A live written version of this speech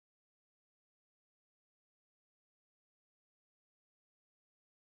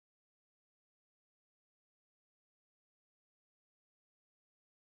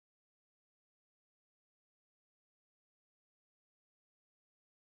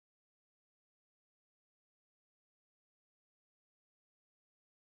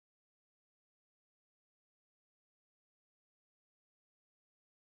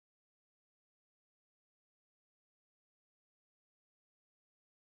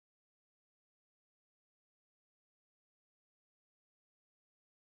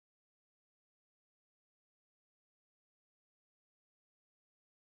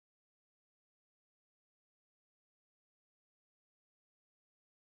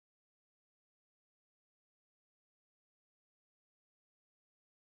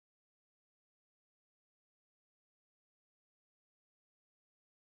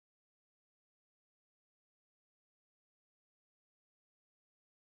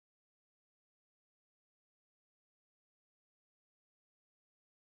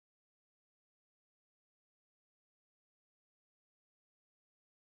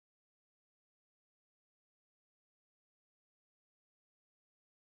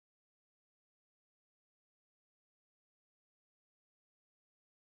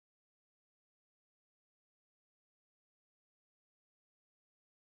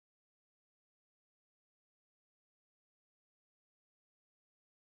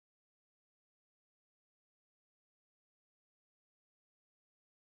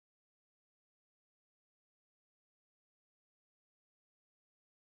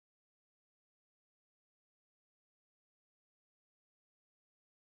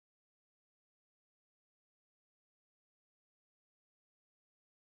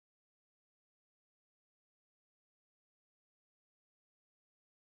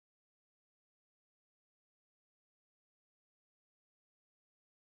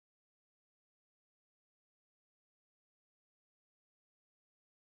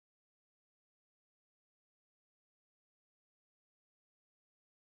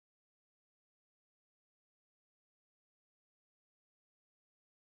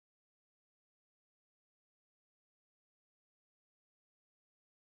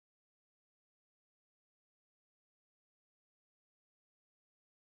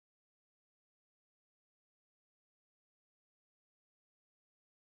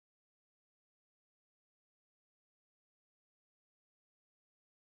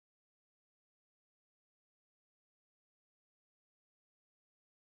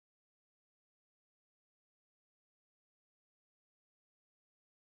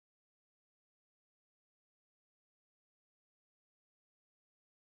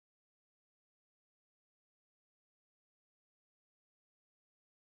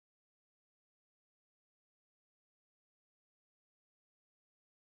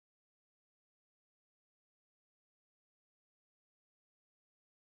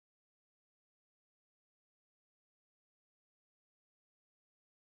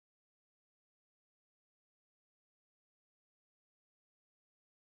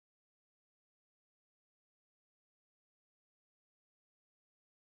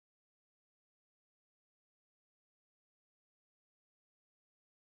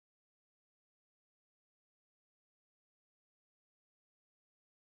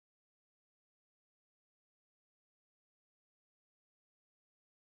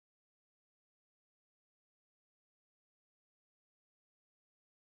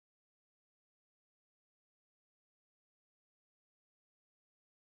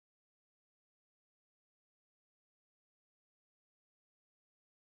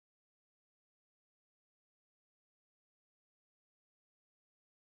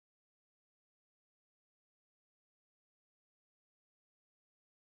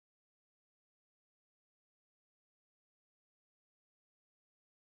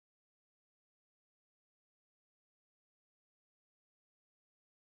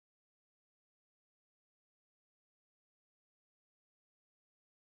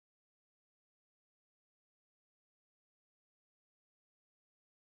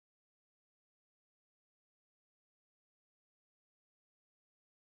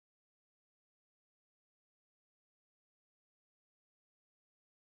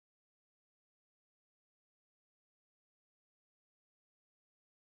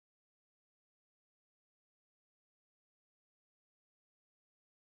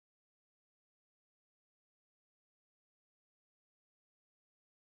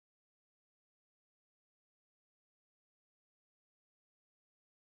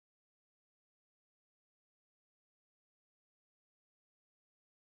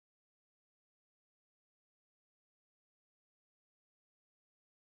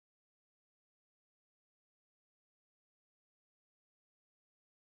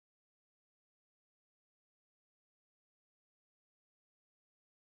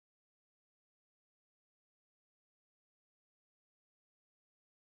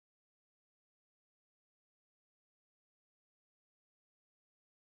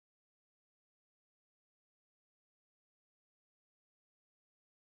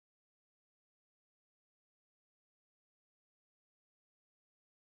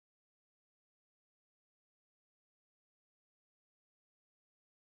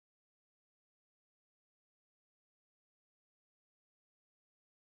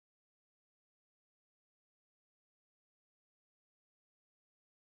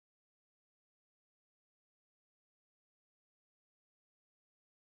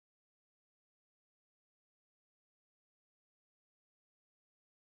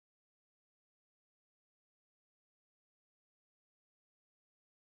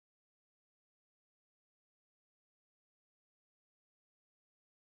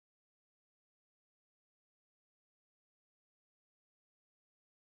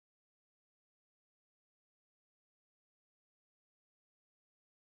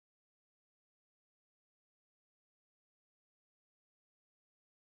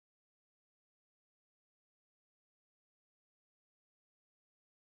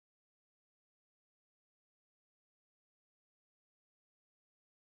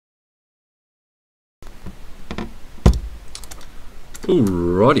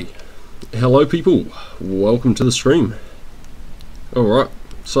Alrighty, hello people, welcome to the stream. Alright,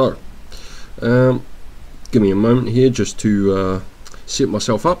 so give me a moment here just to set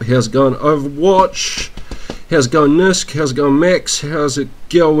myself up. How's it going, Overwatch? How's it going, Nisk? How's it going, Max? How's it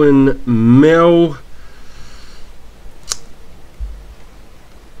going, Mel?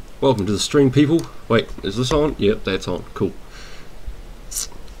 Welcome to the stream, people. Wait, is this on? Yep, that's on. Cool.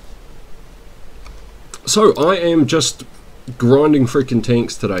 So I am just grinding freaking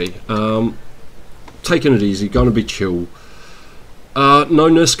tanks today, taking it easy, gonna be chill. No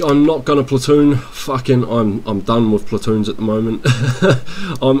Nisk, I'm not gonna platoon. Fucking, I'm done with platoons at the moment.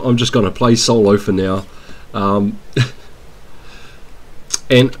 I'm just gonna play solo for now, and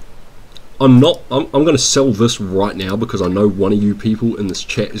I'm gonna sell this right now because I know one of you people in this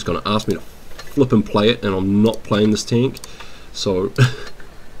chat is gonna ask me to flip and play it, and I'm not playing this tank. So,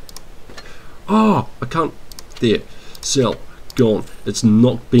 oh, I can't. There. Sell, gone. It's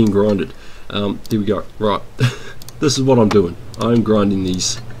not being grinded. There we go. Right, this is what I'm doing. I'm grinding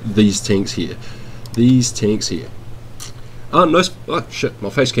these tanks here. These tanks here. No, oh shit, my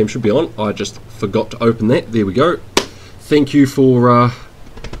face cam should be on. I just forgot to open that. There we go. Thank you for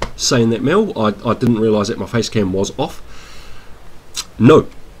saying that, Mel. I didn't realise that my face cam was off. No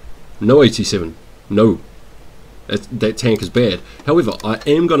 87. No. That tank is bad. However, I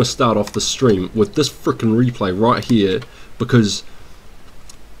am going to start off the stream with this frickin' replay right here because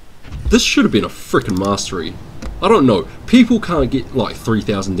this should have been a frickin' mastery. I don't know. People can't get like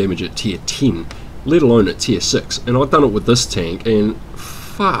 3000 damage at tier 10, let alone at tier 6. And I've done it with this tank, and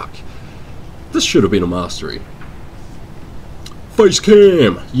fuck, this should have been a mastery. Face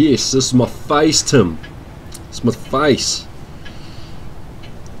cam. Yes, this is my face, Tim. It's my face.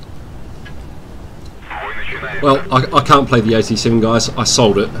 Well, I can't play the 87, guys. I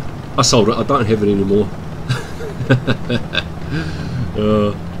sold it. I don't have it anymore.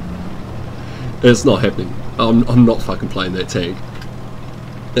 It's not happening. I'm not fucking playing that tank.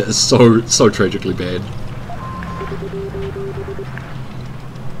 It is so tragically bad.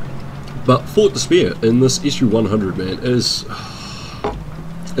 But Fort Despair in this SU-100, man,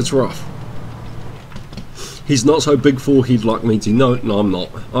 it's rough. He's not so big forehead like Meadsy. No, I'm not.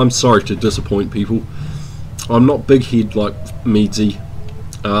 I'm sorry to disappoint people. I'm not big head like Meadsy,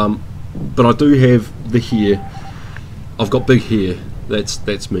 but I do have the hair. I've got big hair.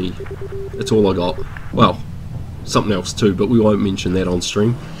 That's me. That's all I got. Well, something else too, but we won't mention that on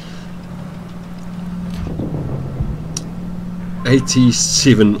stream.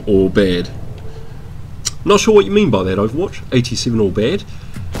 87 or bad. Not sure what you mean by that, Overwatch. 87 or bad.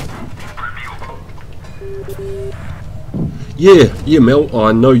 Yeah, Mel.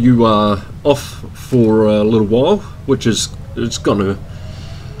 I know you are off for a little while, which is it's gonna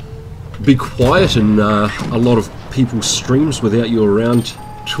be quiet in a lot of people's streams without you around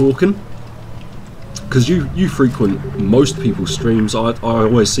talking, because you frequent most people's streams. I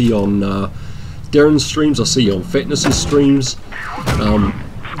always see on Darren's streams, I see you on Fatness's streams,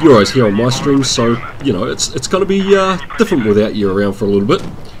 you're always here on my streams, so you know it's gonna be different without you around for a little bit.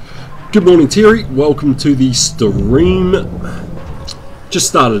 Good morning, Terry, welcome to the stream. Just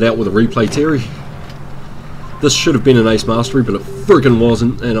started out with a replay, Terry. This should have been an ace mastery, but it friggin'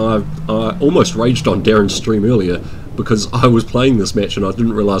 wasn't, and I almost raged on Darren's stream earlier because I was playing this match and I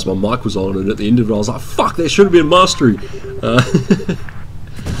didn't realise my mic was on, and at the end of it I was like, fuck, that should have been a mastery.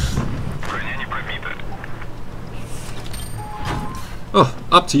 Oh,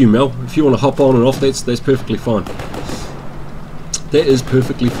 up to you, Mel. If you want to hop on and off, that's perfectly fine. That is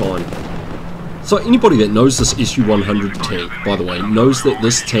perfectly fine. So anybody that knows this SU-100 tank, by the way, knows that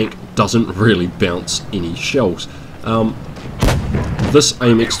this tank doesn't really bounce any shells. This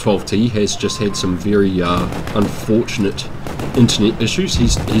AMX-12T has just had some very unfortunate internet issues.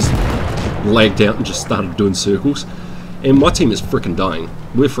 He's lagged out and just started doing circles, and my team is freaking dying.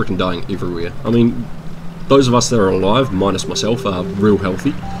 We're freaking dying everywhere. I mean, those of us that are alive, minus myself, are real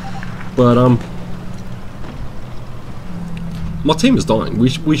healthy, but my team is dying.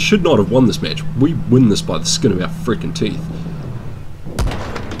 We should not have won this match. We win this by the skin of our freaking teeth.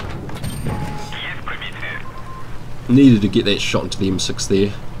 Needed to get that shot into the M6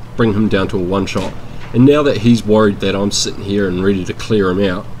 there, bring him down to a one-shot, and now that he's worried that I'm sitting here and ready to clear him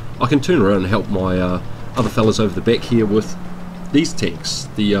out, I can turn around and help my other fellas over the back here with these tanks,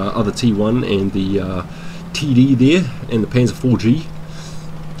 the other T1 and the TD there, and the Panzer 4G.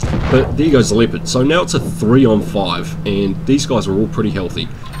 But there goes the Leopard. So now it's a 3-on-5, and these guys are all pretty healthy.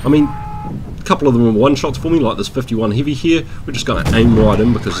 I mean, a couple of them are one-shots for me, like this 51 Heavy here. We're just going to aim right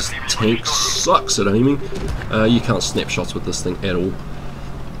in because this tank sucks at aiming. You can't snap shots with this thing at all.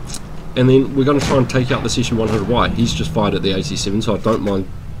 and then we're going to try and take out this SU-100Y. He's just fired at the AC-7, so I don't mind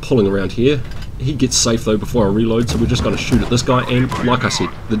pulling around here. He gets safe though before I reload, so we're just going to shoot at this guy, and like I said,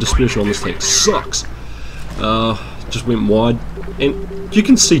 the dispersion on this tank sucks. Just went wide, and you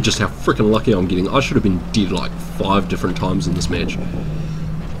can see just how freaking lucky I'm getting. I should have been dead like 5 different times in this match.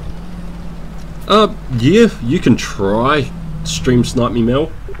 Yeah, you can try stream snipe me, Mel.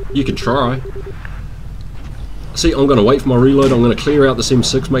 You can try. See, I'm going to wait for my reload. I'm going to clear out this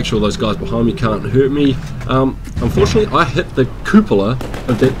M6, make sure those guys behind me can't hurt me. Unfortunately, I hit the cupola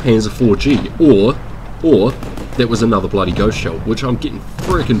of that Panzer 4G, or that was another bloody ghost shell, which I'm getting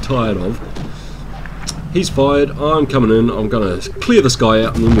freaking tired of. He's fired, I'm coming in, I'm going to clear this guy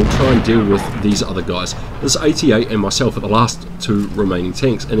out, and then we'll try and deal with these other guys. This 88 and myself are the last 2 remaining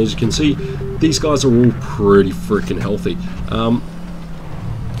tanks, and as you can see, these guys are all pretty freaking healthy.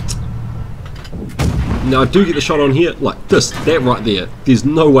 Now I do get the shot on here, like this, that right there, there's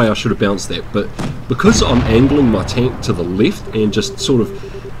no way I should have bounced that, but because I'm angling my tank to the left and just sort of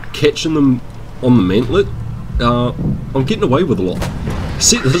catching them on the mantlet, I'm getting away with a lot.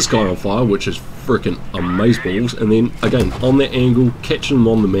 Set this guy on fire, which is freaking amazeballs, and then again on that angle, catching them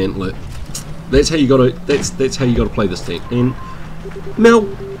on the mantlet. That's how you gotta. That's how you gotta play this tank. And Mel,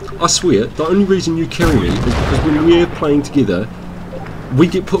 I swear, the only reason you carry me is because when we're playing together, we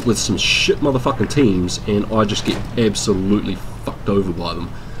get put with some shit motherfucking teams, and I just get absolutely fucked over by them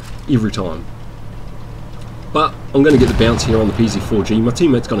every time. But I'm going to get the bounce here on the PZ4G. My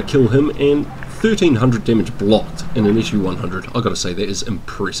teammate's going to kill him, and 1300 damage blocked in an SU-100. I got to say, that is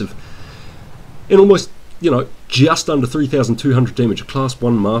impressive. And almost, you know, just under 3200 damage, a class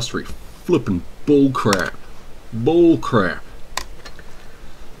 1 mastery. Flippin' bull crap. Bull crap.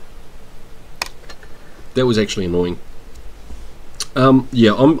 That was actually annoying.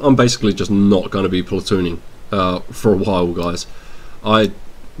 Yeah, I'm basically just not going to be platooning for a while, guys.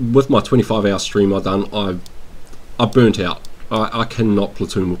 With my 25-hour stream I burnt out. I cannot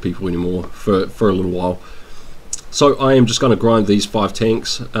platoon with people anymore for a little while. So I am just going to grind these 5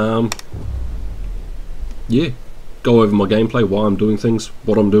 tanks. Yeah, go over my gameplay, why I'm doing things,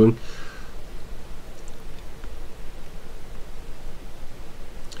 what I'm doing.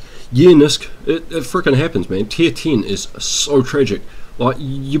 Yeah, Nisk, it freaking happens, man. Tier 10 is so tragic. Like,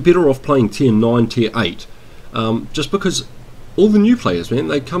 you're better off playing Tier 9, Tier 8. Just because all the new players, man,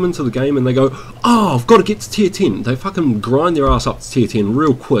 they come into the game and they go, oh, I've got to get to Tier 10. They fucking grind their ass up to Tier 10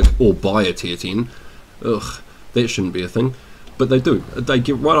 real quick, or buy a Tier 10. Ugh, that shouldn't be a thing. But they do. They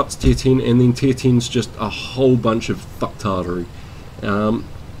get right up to Tier 10, and then Tier 10's just a whole bunch of fucktardery.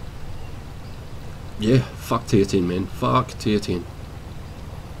 Yeah, fuck Tier 10, man. Fuck Tier 10.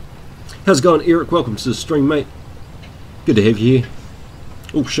 How's it going, Eric? Welcome to the stream, mate. Good to have you here.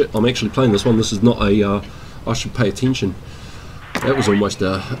 Oh shit, I'm actually playing this one. This is not a, I should pay attention. That was almost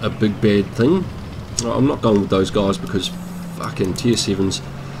a big bad thing. I'm not going with those guys because fucking Tier 7s.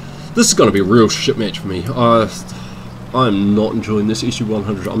 This is going to be a real shit match for me. I'm not enjoying this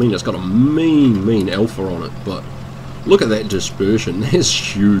SU-100. I mean, it's got a mean alpha on it, but look at that dispersion.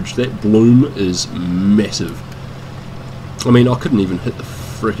 That's huge. That bloom is massive. I mean, I couldn't even hit the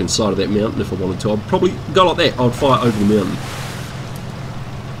freaking side of that mountain if I wanted to. I'd probably go like that. I'd fire over the mountain.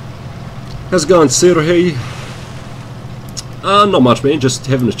 How's it going, Serhi? Not much, man. Just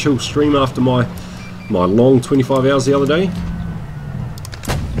having a chill stream after my long 25 hours the other day.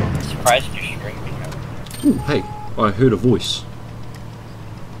 Surprised you're streaming. Ooh, hey, I heard a voice.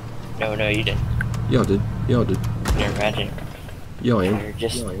 No, you didn't. Yeah, I did. Yeah, I did. You're imagining. Yeah, I am. You're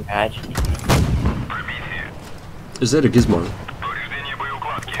just imagining. Is that a gizmo?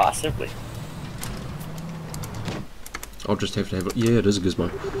 Possibly. I'll just have to have it. Yeah, it is a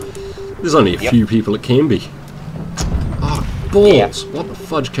gizmo. There's only a few people it can be. Oh, balls! Yeah. What the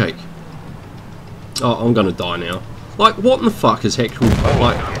fudge cake? Oh, I'm gonna die now. Like, what in the fuck is actual...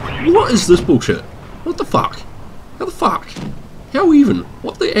 Like, what is this bullshit? What the fuck? How the fuck? How even?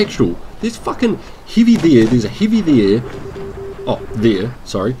 What the actual... There's fucking heavy there, there's a heavy there. Oh, there,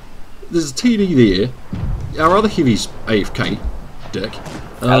 sorry. There's a TD there. Our other heavy's AFK, dick.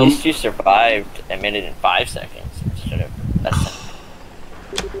 At least you survived a minute and 5 seconds instead of less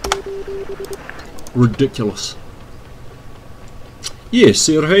than. Ridiculous. Yeah,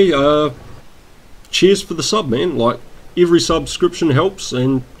 Sergey, cheers for the sub, man. Like, every subscription helps,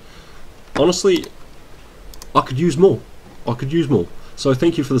 and honestly, I could use more. I could use more. So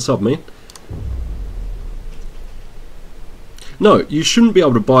thank you for the sub, man. No, you shouldn't be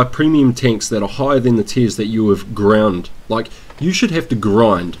able to buy premium tanks that are higher than the tiers that you have ground. Like, you should have to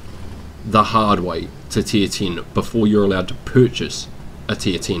grind the hard way to tier 10 before you're allowed to purchase a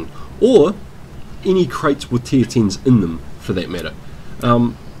tier 10. Or any crates with tier 10s in them, for that matter.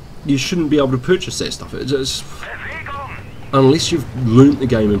 you shouldn't be able to purchase that stuff. Unless you've learnt the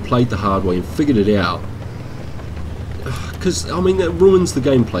game and played the hard way and figured it out. Because, I mean, that ruins the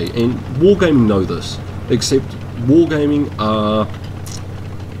gameplay, and Wargaming know this. Except, Wargaming are...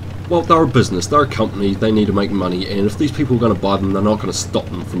 Well, they're a business, they're a company, they need to make money, and if these people are going to buy them, they're not going to stop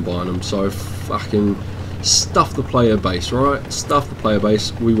them from buying them. So, fucking stuff the player base, right? Stuff the player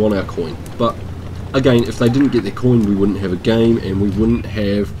base, we want our coin. But, again, if they didn't get their coin, we wouldn't have a game, and we wouldn't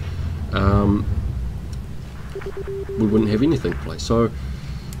have... anything to play. So,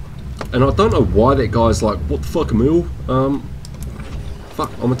 and I don't know why that guy's like, what the fuck, Emil?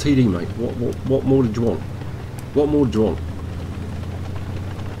 Fuck, I'm a TD, mate. What more did you want? What more did you want?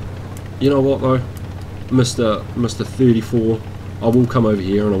 You know what though, Mr. 34, I will come over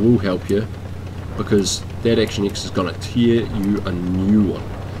here and I will help you, because that Action X is gonna tear you a new one.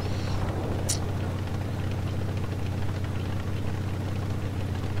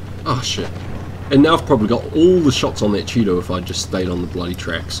 Oh shit. And now I've probably got all the shots on that Cheeto if I just stayed on the bloody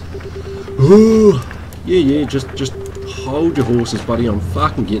tracks. Ooh, yeah, just hold your horses, buddy. I'm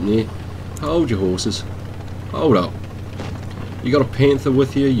fucking getting there. Hold your horses. Hold up. You got a Panther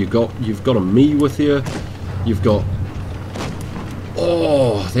with you. You've got a me with you. You've got.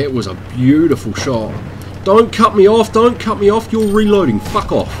 Oh, that was a beautiful shot. Don't cut me off. Don't cut me off. You're reloading.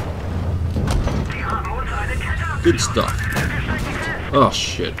 Fuck off. Good stuff. Oh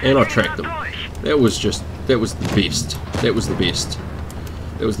shit. And I tracked them. That was the best. That was the best.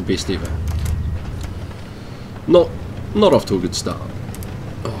 That was the best ever. Not off to a good start.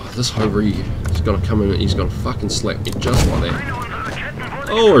 Oh, this Hovey has got to come in and he's going to fucking slap me just like that.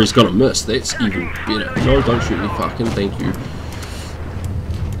 Oh, or he's going to miss. That's even better. No, don't shoot me, fucking. Thank you.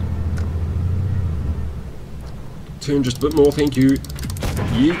 Turn just a bit more. Thank you.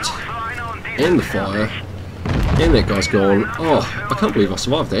 Yeet. And the fire. And that guy's gone. Oh, I can't believe I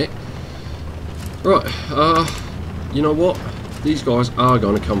survived that. Right, you know what? These guys are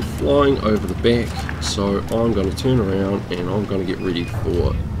going to come flying over the back, so I'm going to turn around and I'm going to get ready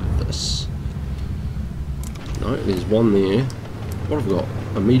for this. No, there's one there. What have we got?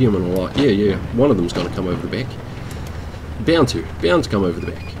 A medium and a light. Yeah, one of them's going to come over the back. Bound to come over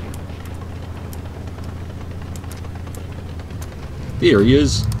the back. There he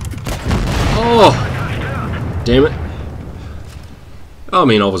is. Oh! Damn it. I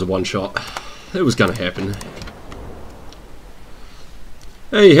mean, I was a one shot. It was going to happen.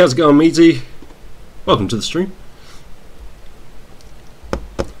 Hey, how's it going, Meadsy? Welcome to the stream.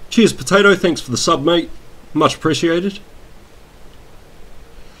 Cheers, Potato. Thanks for the sub, mate. Much appreciated.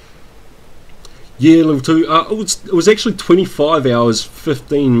 Yeah, level 2. It was actually 25 hours,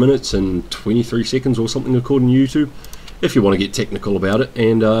 15 minutes and 23 seconds or something according to YouTube, if you want to get technical about it.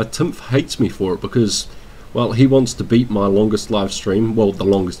 And Timph hates me for it because... well, he wants to beat my longest live stream. Well, the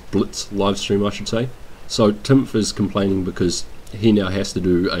longest Blitz live stream, I should say. So Timph is complaining because he now has to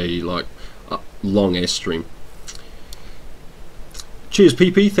do a long ass stream. Cheers,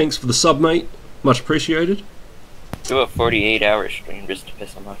 PP. Thanks for the sub, mate. Much appreciated. Do a 48-hour stream just to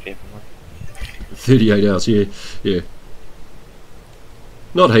piss on my favorite one. 38 hours, yeah.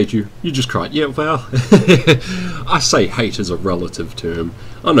 Not hate you. You just cried. Yeah, well, I say hate as a relative term.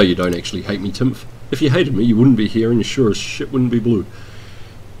 I know you don't actually hate me, Timph. If you hated me, you wouldn't be here, and you sure as shit wouldn't be blue.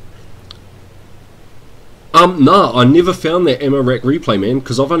 Nah, I never found that ammo rack replay, man,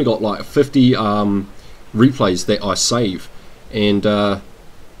 because I've only got like 50 replays that I save, and I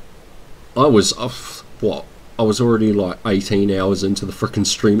was already like 18 hours into the frickin'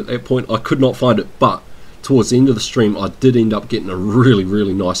 stream at that point. I could not find it, but towards the end of the stream, I did end up getting a really,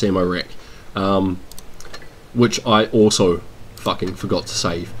 really nice ammo rack, which I also fucking forgot to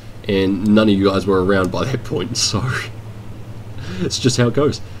save. And none of you guys were around by that point, so it's just how it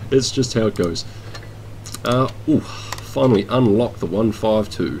goes. It's just how it goes. Finally unlock the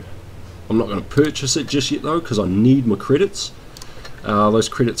 152. I'm not going to purchase it just yet though, because I need my credits. Those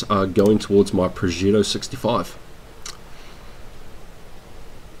credits are going towards my Progetto 65.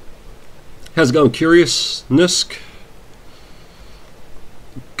 How's it going, Curious? Nisk?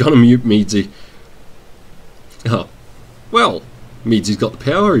 Gonna mute Meadsy. Oh, well. Meadsy's got the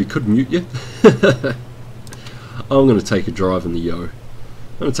power, he could mute you. I'm going to take a drive in the Yo.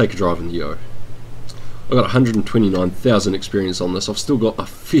 I've got 129,000 experience on this. I've still got a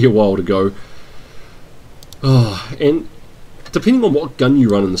fair while to go. Oh, and depending on what gun you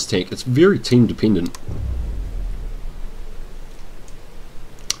run in this tank, it's very team dependent.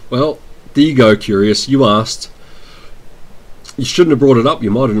 Well, there you go, Curious. You asked. You shouldn't have brought it up. You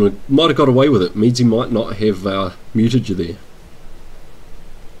might have got away with it. Meadsy might not have muted you there.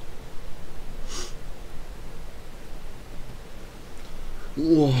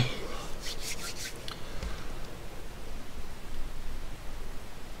 Whoa.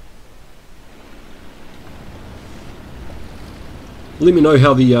 Let me know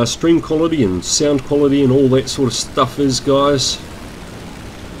how the stream quality and sound quality and all that sort of stuff is, guys.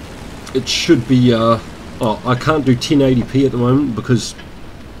 It should be, oh, I can't do 1080p at the moment because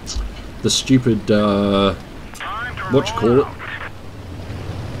the stupid, what you call it?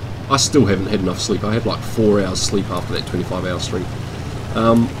 I still haven't had enough sleep. I had like 4 hours sleep after that 25-hour stream.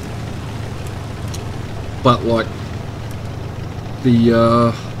 But like,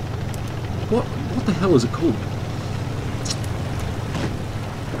 the, what the hell is it called?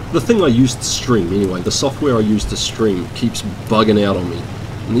 The thing I use to stream, anyway, the software I use to stream keeps bugging out on me.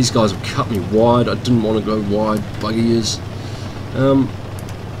 And these guys have cut me wide. I didn't want to go wide, buggy is.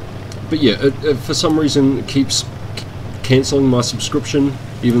 But yeah, it for some reason it keeps cancelling my subscription,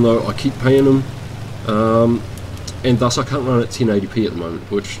 even though I keep paying them. And thus I can't run at 1080p at the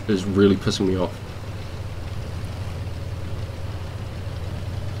moment, which is really pissing me off.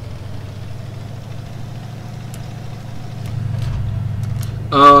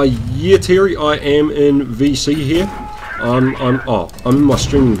 Yeah, Terry, I am in VC here. I'm in my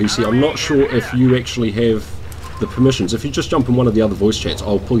streaming VC. I'm not sure if you actually have the permissions. If you just jump in one of the other voice chats,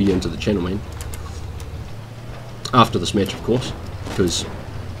 I'll pull you into the channel, man. After this match, of course, because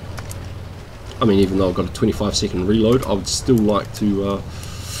I mean, even though I've got a 25-second reload, I would still like to.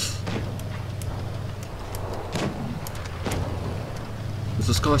 Is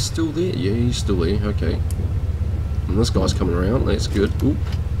this guy still there? Yeah, he's still there. Okay. And this guy's coming around. That's good. Ooh.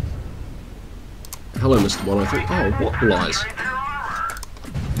 Hello, Mr. 103. Oh, what lies?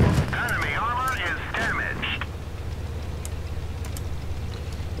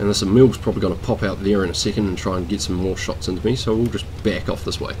 And this Emil's probably going to pop out there in a second and try and get some more shots into me, so we'll just back off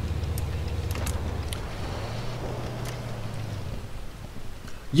this way.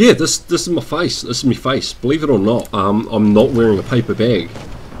 Yeah, this is my face. This is my face. Believe it or not, I'm not wearing a paper bag.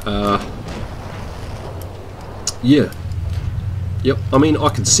 Yeah. Yep. I mean, I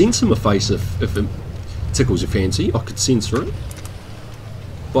could censor my face if it tickles your fancy. I could censor it.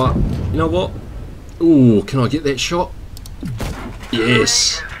 But you know what? Ooh, can I get that shot?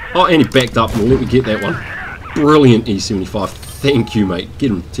 Yes. Oh, and he backed up and let me get that one. Brilliant E75. Thank you, mate.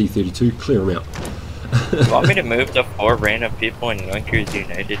 Get him, T32. Clear him out. You want me to move the 4 random people in Yoinkers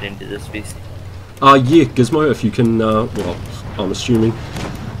United into this VC? Yeah, Gizmo, if you can, well, I'm assuming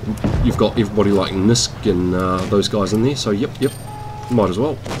you've got everybody like Nisk and those guys in there, so yep, might as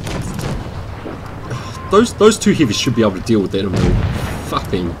well. Those two heavies should be able to deal with that Emil. Fuck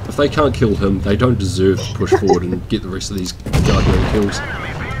them. If they can't kill him, they don't deserve to push forward and get the rest of these goddamn kills.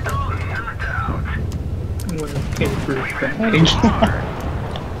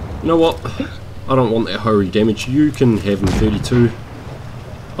 You know what? I don't want that hurry damage. You can have him 32.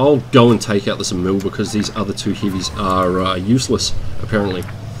 I'll go and take out this Emil because these other two heavies are useless, apparently.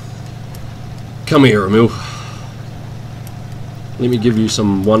 Come here, Emil. Let me give you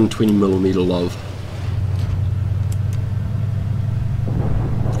some 120mm love.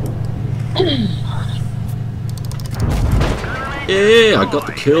 Yeah, I got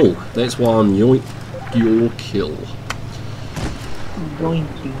the kill. That's why I'm yoink your kill.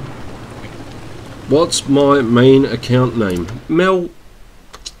 Yoinky. What's my main account name? Mel.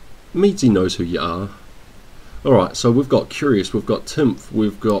 Meatsy knows who you are. Alright, so we've got Curious, we've got Timph,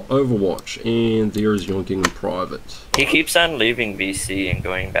 we've got Overwatch, and there is Yoinking in private. He keeps on leaving VC and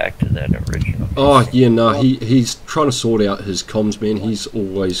going back to that original VC. Oh yeah, no, he's trying to sort out his comms, man. He's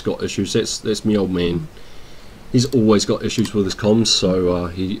always got issues. That's me old man. He's always got issues with his comms, so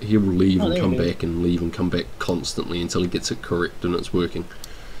he will leave and come back and leave and come back constantly until he gets it correct and it's working.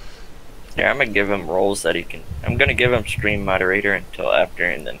 Yeah, I'm gonna give him roles that he can. I'm gonna give him stream moderator until after,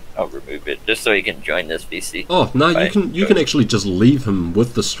 and then I'll remove it just so he can join this VC. Oh no, you can actually just leave him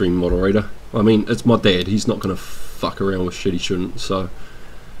with the stream moderator. I mean, it's my dad. He's not gonna fuck around with shit he shouldn't. So.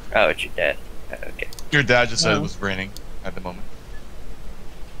 Oh, it's your dad. Okay. Your dad just said it was raining at the moment.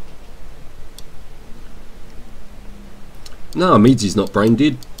 No, Meadsy's not brain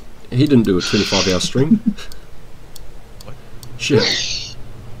dead. He didn't do a 25-hour stream. What? Shit.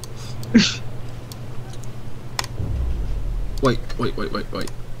 Wait.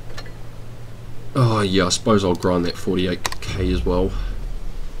 Oh yeah, I suppose I'll grind that 48k as well.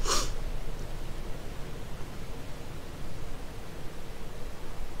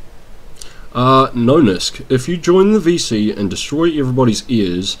 No, Nisk. If you join the VC and destroy everybody's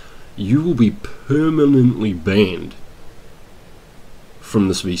ears, you will be permanently banned from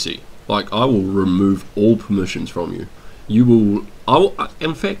this VC. Like, I will remove all permissions from you.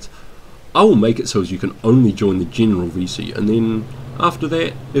 In fact, I will make it so as you can only join the general VC, and then After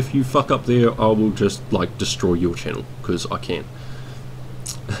that, if you fuck up there, I will just like destroy your channel, because I can.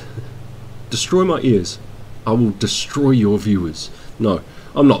 Destroy my ears. I will destroy your viewers. No,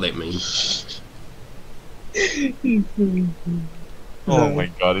 I'm not that mean. Oh my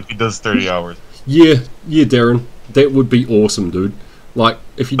god, if he does 30 hours. Yeah, Darren, that would be awesome, dude. Like,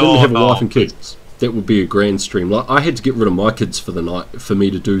 if you didn't have a wife and kids, that would be a grand stream. Like, I had to get rid of my kids for the night for me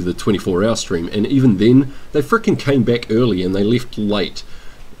to do the 24-hour stream, and even then, they freaking came back early and they left late.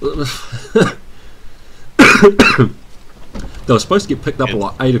 They were supposed to get picked up at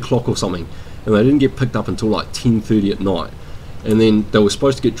like 8 o'clock or something, and they didn't get picked up until like 10:30 at night. And then they were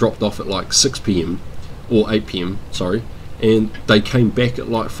supposed to get dropped off at like 6 PM, or 8 PM, sorry, and they came back at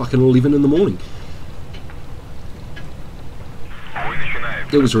like fucking 11 in the morning.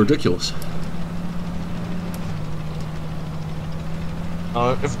 It was ridiculous.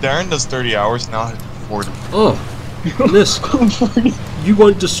 If Darren does 30 hours now, he'll afford it. Oh, Nisk, you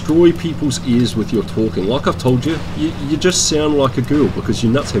won't destroy people's ears with your talking. Like I've told you, you just sound like a girl because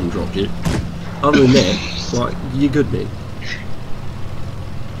your nuts haven't dropped yet. Other than that, like, you're good, man.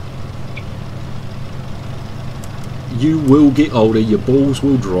 You will get older, your balls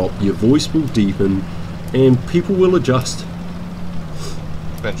will drop, your voice will deepen, and people will adjust.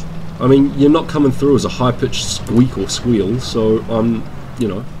 Eventually. I mean, you're not coming through as a high-pitched squeak or squeal, so you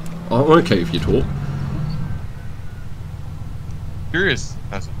know, I'm okay if you talk. Curious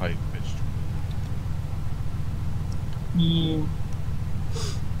has a high pitched. Yeah.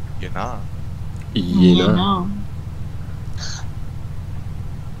 You know. You know.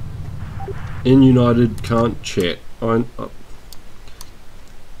 In United can't chat. There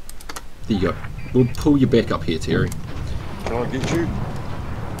you go. We'll pull you back up here, Terry. Can I get you?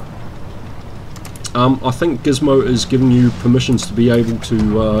 I think Gizmo is giving you permissions to be able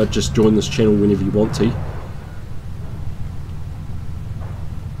to just join this channel whenever you want to.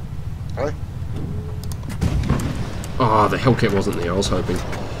 Hey? Ah, the Hellcat wasn't there, I was hoping.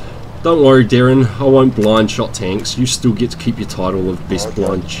 Don't worry, Darren, I won't blind shot tanks. You still get to keep your title of best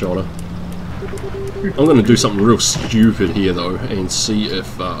blind shotter. I'm going to do something real stupid here, though, and see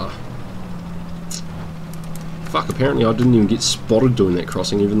if... Fuck, apparently I didn't even get spotted doing that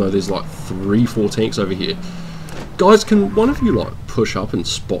crossing, even though there's like 3-4 tanks over here. Guys, can one of you, like, push up and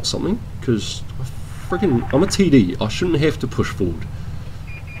spot something? Because, I'm a TD. I shouldn't have to push forward.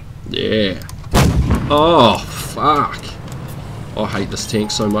 Yeah. Oh, fuck. I hate this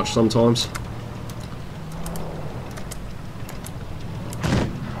tank so much sometimes.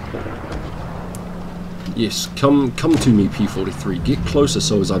 Yes, come to me, P43. Get closer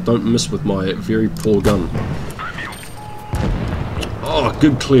so as I don't miss with my very poor gun. Oh,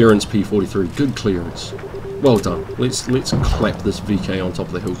 good clearance, P43. Good clearance. Well done. Let's clap this VK on top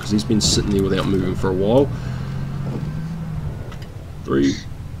of the hill because he's been sitting there without moving for a while. 3,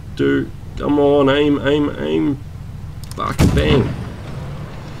 2, come on, aim. Fucking bang.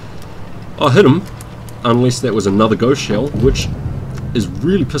 I hit him, unless that was another ghost shell, which is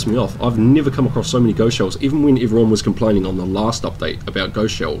really pissed me off. I've never come across so many ghost shells, even when everyone was complaining on the last update about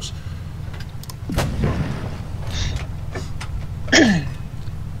ghost shells.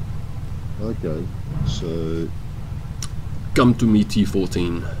 Okay, so... Come to me,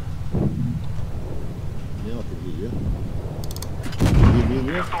 T14. Now I can hear you. Can you hear me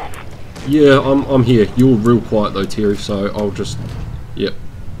now? Yeah, I'm here. You're real quiet though, Terry, so I'll just... Yep.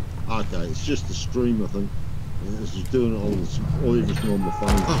 Okay, it's just the stream, I think. This is doing it all everything on my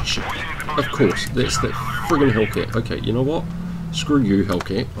phone. Oh shit. Of course, that's that friggin' Hellcat. Okay, you know what? Screw you,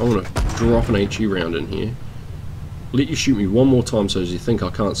 Hellcat. I want to drop an HE round in here. Let you shoot me one more time so as you think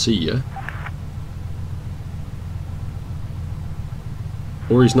I can't see you.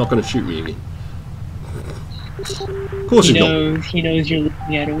 Or he's not going to shoot me again. Of course he's not. He knows you're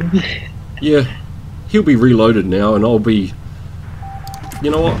looking at him. Yeah. He'll be reloaded now and I'll be... You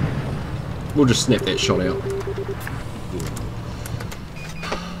know what? We'll just snap that shot out.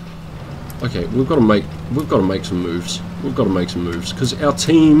 Okay, we've got to make some moves. We've got to make some moves because our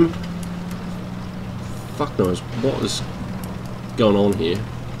team, fuck knows what is going on here.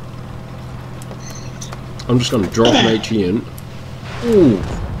 I'm just going to drop an HE in. Ooh,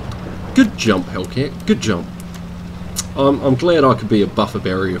 good jump, Hellcat. Good jump. I'm glad I could be a buffer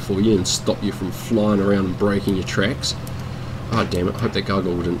barrier for you and stop you from flying around and breaking your tracks. Ah, damn it. Hope that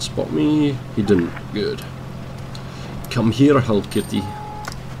gargoyle didn't spot me. He didn't. Good. Come here, Hellkitty.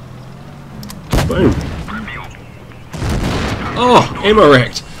 Boom. Oh, ammo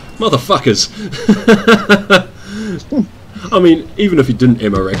racked. Motherfuckers. I mean, even if he didn't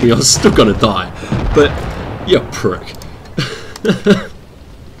ammo rack me, I was still gonna die. But, you prick.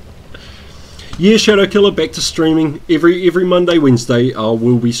 Yeah, Shadow Killer back to streaming every Monday, Wednesday. I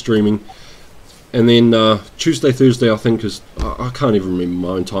will be streaming, and then Tuesday, Thursday I think is I can't even remember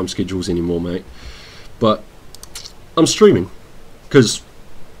my own time schedules anymore, mate. But I'm streaming because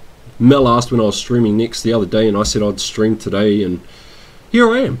Mel asked when I was streaming next the other day, and I said I'd stream today, and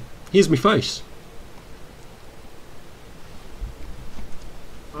here I am. Here's my face.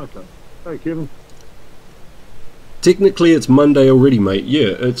 Okay. Hey, Kevin. Technically, it's Monday already, mate. Yeah,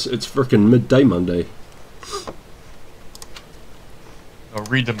 it's frickin' midday Monday. I'll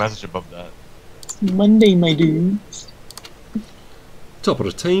read the message above that. Monday, my dudes. Top of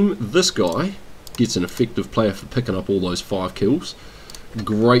the team, this guy gets an effective player for picking up all those 5 kills.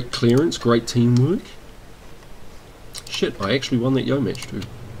 Great clearance, great teamwork. Shit, I actually won that Yo match too.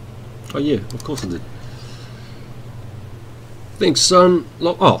 Oh yeah, of course I did. Thanks, son.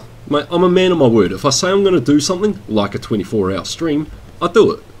 Oh, mate, I'm a man of my word. If I say I'm going to do something, like a 24-hour stream, I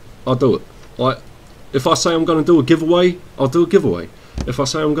do it. I do it. Like, if I say I'm going to do a giveaway, I'll do a giveaway. If I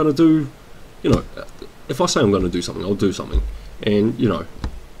say I'm going to do, you know, if I say I'm going to do something, I'll do something. And, you know,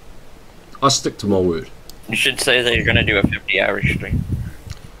 I stick to my word. You should say that you're gonna do a 50-hour stream.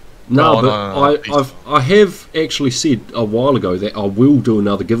 No, No, but I have actually said a while ago that I will do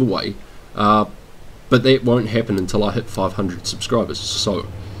another giveaway, but that won't happen until I hit 500 subscribers. So,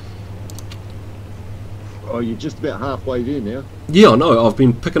 Oh, you're just about halfway there now. yeah, I know. I've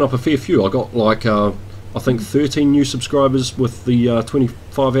been picking up a fair few. I got like I think 13 new subscribers with the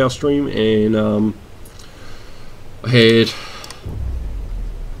 25-hour stream, and I had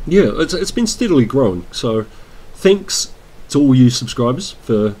it's been steadily growing. So, thanks to all you subscribers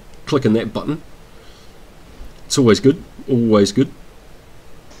for clicking that button. It's always good. Always good.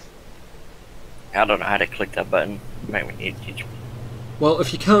 I don't know how to click that button. You might need to teach me. Well,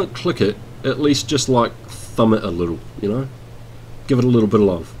 if you can't click it, at least just like thumb it a little, you know? Give it a little bit of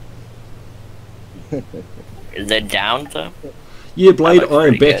love. Is it down though? Yeah, Blade, looks I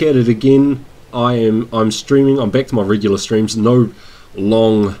am pretty back good. at it again. I'm streaming. I'm back to my regular streams. No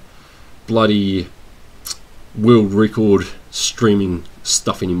long bloody world record streaming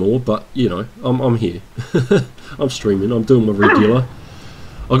stuff anymore, but you know, I'm here. I'm streaming. I'm doing my regular.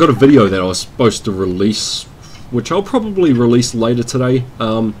 I got a video that I was supposed to release, which I'll probably release later today.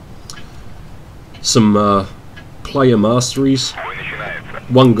 Some player masteries.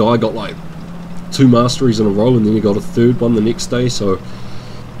 One guy got like 2 masteries in a row, and then he got a 3rd one the next day. So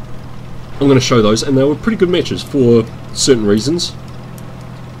I'm going to show those, and they were pretty good matches for certain reasons.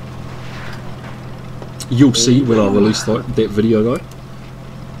 You'll see when I release that video though.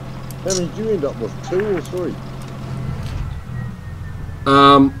 How many did you end up with? 2 or 3?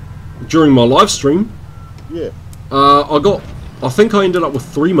 During my live stream, Yeah. I think I ended up with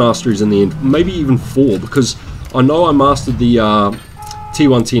 3 masteries in the end, maybe even 4, because I know I mastered the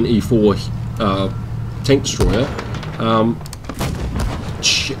T110E4 tank destroyer.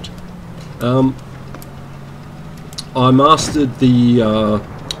 Shit. I mastered the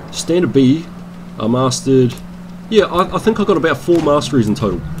standard B. I mastered, yeah, I think I got about 4 masteries in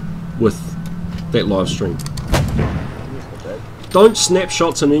total with that live stream. Don't snap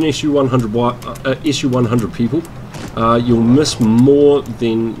shots in an SU100 people. You'll miss more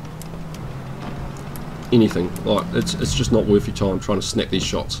than anything. Like it's just not worth your time trying to snap these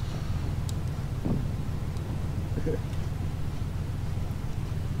shots.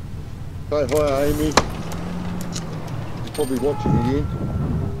 Say hi, Amy. Probably watching again.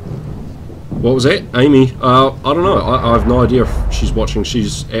 What was that, Amy? I don't know. I have no idea if she's watching.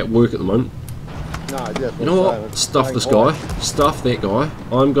 She's at work at the moment. No, that's You know what? Stuff this guy. Stuff that guy.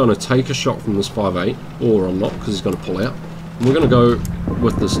 I'm going to take a shot from this 5.8, or I'm not, because he's going to pull out. And we're going to go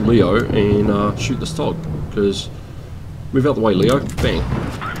with this Leo and shoot this Tog, because move out the way, Leo. Bang.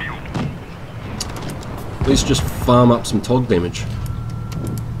 Let's just farm up some Tog damage.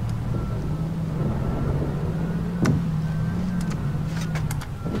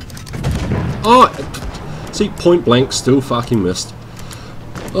 Oh, see, point blank, still fucking missed.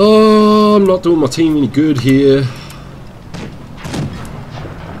 Oh, I'm not doing my team any good here.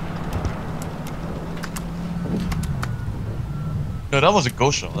 No, that was a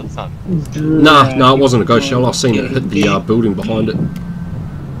ghost shell. That's not. Nah, it wasn't a ghost shell. I've seen it hit the building behind it.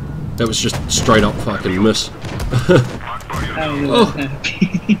 That was just straight up fucking miss. Oh,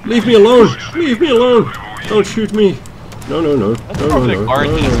 leave me alone! Leave me alone! Don't shoot me! No, no, no. No, no, no. No,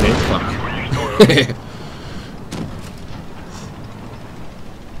 no, no. Fuck.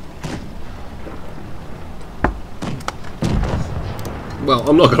 Well,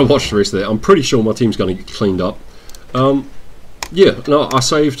 I'm not going to watch the rest of that. I'm pretty sure my team's going to get cleaned up. Yeah, no, I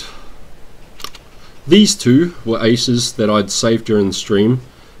saved... These 2 were aces that I'd saved during the stream.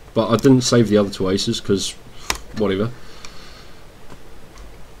 but I didn't save the other 2 aces because whatever.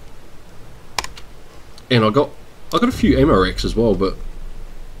 And I got a few ammo racks as well, but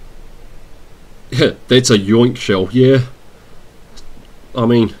yeah, that's a yoink shell. Yeah, I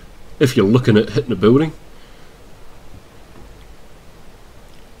mean, if you're looking at hitting a building.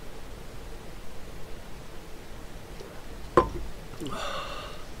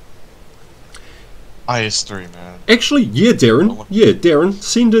 IS-3, man. Actually, yeah, Darren. Yeah, Darren.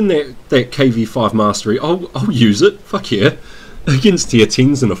 Send in that KV5 mastery. I'll use it. Fuck yeah. Against tier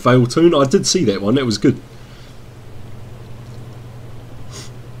 10s in a fail tune. I did see that one. That was good.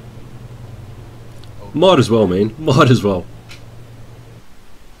 Might as well, man. Might as well.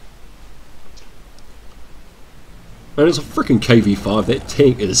 And it's a freaking KV5. That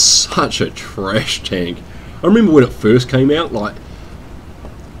tank is such a trash tank. I remember when it first came out, like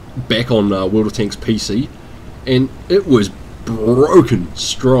back on World of Tanks PC, and it was broken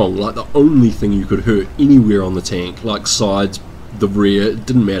strong. Like the only thing you could hurt anywhere on the tank, like sides, the rear, it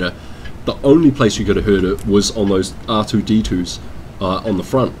didn't matter. The only place you could have hurt it was on those R2D2s on the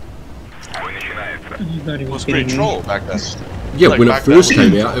front. It was pretty troll back then. Yeah, like when it first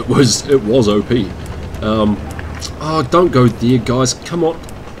came out, it was OP. Oh, don't go there, guys. Come on.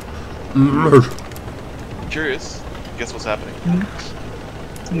 Curious. Guess what's happening?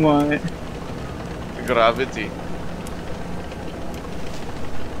 What? Gravity.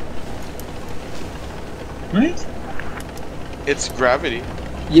 Right? It's gravity.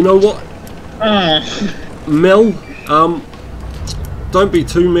 You know what, Mel? Don't be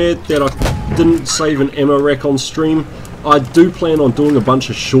too mad that I didn't save an ammo rack on stream. I do plan on doing a bunch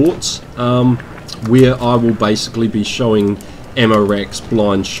of shorts where I will basically be showing ammo racks,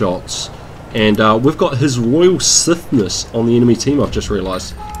 blind shots, and we've got his Royal Sithness on the enemy team, I've just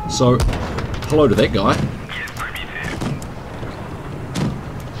realised. So, hello to that guy.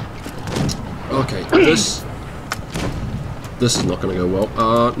 Okay, this is not going to go well.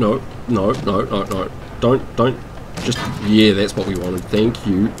 No. Don't. Just, yeah, that's what we wanted. Thank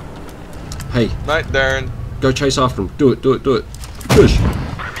you. Hey. Night, Darren. Go chase after him. Do it. Push.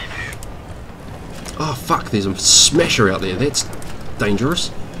 Oh, fuck, there's a smasher out there. That's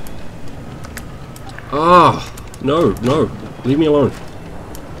dangerous. Oh, no. Leave me alone.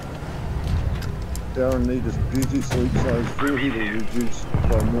 Darren needs his beauty sleep, so his forehead will reduce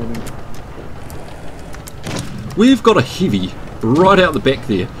by morning. We've got a heavy right out the back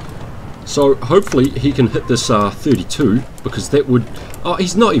there. So hopefully he can hit this 32, because that would... Oh,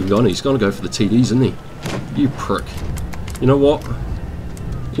 he's not even gone. He's going to go for the TDs, isn't he? You prick. You know what?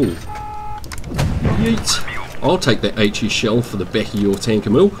 Ooh. Yeet. I'll take that HE shell for the back of your tanker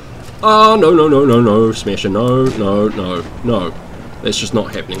mill. Oh, no, Smasher. No. That's just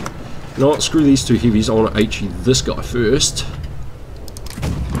not happening. You know what? Screw these 2 heavies. I want to HE this guy first.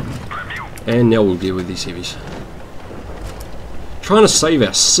 And now we'll deal with these heavies. Trying to save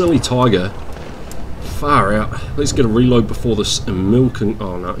our silly tiger. Far out. Let's get a reload before this Emil can...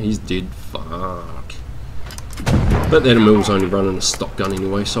 Oh no, he's dead. Fuck. But that Emil's only running a stock gun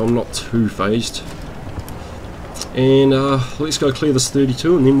anyway, so I'm not too phased. And let's go clear this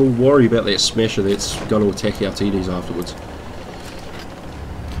 32, and then we'll worry about that smasher that's going to attack our TDs afterwards.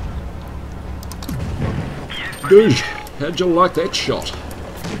 Dude, how'd you like that shot?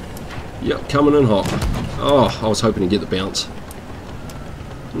 Yep, coming in hot. Oh, I was hoping to get the bounce.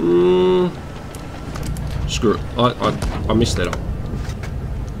 Screw it. I messed that up.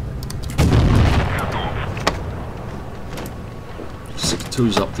 Sector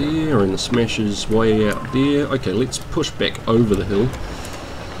 2's up there, and the smasher's way out there. Okay, let's push back over the hill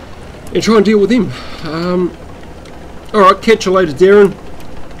and try and deal with him. Alright, catch you later, Darren.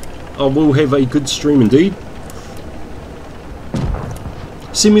 I will have a good stream indeed.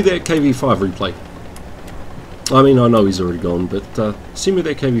 Send me that KV5 replay. I mean, I know he's already gone, but send me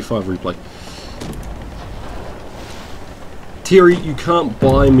that KV5 replay. Terry, you can't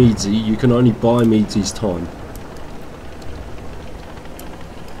buy Meadsy, you can only buy Meadsy's time.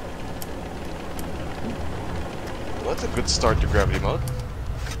 Well, that's a good start to gravity mode.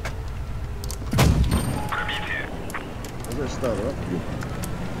 How's that start up again?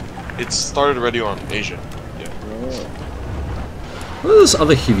 It started already on Asia. Yeah. Oh. Look at this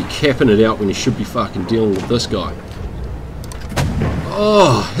other heavy capping it out when he should be fucking dealing with this guy.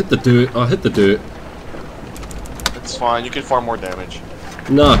 Oh, hit the dirt. I hit the dirt. It's fine, you can farm more damage.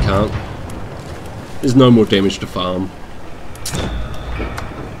 No, I can't. There's no more damage to farm.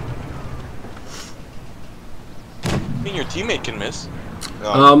 I mean, your teammate can miss.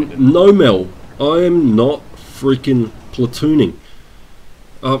 Oh, No, Mel. I am not freaking platooning.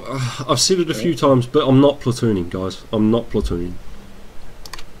 I've said it a few times, but I'm not platooning, guys. I'm not platooning.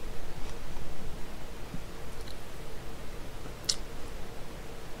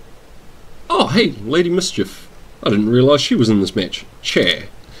 hey, Lady Mischief. I didn't realise she was in this match. Chair.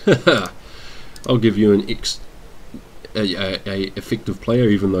 I'll give you an a effective player,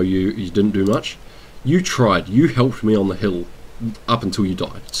 even though you didn't do much. You tried. You helped me on the hill up until you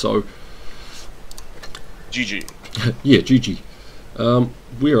died. So, GG. yeah, GG.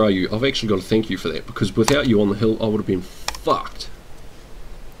 Where are you? I've actually got to thank you for that, because without you on the hill, I would have been fucked.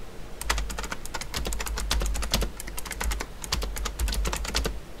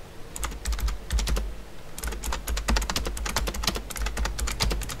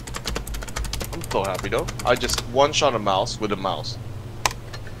 I'm so happy though. I just one-shot a mouse with a mouse.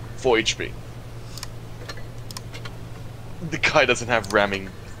 4 HP. The guy doesn't have ramming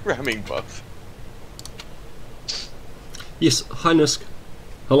buff. Yes, hi Nisk.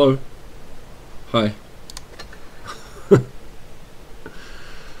 Hello. Hi.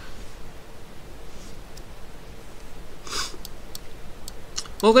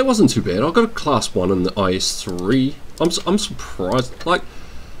 Well, that wasn't too bad. I got a class 1 in the IS-3. I'm surprised. Like,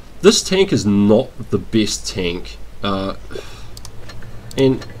 this tank is not the best tank. And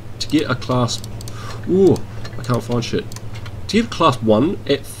to get a class... Ooh, I can't find shit. To get a class 1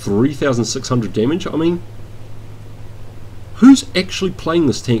 at 3,600 damage, I mean... Who's actually playing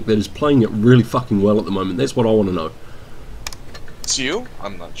this tank that is playing it really fucking well at the moment? That's what I want to know. It's you?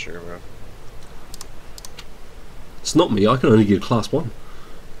 I'm not sure, bro. It's not me, I can only get a class 1.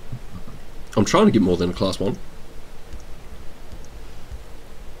 I'm trying to get more than a class 1.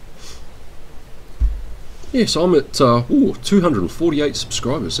 Yes, I'm at 248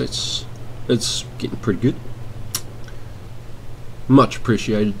 subscribers. It's getting pretty good. Much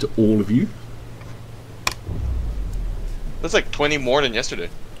appreciated to all of you. That's like 20 more than yesterday.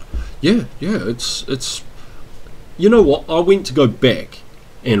 Yeah, it's. You know what? I went to go back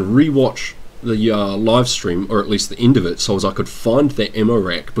and rewatch the live stream, or at least the end of it, so as I could find that ammo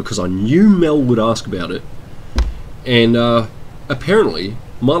rack, because I knew Mel would ask about it. And apparently,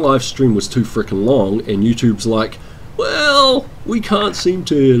 my live stream was too freaking long, and YouTube's like, well, we can't seem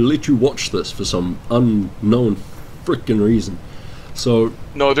to let you watch this for some unknown freaking reason. So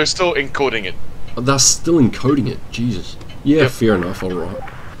No, they're still encoding it. they're still encoding it. Jesus. Yeah, Yep. fair enough. All right.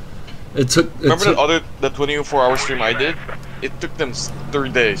 It took. Remember the 24-hour stream I did? It took them 3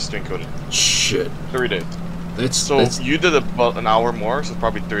 days to encode it. Shit. 3 days. That's You did about an hour more, so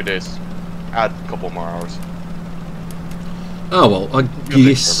probably 3 days. Add a couple more hours. Oh well, I take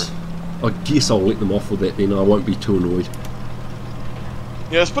guess I'll let them off with that then. I won't be too annoyed.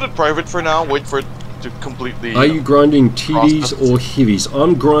 Yeah, let's put it private for now. Wait for it to completely. Are you grinding TDs process. or heavies?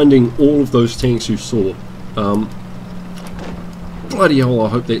 I'm grinding all of those tanks you saw. Bloody hell, I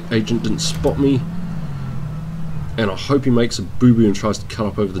hope that agent didn't spot me. And I hope he makes a boo-boo and tries to cut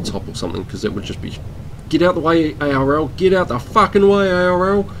up over the top or something, because that would just be... Get out the way, ARL! Get out the fucking way,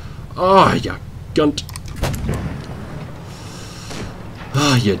 ARL! Ah, you gunt!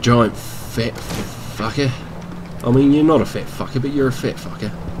 Ah, you giant fat fucker. I mean, you're not a fat fucker, but you're a fat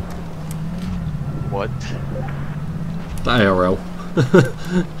fucker. What? The ARL.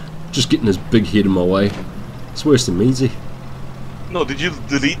 Just getting his big head in my way. It's worse than Measy. No, did you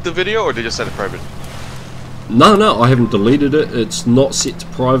delete the video or did you set it private? No, I haven't deleted it. It's not set to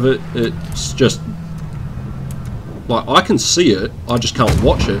private. It's just... Like, I can see it. I just can't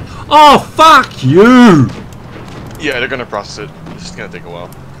watch it. Oh, fuck you! Yeah, they're gonna process it. It's just gonna take a while.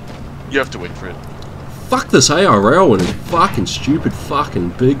 You have to wait for it. Fuck this ARL and his fucking stupid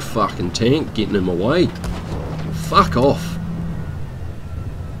fucking big fucking tank getting in my way. Fuck off.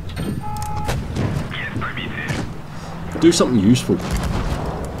 Do something useful.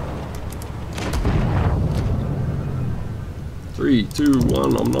 3, 2,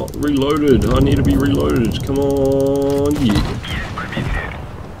 1, I'm not reloaded. I need to be reloaded. Come on, yeah.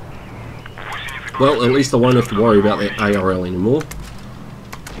 Well, at least I won't have to worry about that ARL anymore.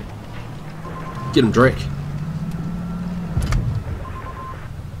 Get him, Drake.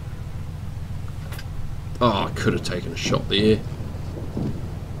 Oh, I could have taken a shot there.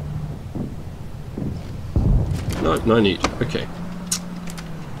 No, no need. Okay.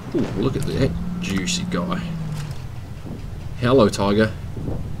 Ooh, look at that juicy guy. Hello, Tiger.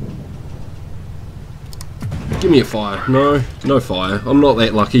 Give me a fire. No, no fire. I'm not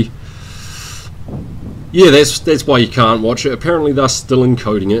that lucky. Yeah, that's why you can't watch it. Apparently they're still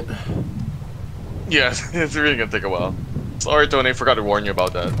encoding it. Yeah, it's really gonna take a while. Sorry, Tony, I forgot to warn you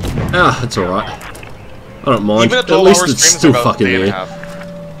about that. Ah, it's alright. I don't mind. Even At 12 least hours it's stream is still about a fucking day and a there. half.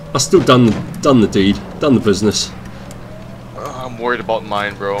 I've still done the deed, done the business. I'm worried about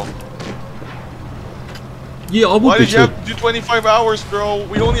mine, bro. Yeah, I would Why be did you too. have to do 25 hours, bro?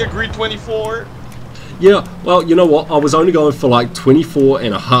 We only agreed 24. Yeah, well, you know what? I was only going for like 24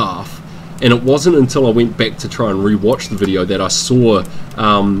 and a half, And it wasn't until I went back to try and rewatch the video that I saw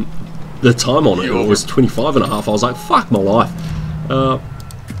the time on it. It was 25 and a half. I was like, fuck my life.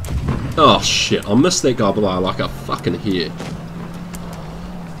 Oh shit, I missed that guy by like a fucking hair.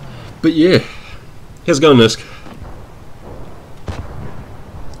 But yeah, how's it going, Nisk?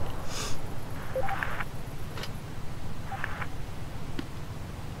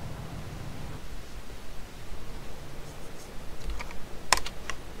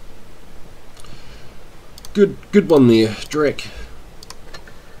 Good one there, Drake.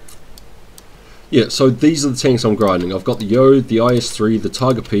 Yeah, so these are the tanks I'm grinding. I've got the Yode, the IS-3, the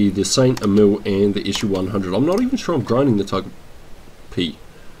Tiger P, the Saint Emil, and the SU-100. I'm not even sure I'm grinding the Tiger P.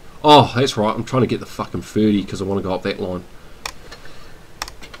 Oh, that's right, I'm trying to get the fucking 30 because I want to go up that line.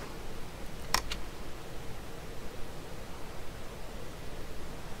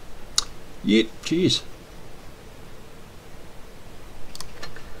 Yeah, cheers.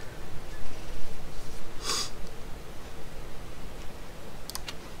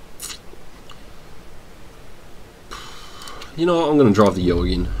 You know what, I'm going to drive the Yo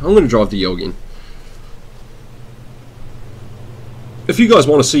again. If you guys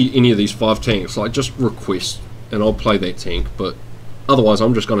want to see any of these 5 tanks, like, just request and I'll play that tank, but otherwise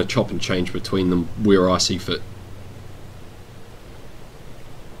I'm just going to chop and change between them where I see fit.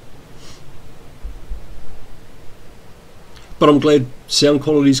 But I'm glad sound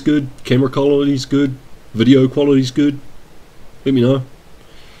quality's good, camera quality's good, video quality's good. Let me know.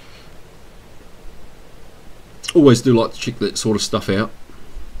 Always do like to check that sort of stuff out.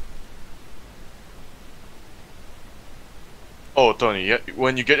 Oh, Tony, yeah,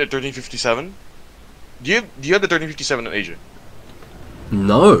 when you get a 1357, do you have the 1357 in Asia?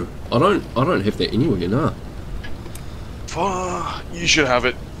 No, I don't have that anywhere, nah. You should have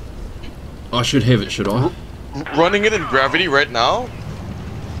it. I should have it, should I? Running it in Gravity right now,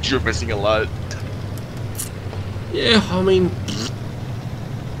 you're missing a lot. Yeah, I mean...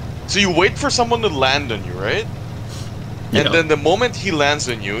 So you wait for someone to land on you, right? Yeah. And then the moment he lands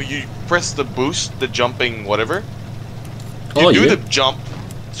on you, you press the boost, the jumping whatever. You do the jump,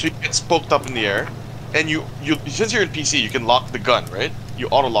 so it gets poked up in the air. And you since you're in PC, you can lock the gun, right? You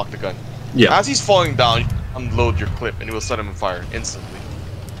auto-lock the gun. Yeah. As he's falling down, you unload your clip and it will set him on fire instantly.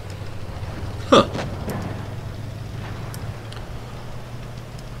 Huh.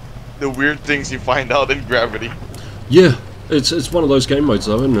 The weird things you find out in Gravity. Yeah, it's one of those game modes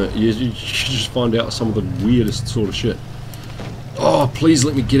though, isn't it? You just find out some of the weirdest sort of shit. Oh, please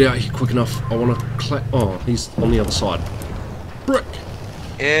let me get out here quick enough. I want to clap. Oh, he's on the other side. Brick.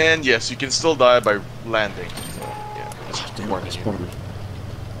 And yes, you can still die by landing. So, yeah, just Damn, warning it you. spotted me.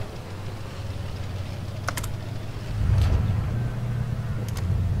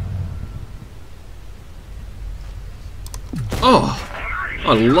 Oh,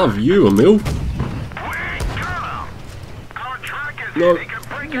 I love you, Emil. No.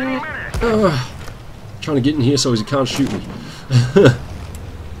 Trying to get in here so he can't shoot me.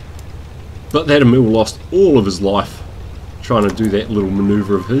 But that Emil lost all of his life trying to do that little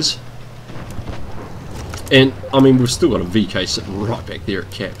maneuver of his. And, I mean, we've still got a VK sitting right back there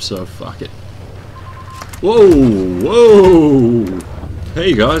at cap, so fuck it. Whoa, whoa!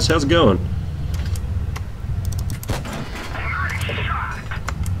 Hey guys, how's it going?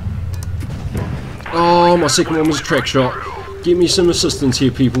 Oh, my second one was a track shot. Get me some assistance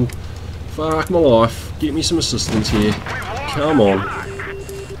here, people. Fuck my life. Get me some assistance here. Come on.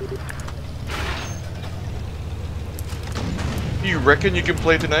 Do you reckon you can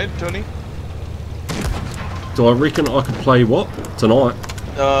play tonight, Tony? Do I reckon I could play what? Tonight?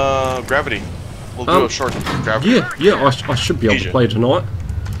 Gravity. We'll do a short Gravity. Yeah, I should be able to play tonight.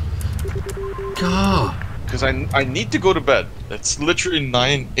 God. Because I need to go to bed. It's literally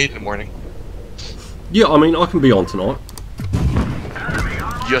 8 in the morning. Yeah, I mean, I can be on tonight.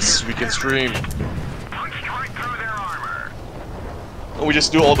 Yes, we can stream. And we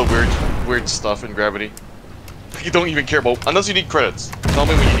just do all the weird stuff in Gravity. You don't even care about, unless you need credits. Tell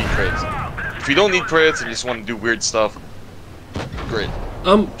me when you need credits. If you don't need credits and you just want to do weird stuff, great.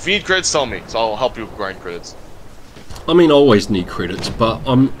 If you need credits, tell me, so I'll help you grind credits. I mean, I always need credits, but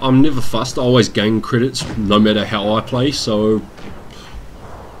I'm never fussed. I always gain credits, no matter how I play. So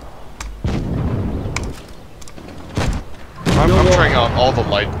I'm trying out all the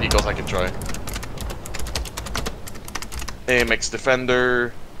light vehicles I can try. AMX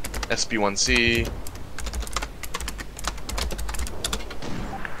Defender, SP1C.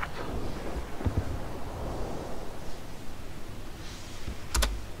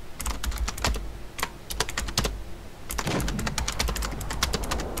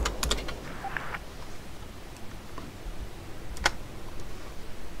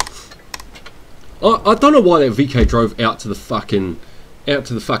 I don't know why that VK drove out to the fucking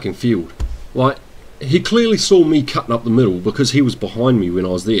field. Like, he clearly saw me cutting up the middle because he was behind me when I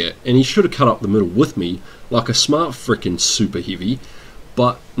was there, and he should have cut up the middle with me like a smart frickin' super heavy.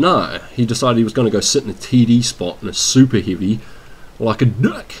 But no, he decided he was going to go sit in a TD spot in a super heavy like a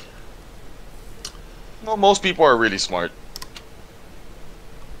duck. Well, most people are really smart.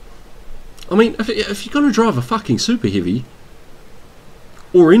 I mean, if you're going to drive a fucking super heavy,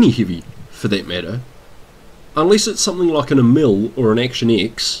 or any heavy for that matter, unless it's something like an Emil or an Action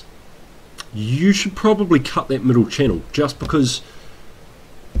X, you should probably cut that middle channel, just because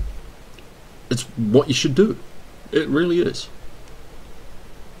it's what you should do. It really is.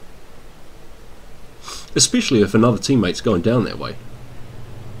 Especially if another teammate's going down that way.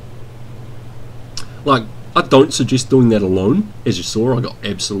 Like, I don't suggest doing that alone. As you saw, I got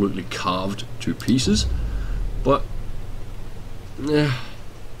absolutely carved to pieces. But,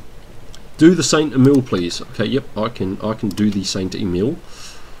 do the Saint Emil, please. Okay, yep, I can do the Saint Emil.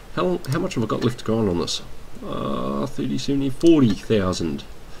 How much have I got left to go on this? 30, 70, 40,000.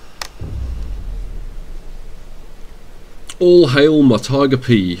 All hail my Tiger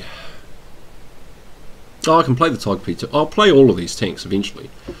P. Oh, I can play the Tiger P too. I'll play all of these tanks eventually.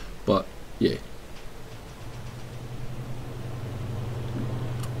 But, yeah.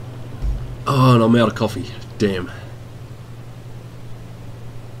 Oh, and I'm out of coffee. Damn.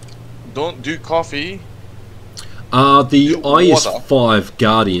 Don't do coffee. The Water. IS-5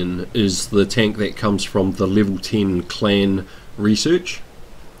 Guardian is the tank that comes from the level 10 clan research.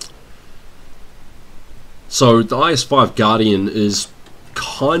 So the IS-5 Guardian is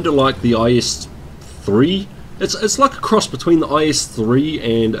kind of like the IS-3. It's like a cross between the IS-3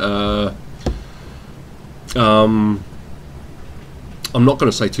 and I'm not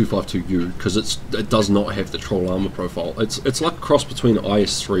going to say 252U because it does not have the troll armor profile. It's like a cross between the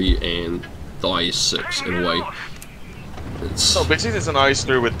IS-3 and the IS-6 in a way. So basically, it's an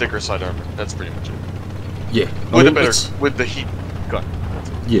IS-3 with thicker side armor. That's pretty much it. Yeah, With the heat gun.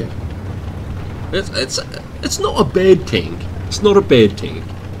 Yeah, it's not a bad tank. It's not a bad tank,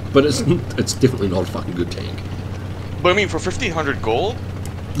 but it's definitely not a fucking good tank. But I mean, for 1,500 gold,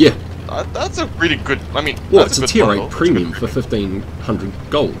 Yeah. that's a pretty good. I mean, Well, that's it's a good tier 8 bundle. It's a premium good for 1,500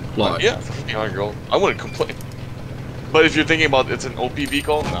 gold. Like, yeah, for 1,500 gold. I wouldn't complain. But if you're thinking about it's an OP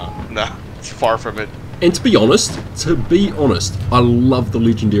vehicle, nah, it's far from it. and to be honest, I love the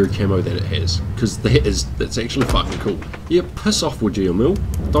legendary camo that it has because that's actually fucking cool. Yeah, piss off, would you, Emil?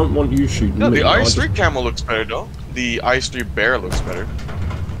 Don't want you shooting No, me. the I IS-3 just- camo looks better though. The IS-3 bear looks better.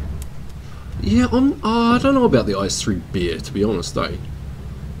 Yeah, I don't know about the IS-3 bear, to be honest, though.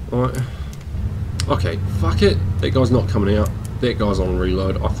 Okay, fuck it. That guy's not coming out. That guy's on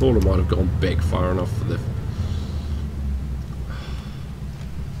reload. I thought I might have gone back far enough for the...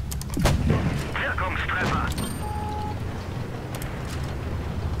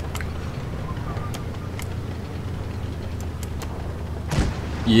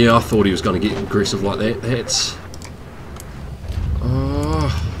 Yeah, I thought he was going to get aggressive like that. That's...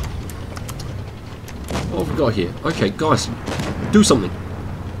 what have we got here? Okay, guys, do something.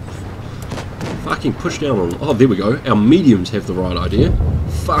 Fucking push down on... Oh, there we go. Our mediums have the right idea.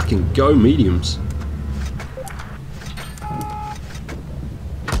 Fucking go mediums.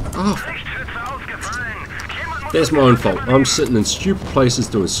 Oh. That's my own fault. I'm sitting in stupid places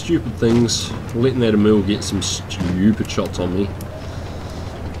doing stupid things, letting that Emil get some stupid shots on me.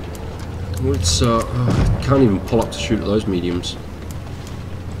 Let's, can't even pull up to shoot at those mediums.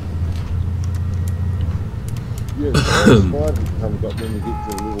 Yeah, the IS-5 comes up when you get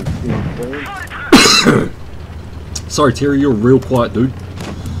to the level 10 clan. Sorry, Terry, you're real quiet, dude.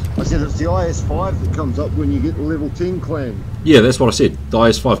 I said it's the IS-5 that comes up when you get to level 10 clan. Yeah, that's what I said. The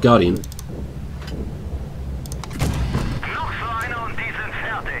IS-5 Guardian.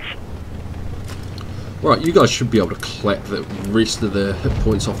 Right, you guys should be able to clap the rest of the hit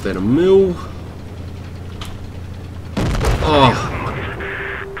points off that Emil. Oh.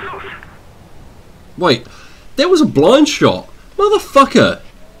 Wait, that was a blind shot. Motherfucker.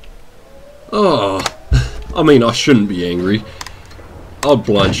 Oh. I mean, I shouldn't be angry. I'd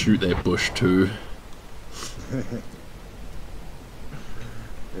blind shoot that bush too.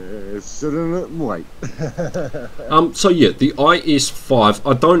 Sit in it and wait. So yeah, the IS-5,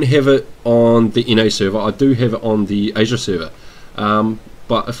 I don't have it on the NA server, I do have it on the Asia server.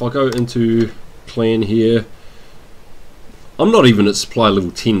 But if I go into clan here, I'm not even at supply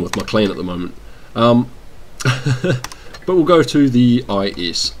level 10 with my clan at the moment. But we'll go to the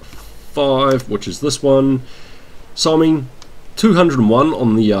IS-5, which is this one. So I mean, 201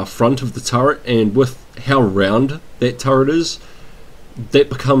 on the front of the turret, and with how round that turret is, that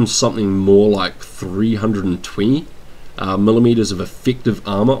becomes something more like 320 millimeters of effective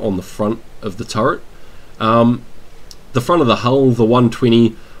armor on the front of the turret. The front of the hull, the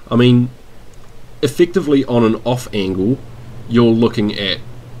 120, I mean, effectively on an off angle, you're looking at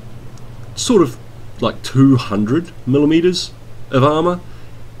sort of like 200 millimeters of armor,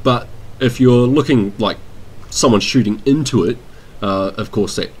 but if you're looking like someone shooting into it, of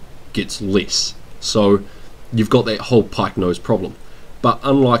course that gets less. So you've got that whole pike nose problem. But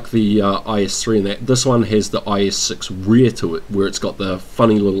unlike the IS-3 and that, this one has the IS-6 rear to it, where it's got the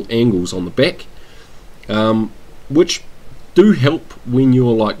funny little angles on the back, which do help when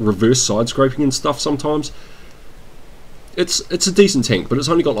you're like reverse side scraping and stuff sometimes. It's a decent tank, but it's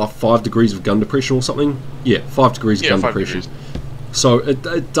only got like 5 degrees of gun depression or something. Yeah, 5 degrees of gun depression. So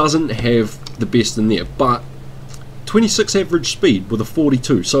it doesn't have the best in there, but 26 average speed with a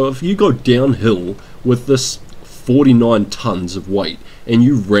 42. So if you go downhill with this 49 tons of weight and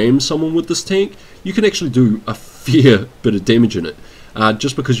you ram someone with this tank, you can actually do a fair bit of damage in it,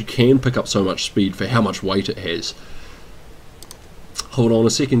 just because you can pick up so much speed for how much weight it has. Hold on a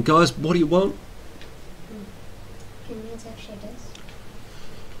second, guys, what do you want?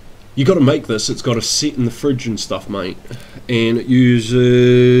 You got to make this. It's got to sit in the fridge and stuff, mate, and it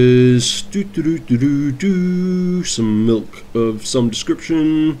uses some milk of some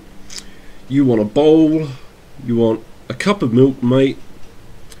description. You want a bowl, you want a cup of milk, mate,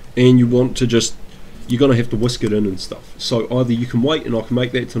 and you want to just, you're going to have to whisk it in and stuff. So either you can wait and I can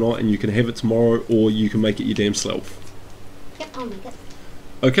make that tonight and you can have it tomorrow, or you can make it your damn self. Yep, I'll make it.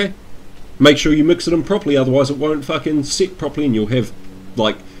 Okay. Make sure you mix it in properly, otherwise it won't fucking set properly and you'll have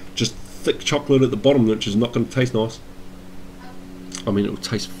like just thick chocolate at the bottom, which is not going to taste nice. I mean, it will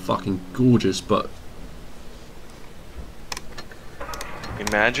taste fucking gorgeous, but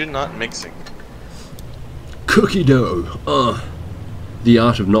imagine not mixing. Cookie dough. The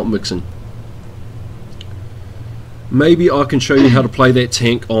art of not mixing. Maybe I can show you how to play that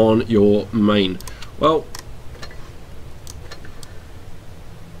tank on your main. Well,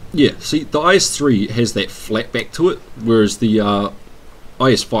 yeah, see, the IS-3 has that flat back to it, whereas the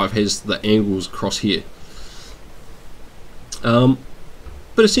IS-5 has the angles across here. But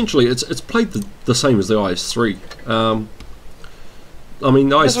essentially, it's played the same as the IS-3. I mean,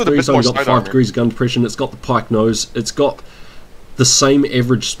 the IS-3's only got 5 degrees of gun depression, it's got the pike nose, it's got the same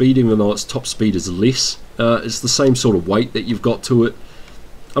average speed, even though its top speed is less. It's the same sort of weight that you've got to it.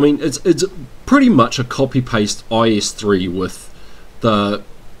 I mean, it's pretty much a copy-paste IS-3 with the...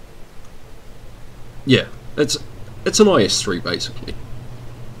 Yeah, it's an IS-3 basically.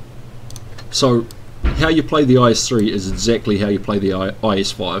 So, how you play the IS-3 is exactly how you play the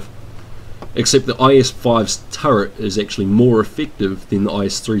IS-5. Except the IS-5's turret is actually more effective than the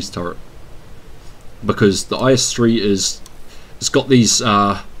IS-3's turret. Because the IS-3 it's got these,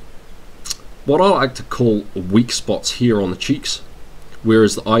 what I like to call weak spots here on the cheeks.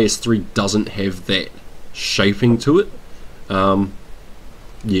 Whereas the IS-3 doesn't have that shaping to it.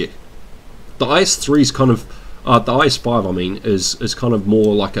 Yeah. The IS-3's kind of, the IS-5 I mean, is kind of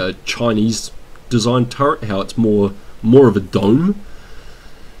more like a Chinese design turret, how it's more of a dome.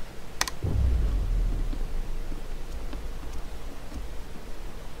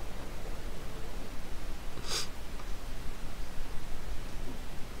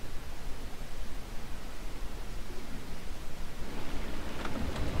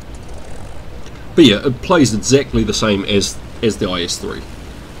 But yeah, it plays exactly the same as the IS-3.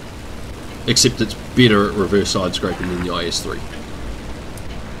 Except it's better at reverse side scraping than the IS-3.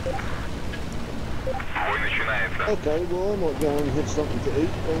 Okay, well I might go and have something to eat,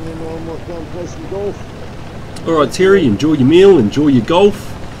 and then I might go and play some golf. Alright Terry, enjoy your meal, enjoy your golf.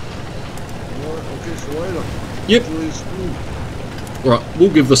 Alright, I'll catch you later. Yep. Enjoy your spin. Alright, we'll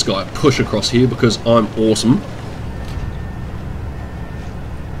give this guy a push across here because I'm awesome.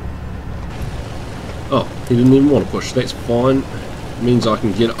 Oh, he didn't even want to push, that's fine. Means I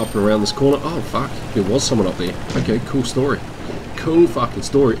can get up and around this corner. Oh fuck, there was someone up there. Okay, cool story. Cool fucking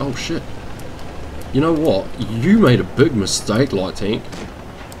story. Oh shit. You know what? You made a big mistake, Light Tank.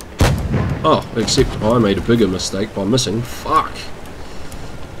 Oh, except I made a bigger mistake by missing. Fuck.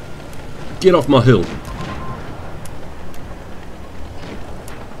 Get off my hill.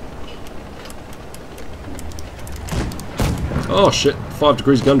 Oh shit, 5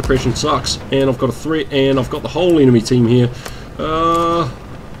 degrees gun depression sucks. And I've got a threat, and I've got the whole enemy team here.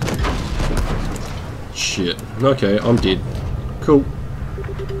 Shit. Okay, I'm dead. Cool.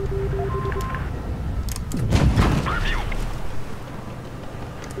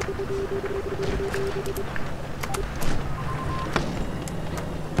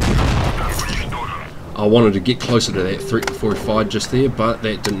 I wanted to get closer to that threat before he fired just there, but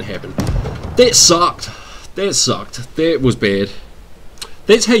that didn't happen. That sucked. That sucked. That was bad.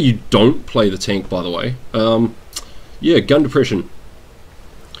 That's how you don't play the tank, by the way. Yeah, gun depression.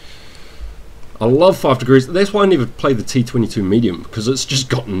 I love 5 degrees. That's why I never play the T-22 medium, because it's just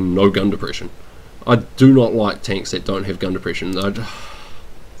got no gun depression. I do not like tanks that don't have gun depression.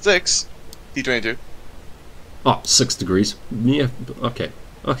 6 T-22. Oh, 6 degrees. Yeah, okay.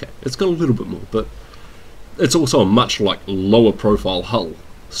 Okay, it's got a little bit more, but it's also a much like lower profile hull.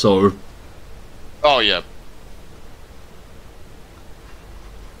 So Oh yeah.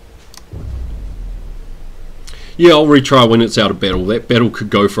 yeah, I'll retry when it's out of battle. That battle could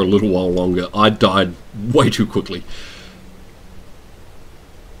go for a little while longer. I died way too quickly.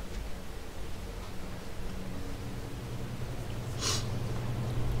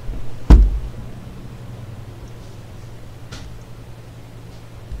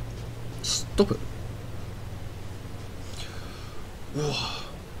 Stop it. Oh,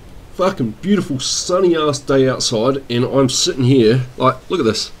 fucking beautiful sunny ass day outside, and I'm sitting here, like, look at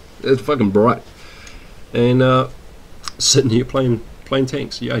this. It's fucking bright. And sitting here playing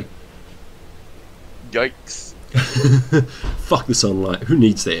tanks, yay. Yikes. Fuck the sunlight, who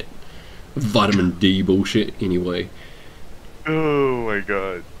needs that? Vitamin D bullshit anyway. Oh my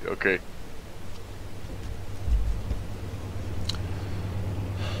god. Okay.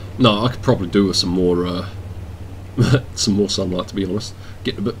 No, I could probably do with some more some more sunlight, to be honest.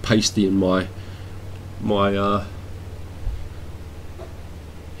 Getting a bit pasty in my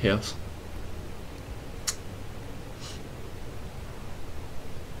house.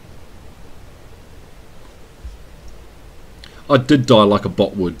 I did die like a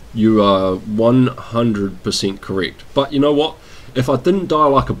bot would. You are 100% correct. But you know what? If I didn't die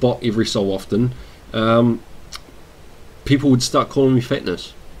like a bot every so often, people would start calling me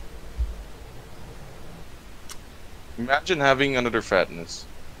fatness. Imagine having another fatness.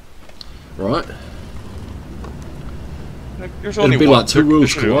 Right? Like, there's It'd only be one. like two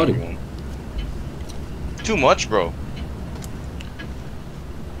worlds colliding. Too much, bro.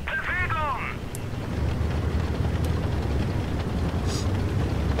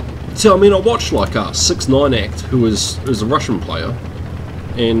 So I mean, I watched like 6ix9ine act, who is a Russian player,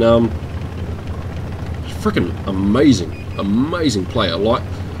 and freaking amazing player. Like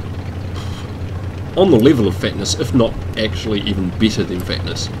on the level of fatness, if not actually even better than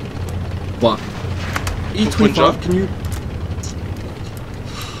fatness. But E25, can you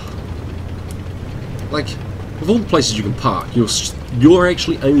like of all the places you can park, you're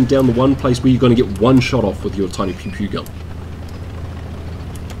actually aiming down the one place where you're going to get one shot off with your tiny pew pew gun.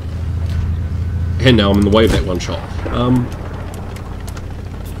 And now I'm in the way of that one shot.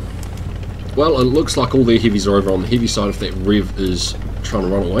 Well, it looks like all their heavies are over on the heavy side if that Rev is trying to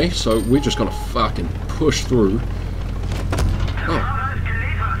run away, so we're just gonna fucking push through. Oh.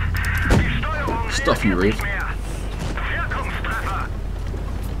 Stuff you, Rev.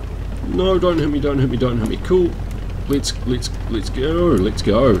 No, don't hit me, don't hit me, don't hit me. Cool. Let's go, let's go.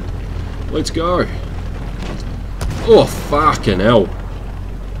 Let's go. Oh, fucking hell.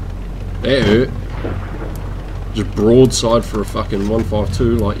 That hurt. Just broadside for a fucking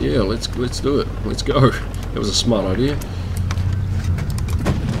 152, like, yeah, let's do it. Let's go. That was a smart idea.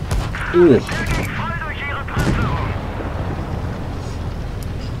 Ooh.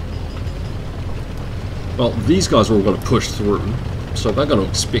 Well, these guys are all going to push through, so they're going to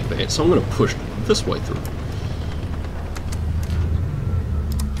expect that, so I'm going to push this way through.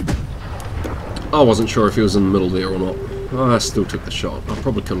 I wasn't sure if he was in the middle there or not. I still took the shot. I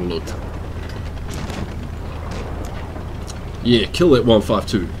probably could have looked. Yeah, kill that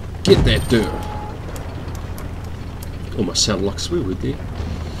 152. Get that dirt. Almost sounded like a swear word there.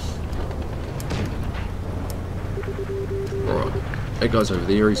 Alright, that guy's over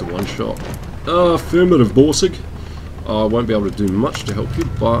there. He's a one shot. Affirmative, Borsig. I won't be able to do much to help you,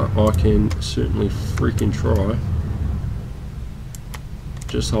 but I can certainly freaking try.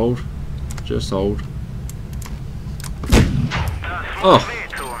 Just hold. Just hold. Oh.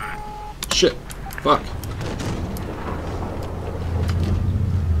 Shit. Fuck.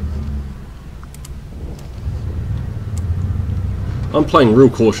 I'm playing real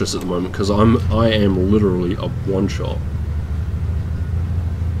cautious at the moment because I am literally a one shot.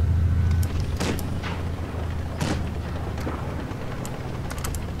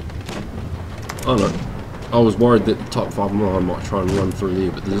 Oh no. I was worried that the Type 5 Mirai might try and run through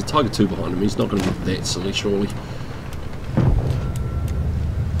there, but there's a Tiger 2 behind him. He's not going to be that silly, surely.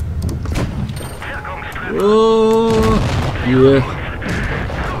 Oh, yeah.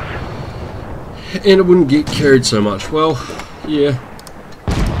 And it wouldn't get carried so much. Well, yeah.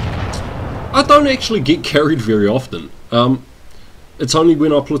 I don't actually get carried very often. It's only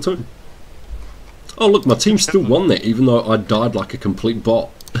when I platoon. Oh look, my team still won that, even though I died like a complete bot.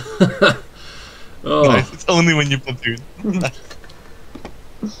 Oh. Nice. It's only when you platoon.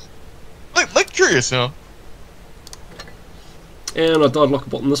 like curious, you know. And I died like a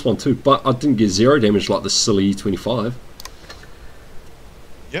bot in this one too, but I didn't get 0 damage like the silly 25.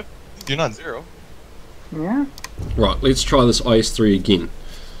 Yep, you're not 0. Yeah. Right, let's try this IS-3 again.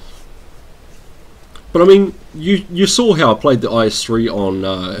 But I mean, you saw how I played the IS-3 on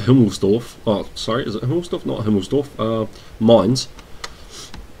Himmelsdorf. Oh, sorry, is it Himmelsdorf? Not Himmelsdorf. Mines.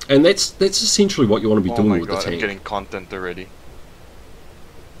 And that's essentially what you want to be doing with the tank. I'm getting content already.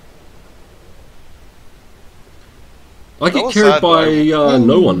 I get carried by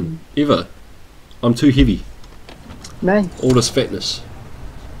no one, ever. I'm too heavy. Nice. All this fatness.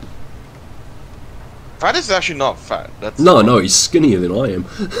 Fat is actually not fat. That's No, he's skinnier than I am.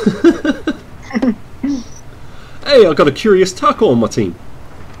 Hey, I got a curious taco on my team.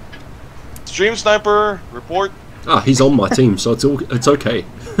 Stream sniper, report. Ah, he's on my team, so it's okay.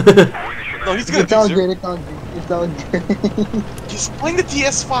 No, he's gonna It's all do good, it's all good. It's all good. He's playing the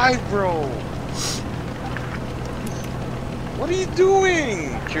TS5, bro. What are you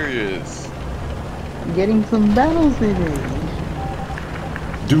doing? Curious. Getting some battles in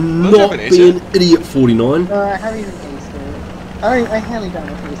it. Do Don't you not have an ace be yet? an idiot, 49. I haven't even aced it. I hardly got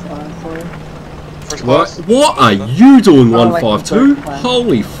my face on for it. First What? class. What are you doing, Oh, like 152? the third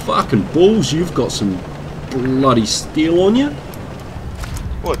Holy fucking balls, you've got some bloody steel on you.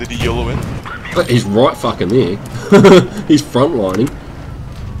 What, did he YOLO in? But he's right fucking there. He's frontlining.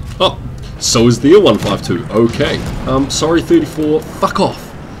 Oh, so is the 152. Okay. Sorry 34, fuck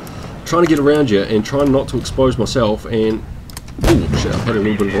off. Trying to get around you and trying not to expose myself and... Ooh, shit, I've had a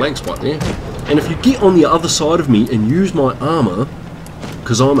little bit of a lag spike there. And if you get on the other side of me and use my armor,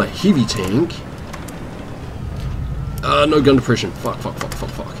 because I'm a heavy tank... no gun depression. Fuck.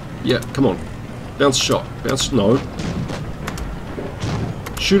 Yeah, come on. Bounce shot. Bounce... No.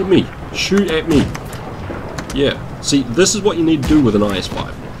 Shoot at me. Shoot at me. Yeah. See, this is what you need to do with an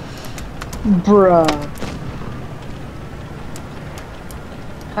IS-5. Bruh.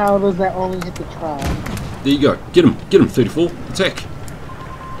 How does that only hit the tribe? There you go. Get him, 34. Attack.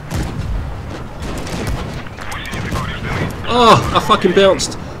 Oh, I fucking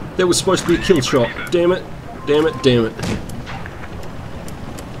bounced. That was supposed to be a kill shot. Damn it.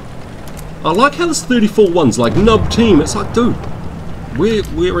 I like how this 34 one's like nub team. It's like, dude,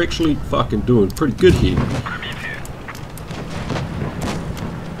 we're actually fucking doing pretty good here.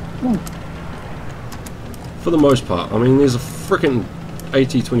 For the most part. I mean, there's a freaking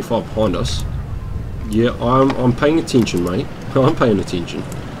AT-25 behind us. Yeah, I'm paying attention, mate. I'm paying attention.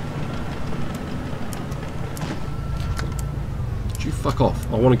 You fuck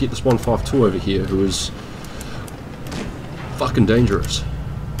off. I want to get this 152 over here who is fucking dangerous.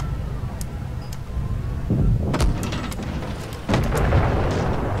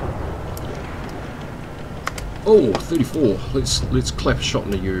 Oh, 34. Let's clap a shot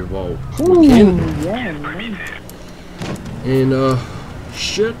into you while we can. Yeah, nice. And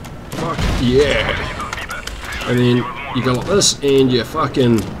shit. Fuck yeah. And then you go like this and you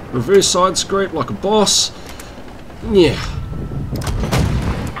fucking reverse side scrape like a boss. Yeah.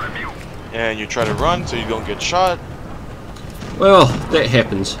 And you try to run so you don't get shot. Well, that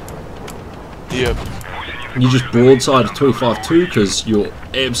happens. Yep. You just broadside a 25-2 because you're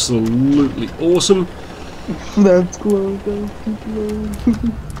absolutely awesome. That's close, that's too close.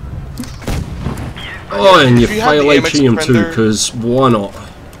 Oh, and you If you have fail the AMX HEM too Defender- because why not?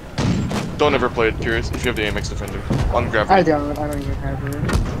 Don't ever play it, Curious, if you have the AMX Defender. On I gravity. don't even have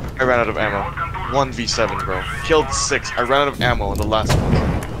it. I ran out of ammo. 1v7, bro. Killed 6. I ran out of ammo in the last one.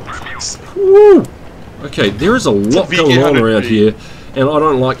 Woo! Okay, there is a lot VK going on 100 around B. here, and I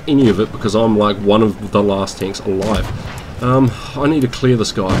don't like any of it because I'm like one of the last tanks alive. I need to clear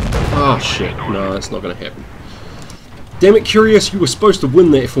this guy. Oh shit, no, it's not going to happen. Damn it, Curious, you were supposed to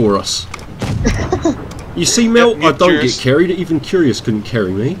win that for us. You see, Mel, Yep, I mute don't Curious. get carried. Even Curious couldn't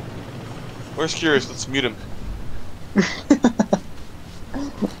carry me. Where's Curious? Let's mute him.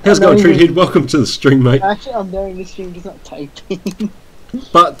 How's it going, Treathead? Welcome to the stream, mate. Actually, I'm doing this stream, just not typing.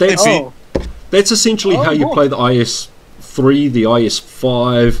 But that's Oh, that's essentially Oh, how you cool. play the IS-3, the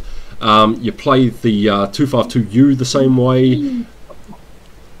IS-5. You play the 252U the same way.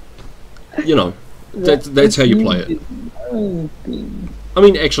 You know, that's how you play it. I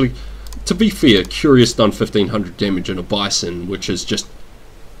mean, actually, to be fair, Curious done 1500 damage in a Bison, which is just...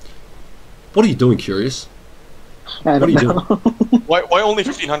 What are you doing, Curious? I What are don't you know. Why only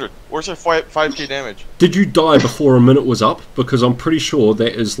 1500? Where's our 5k damage? Did you die before a minute was up? Because I'm pretty sure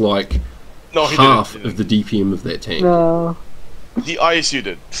that is like No, he half didn't. of the DPM of that tank. No. The ISU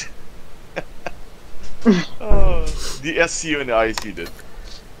did. Oh, the SCU and the ISU did.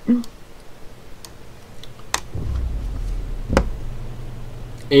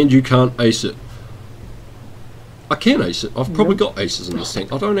 And you can't ace it. I can ace it. I've probably got aces in this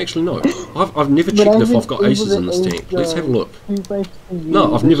tank. I don't actually know. I've never But checked I if I've was got able aces to in this ace tank. Let's have a look. 252U,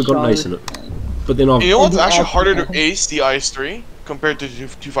 No, I've the never got an ace Shard. in it. But then I've... You know what's the actually Alpha harder to tank. ace the IS-3 compared to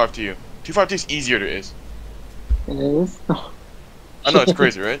 252? 252 is easier to ace. It is. I know, it's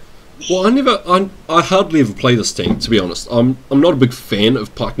crazy, right? Well, I hardly ever play this tank, to be honest. I'm not a big fan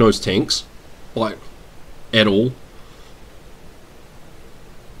of pike nose tanks, like, at all.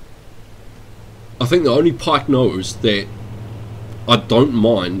 I think the only pike nose that I don't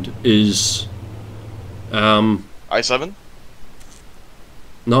mind is, I7?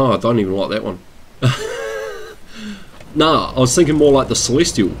 no, I don't even like that one. Nah, I was thinking more like the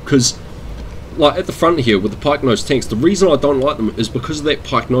Celestial, because, like, at the front here with the pike nose tanks, the reason I don't like them is because of that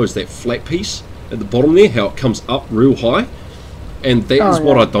pike nose, that flat piece at the bottom there, how it comes up real high, and that is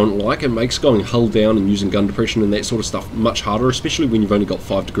what I don't like. It makes going hull down and using gun depression and that sort of stuff much harder, especially when you've only got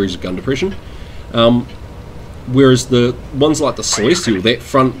 5 degrees of gun depression. Whereas the ones like the Celestial, that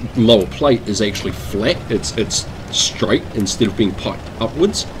front lower plate is actually flat, it's straight instead of being piked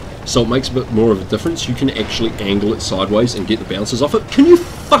upwards, so it makes a bit more of a difference. You can actually angle it sideways and get the bounces off it. Can you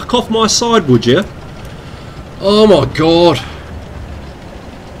fuck off my side, would you? Oh my god.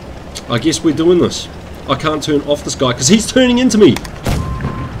 I guess we're doing this. I can't turn off this guy because he's turning into me.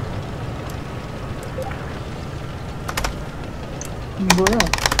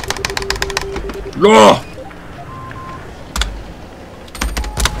 Bruh. Oh!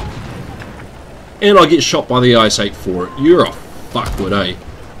 And I get shot by the IS-8 for it. You're a fuckwit, eh?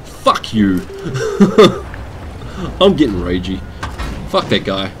 Fuck you. I'm getting ragey. Fuck that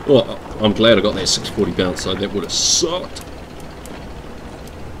guy. Well, I'm glad I got that 640 bounce, so that would have sucked.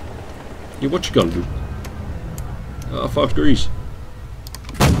 Yeah, what you gonna do? 5 degrees.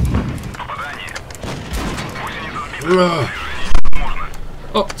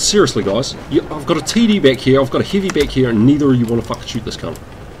 Oh, seriously, guys. I've got a TD back here, I've got a heavy back here, and neither of you want to fucking shoot this cunt.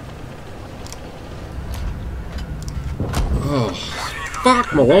 Oh,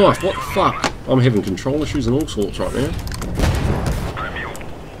 fuck my life. What the fuck? I'm having control issues and all sorts right now.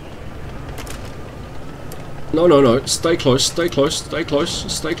 No, no, no. Stay close, stay close, stay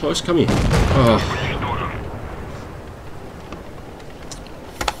close, stay close. Come here. Oh.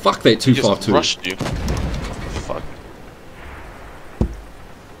 Fuck that 252. Just rushed you. Fuck.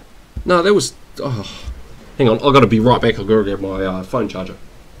 No, that was... Oh. Hang on, I've got to be right back. I've got to grab my phone charger.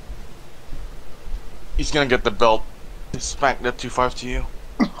 He's gonna get the belt. Smack that 2.5 to you.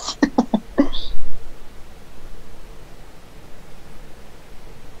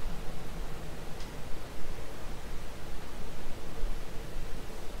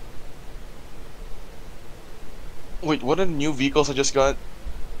 Wait, what are the new vehicles I just got?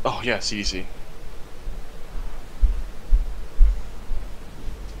 Oh yeah, CDC.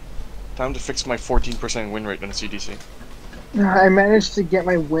 Time to fix my 14% win rate on the CDC. I managed to get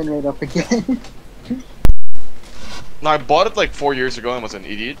my win rate up again. No, I bought it like 4 years ago and was an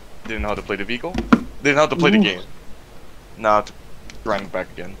idiot. Didn't know how to play the vehicle. Didn't know how to play the game. Now to grind it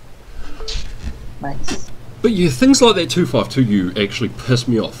back again. Nice. But yeah, things like that 252U actually piss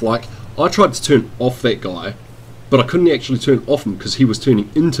me off. Like, I tried to turn off that guy, but I couldn't actually turn off him because he was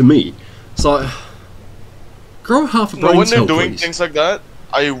turning into me. So, grow half a brain No, when they're cell, doing please. things like that,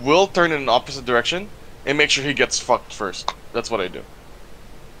 I will turn in an opposite direction and make sure he gets fucked first. That's what I do.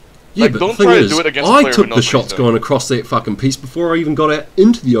 Yeah, Like, but don't the thing try to is, do it against a I player took who knows the what shots he's doing. going across that fucking piece before I even got out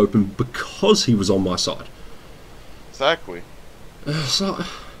into the open because he was on my side. Exactly. So,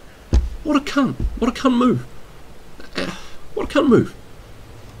 what a cunt. What a cunt move. What a cunt move.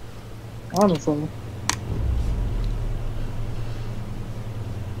 Honestly.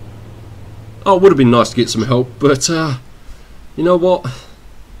 Oh, it would have been nice to get some help, but, you know what?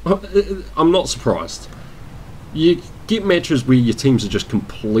 I'm not surprised. You get matches where your teams are just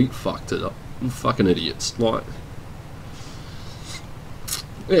complete fucked it up. Fucking idiots. Like,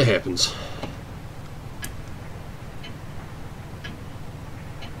 it happens.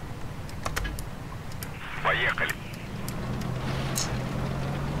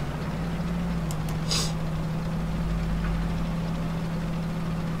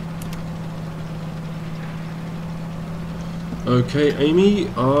 Okay, Amy,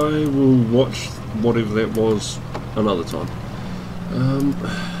 I will watch whatever that was another time.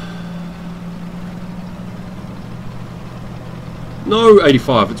 No,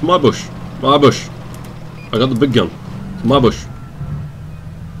 85, it's my bush. My bush. I got the big gun. It's my bush.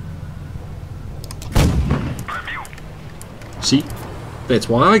 pussy. That's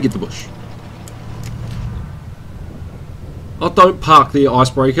why I get the bush. Oh, don't park there,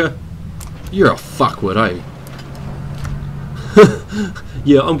 Icebreaker. You're a fuckwit, eh?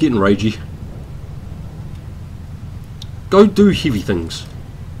 Yeah, I'm getting ragey. Go do heavy things.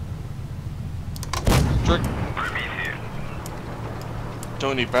 Trick.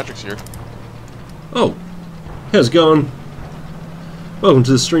 Tony, Patrick's here. Oh, how's it going? Welcome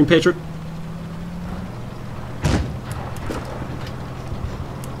to the stream, Patrick.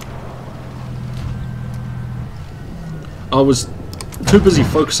 I was too busy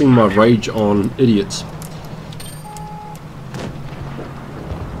focusing my rage on idiots.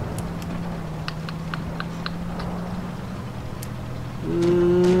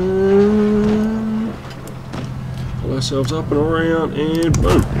 Pull ourselves up and around and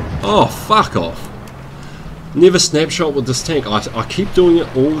boom. Oh, fuck off. Never snapshot with this tank. I keep doing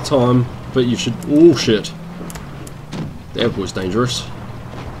it all the time, but you should... Oh, shit. That was dangerous.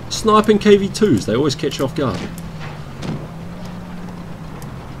 Sniping KV2s, they always catch you off guard.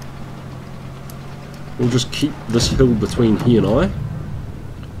 We'll just keep this hill between he and I.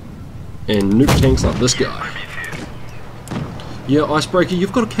 And nuke tanks like this guy. Yeah, Icebreaker,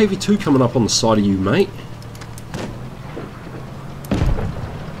 you've got a KV2 coming up on the side of you, mate.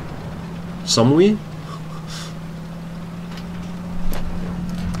 Somewhere?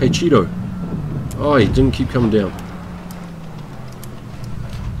 Hey, Cheeto. Oh, he didn't keep coming down.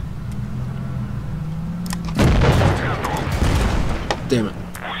 Damn it.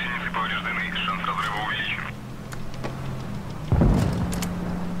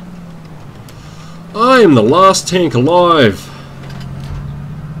 I am the last tank alive.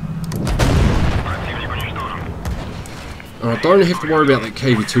 I don't have to worry about that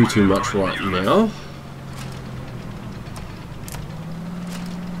KV2 too much right now.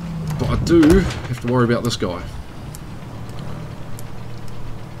 But I do have to worry about this guy.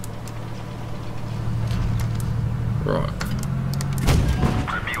 Right.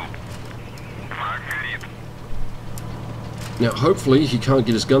 Now hopefully he can't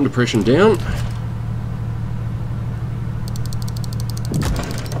get his gun depression down.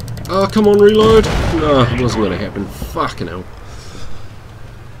 Oh, come on, reload! No, it wasn't going to happen. Fucking hell.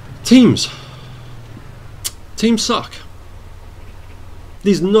 Teams. Teams suck.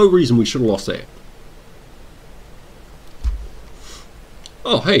 There's no reason we should have lost that.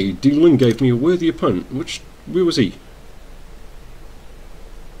 Oh, hey, D-Lin gave me a worthy opponent. Where was he?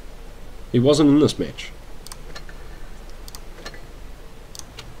 He wasn't in this match.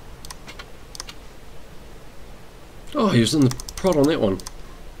 Oh, he was in the prod on that one.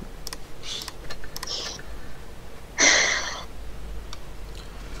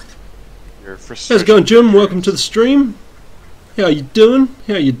 How's it going, Jim? Welcome to the stream. How you doing?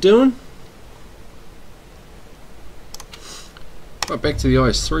 How you doing? Right, back to the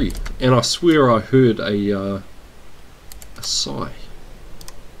IS-3, and I swear I heard a sigh.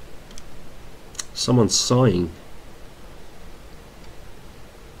 Someone sighing.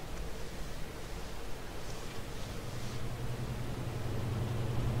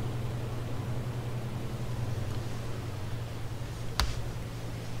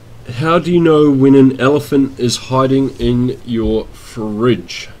 How do you know when an elephant is hiding in your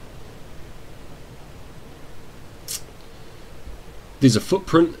fridge? There's a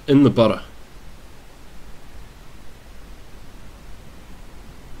footprint in the butter.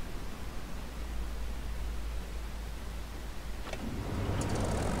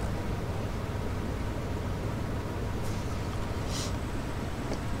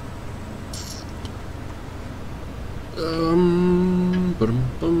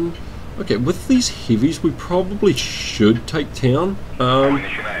 Okay, with these heavies, we probably should take town. But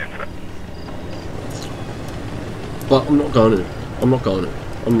I'm not going to. I'm not going to.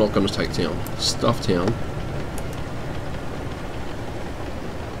 I'm not going to take town. Stuff town.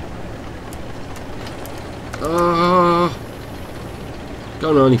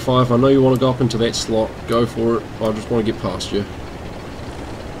 Go 95. I know you want to go up into that slot. Go for it. I just want to get past you.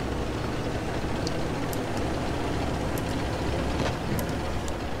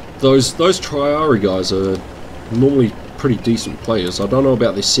 Those Triari guys are normally pretty decent players. I don't know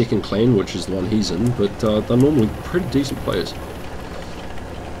about their second clan, which is the one he's in, but they're normally pretty decent players.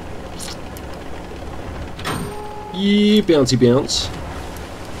 Yeah, bouncy bounce.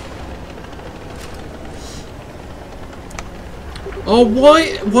 Oh,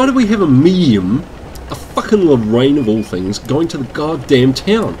 why do we have a medium, a fucking Lorraine of all things, going to the goddamn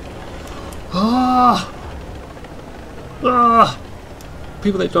town?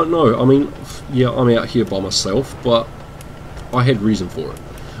 People that don't know, I mean, yeah, I'm out here by myself, but I had reason for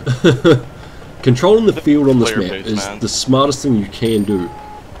it. Controlling the field on this player map base, is man. the smartest thing you can do.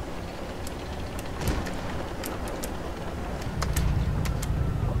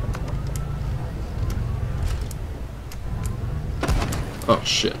 Oh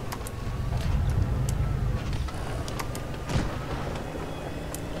shit.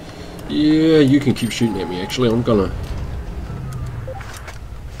 Yeah, you can keep shooting at me actually. I'm gonna...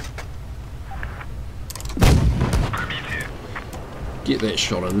 get that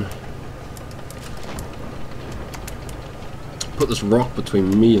shot in. Put this rock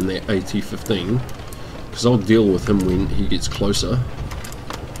between me and that AT-15, because I'll deal with him when he gets closer.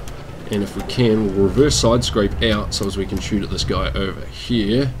 And if we can, we'll reverse side scrape out so as we can shoot at this guy over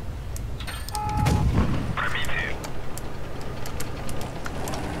here.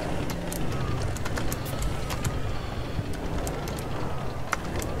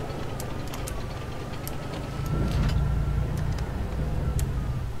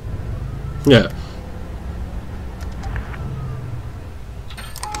 Yeah.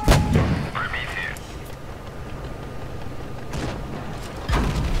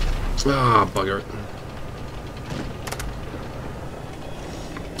 Ah, bugger it.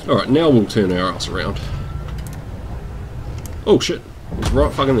 Alright, now we'll turn our ass around. Oh shit, it's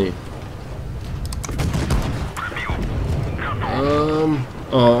right fucking there.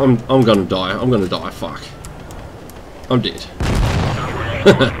 Oh, I'm gonna die. I'm gonna die. Fuck. I'm dead.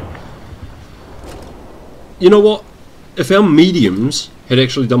 You know what? If our mediums had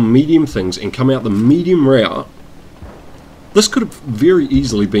actually done medium things and come out the medium route, this could have very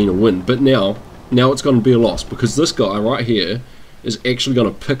easily been a win. But now it's going to be a loss, because this guy right here is actually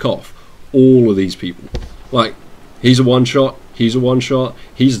going to pick off all of these people. Like, he's a one-shot, he's a one-shot,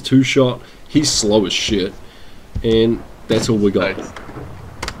 he's a two-shot, he's slow as shit, and that's all we got. Nice.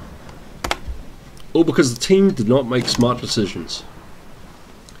 All because the team did not make smart decisions.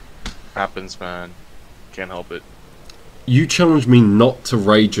 Happens, man. Can't help it. You challenged me not to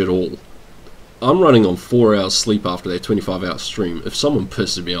rage at all. I'm running on 4 hours sleep after that 25-hour stream. If someone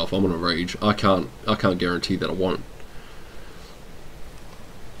pisses me off, I'm gonna rage. I can't guarantee that I won't.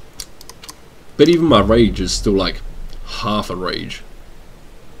 But even my rage is still like half a rage.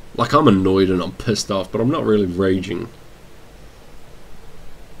 Like, I'm annoyed and I'm pissed off, but I'm not really raging.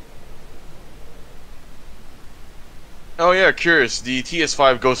 Oh yeah, curious. The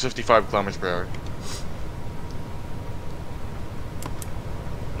TS5 goes 55 kilometers per hour.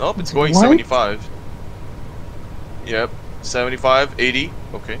 Nope, it's going What? 75. Yep, 75, 80.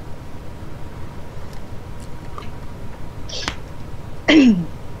 Okay. I'm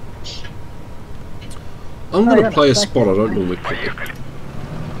gonna yeah, play a that's spot I don't fine. normally play.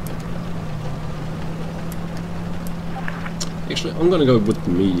 Actually, I'm gonna go with the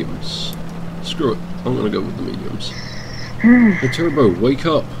mediums. Screw it, I'm gonna go with the mediums. Hey Turbo, wake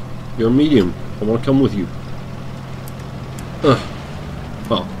up. You're a medium. I wanna come with you. Ugh.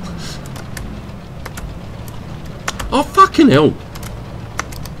 Oh. Oh, fucking hell.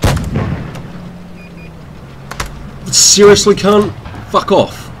 Seriously, cunt? Fuck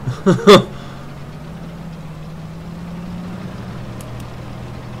off.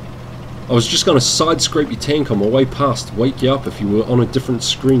 I was just going to side scrape your tank on my way past, wake you up if you were on a different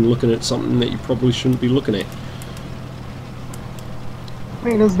screen looking at something that you probably shouldn't be looking at.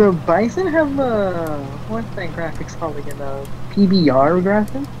 Wait, does the Bison have what's that graphics called again? The PBR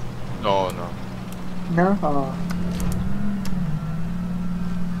graphics? No, no. No? Oh.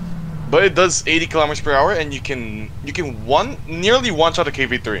 But it does 80 kilometers per hour, and you can nearly one shot a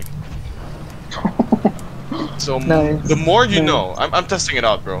KV3. So Nice. the more you Nice. know. I'm testing it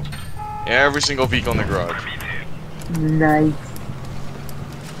out, bro. Every single vehicle in the garage. Nice.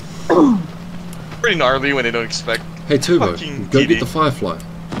 Pretty gnarly when they don't expect. Hey Turbo, Fucking go TD. get the Firefly.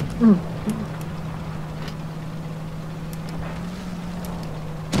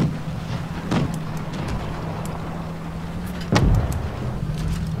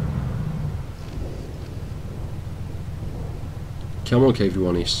 Come on,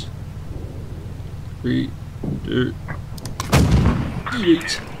 KV1S. 3, 2,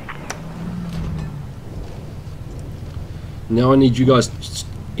 8. Now I need you guys,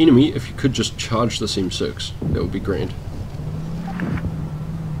 enemy, if you could just charge this M6, that would be grand.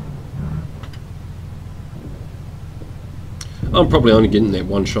 I'm probably only getting that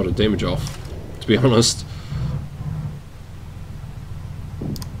one shot of damage off, to be honest.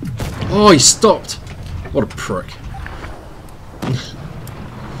 Oh, he stopped! What a prick.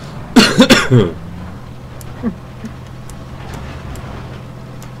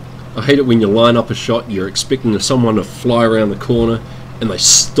 I hate it when you line up a shot, you're expecting someone to fly around the corner, and they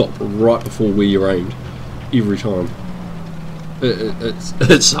stop right before where you're aimed. Every time.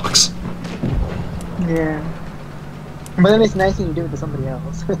 It sucks. Yeah. But then it's nice when you do it to somebody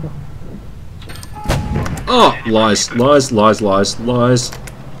else. Oh, lies, lies, lies, lies, lies.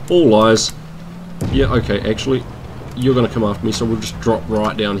 All lies. Yeah, okay, actually, you're going to come after me, so we'll just drop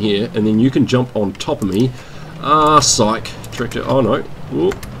right down here, and then you can jump on top of me. Ah, psych. Tricked it. Oh, no.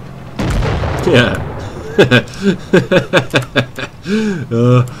 Ooh. Yeah.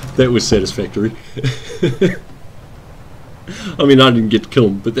 That was satisfactory. I mean, I didn't get to kill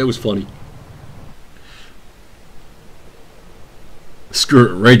him, but that was funny. Screw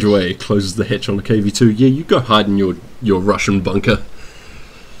it, rage away. Closes the hatch on the KV-2. Yeah, you go hide in your Russian bunker.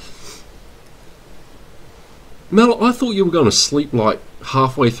 Mel, I thought you were going to sleep like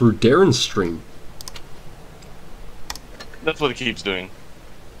halfway through Darren's stream. That's what he keeps doing.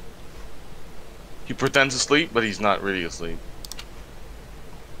 He pretends to sleep, but he's not really asleep.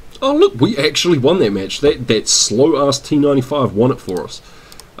 Oh look, we actually won that match. That slow-ass T-95 won it for us.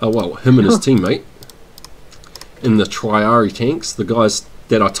 Well, him and his teammate. In the Triari tanks, the guys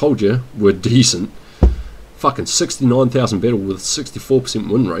that I told you were decent. Fucking 69,000 battle with 64%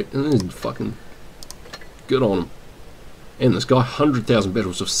 win rate. And fucking good on him. And this guy, 100,000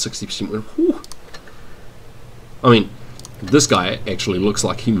 battles with 60% win. Whew. I mean, this guy actually looks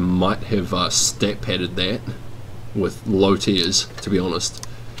like he might have stat padded that with low tiers, to be honest.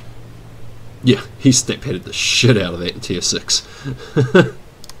 Yeah, he stat padded the shit out of that in tier 6.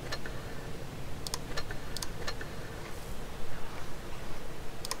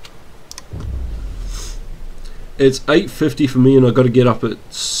 It's 8:50 for me and I've got to get up at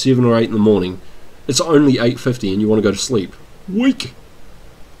 7 or 8 in the morning. It's only 8:50 and you want to go to sleep. Weak!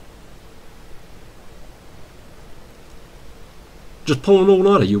 Just pull an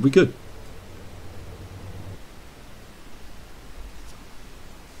all-nighter, you'll be good.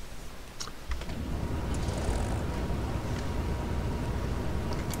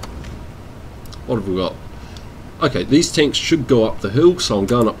 What have we got? Okay, these tanks should go up the hill, so I'm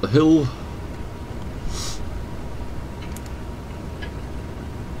going up the hill.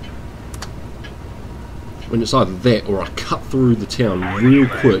 When it's either that or I cut through the town real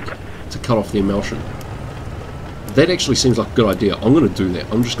quick to cut off the emulsion. That actually seems like a good idea. I'm going to do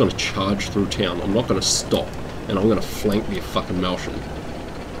that. I'm just going to charge through town. I'm not going to stop. And I'm going to flank their fucking emulsion.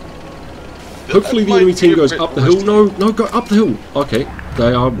 Hopefully the enemy team goes up the hill. No, no, go up the hill. Okay,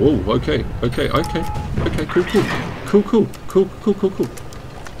 they are. Whoa, okay, okay, okay. Okay, cool, cool. Cool, cool, cool, cool, cool, cool.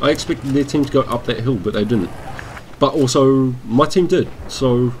 I expected their team to go up that hill, but they didn't. But also, my team did.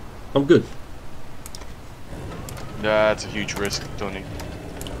 So, I'm good. That's a huge risk, Tony.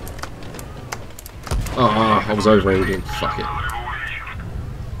 Ah, I was overrunning again. Fuck it.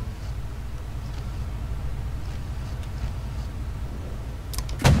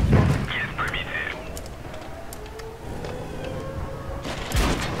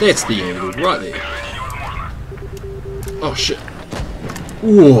 That's the angle, right there. Oh shit.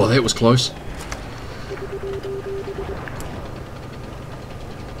 Whoa, that was close.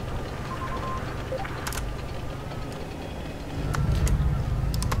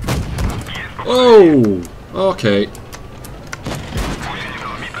 Oh, okay.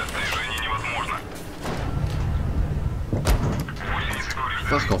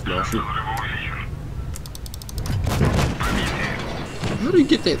 Fuck off, Marshall. How do you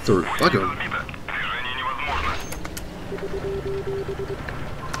get that through? Bugger.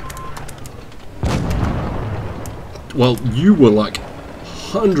 Well, you were like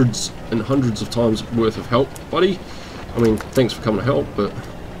hundreds and hundreds of times worth of help, buddy. I mean, thanks for coming to help, but...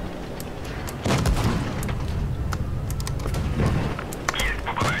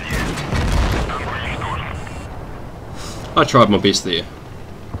 I tried my best there.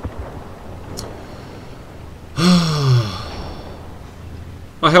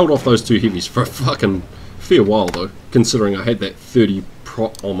 I held off those two heavies for a fucking fair while though, considering I had that 30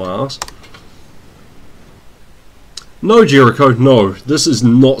 prop on my ass. No, Jericho, no. This is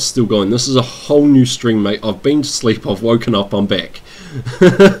not still going. This is a whole new stream, mate. I've been to sleep, I've woken up, I'm back.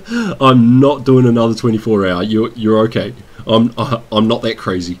 I'm not doing another 24-hour. You're okay. I'm not that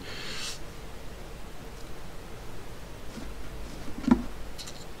crazy.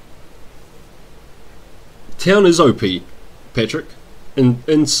 Town is OP, Patrick.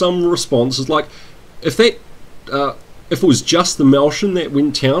 In some responses, like if that if it was just the Malshin that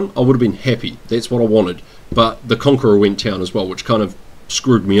went town, I would have been happy. That's what I wanted. But the Conqueror went town as well, which kind of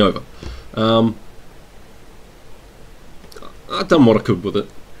screwed me over. I've done what I could with it.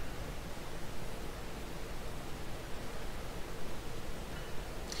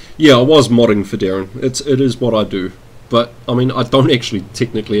 Yeah, I was modding for Darren. It is what I do. But, I mean, I don't actually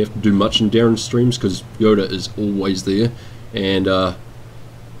technically have to do much in Darren's streams because Yoda is always there. And,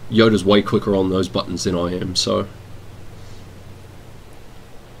 Yoda's way quicker on those buttons than I am, so...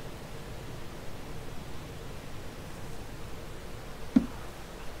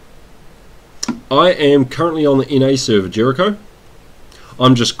 I am currently on the NA server, Jericho.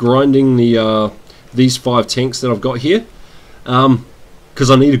 I'm just grinding the these 5 tanks that I've got here,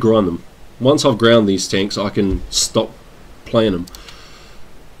 because I need to grind them. Once I've ground these tanks, I can stop playing them.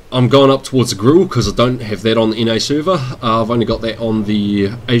 I'm going up towards the grill because I don't have that on the NA server. I've only got that on the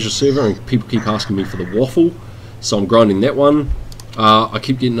Asia server, and people keep asking me for the waffle, so I'm grinding that one. I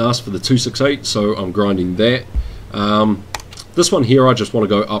keep getting asked for the 268, so I'm grinding that. This one here, I just want to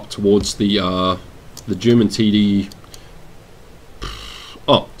go up towards the German TD.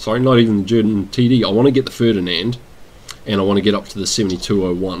 Oh, sorry, not even the German TD. I want to get the Ferdinand, and I want to get up to the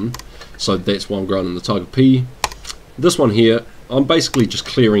 7201. So that's why I'm grinding the Tiger P. This one here, I'm basically just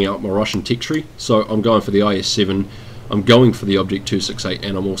clearing out my Russian tech tree. So I'm going for the IS-7, I'm going for the Object 268,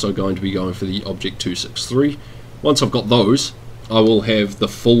 and I'm also going to be going for the Object 263. Once I've got those, I will have the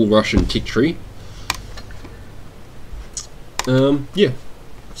full Russian tech tree. Yeah,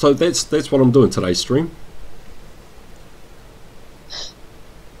 so that's what I'm doing today's stream.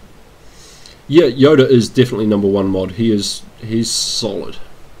 Yeah, Yoda is definitely #1 mod. He's solid.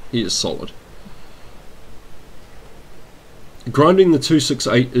 He is solid. Grinding the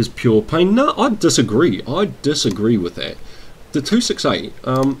 268 is pure pain. No, I disagree. I disagree with that. The 268,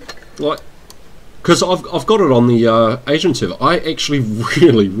 like, because I've got it on the Asian server. I actually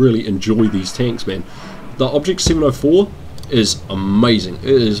really enjoy these tanks, man. The Object 704 is amazing.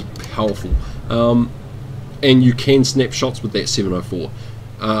 It is powerful, and you can snap shots with that 704,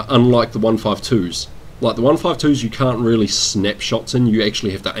 unlike the 152s. Like the 152s, you can't really snap shots in. You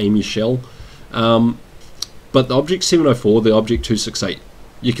actually have to aim your shell. But the Object 704, the Object 268,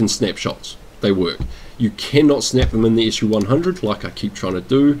 you can snap shots. They work. You cannot snap them in the SU-100 like I keep trying to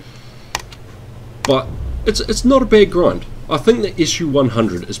do. But it's not a bad grind. I think the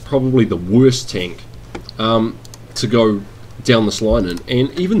SU-100 is probably the worst tank to go down this line in,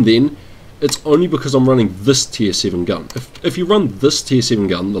 and even then it's only because I'm running this tier 7 gun. If you run this tier 7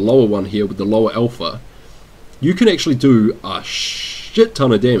 gun, the lower one here with the lower alpha, you can actually do a shit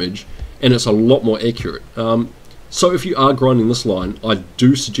ton of damage, and it's a lot more accurate. So if you are grinding this line, I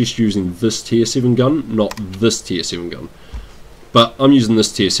do suggest using this tier 7 gun, not this tier 7 gun. But I'm using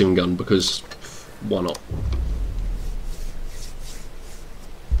this tier 7 gun because why not?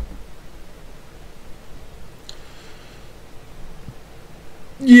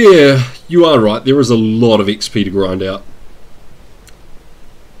 Yeah, you are right. There is a lot of XP to grind out.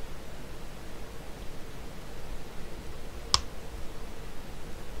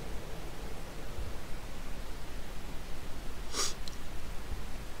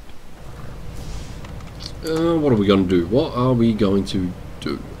 What are we going to do? What are we going to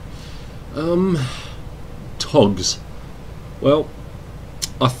do? Togs. Well,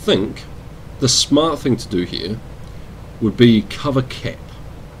 I think the smart thing to do here would be cover cap,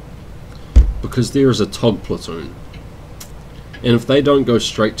 because there is a Tog platoon, and if they don't go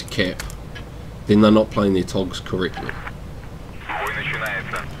straight to cap, then they're not playing their Togs correctly.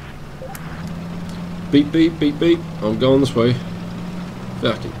 Beep beep beep beep, I'm going this way.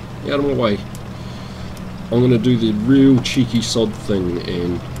 Fucking get out of my way. I'm going to do the real cheeky sod thing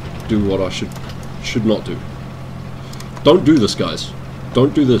and do what I should not do. Don't do this, guys.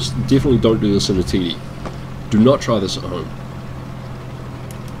 Don't do this. Definitely don't do this in a TD. Do not try this at home.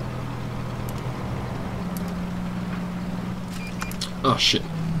 Ah, shit.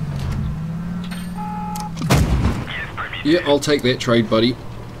 Yeah, I'll take that trade, buddy.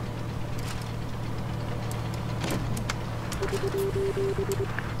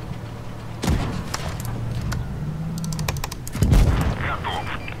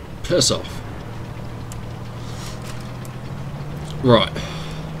 Piss off. Right.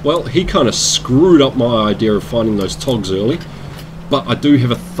 Well, he kind of screwed up my idea of finding those Togs early, but I do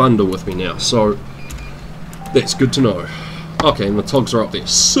have a Thunder with me now, so that's good to know. Okay, and the Togs are up there.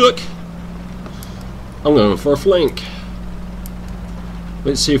 Sick! I'm going for a flank.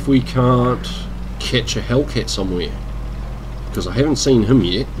 Let's see if we can't catch a Hellcat somewhere, because I haven't seen him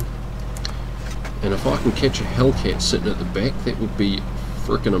yet. And if I can catch a Hellcat sitting at the back, that would be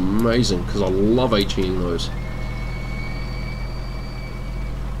freaking amazing, because I love HEing those.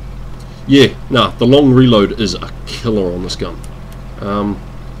 Yeah, nah, the long reload is a killer on this gun.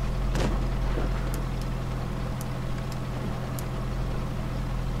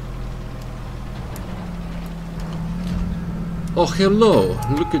 Oh, hello,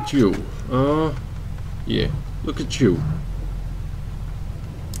 look at you. Yeah, look at you.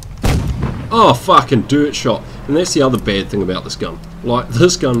 Oh, fucking dirt shot. And that's the other bad thing about this gun. Like,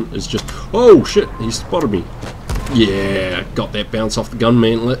 this gun is just... Oh, shit, he spotted me. Yeah, got that bounce off the gun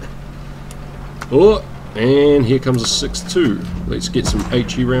mantlet. Oh, and here comes a 6.2. Let's get some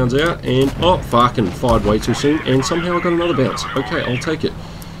HE rounds out. And, oh, fucking fired way too soon. And somehow I got another bounce. Okay, I'll take it.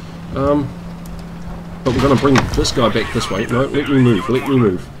 But we're going to bring this guy back this way. No, let me move, let me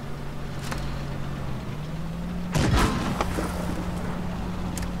move.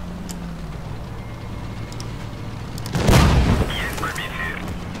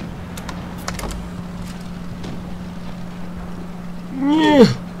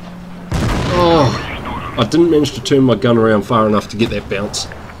 I didn't manage to turn my gun around far enough to get that bounce,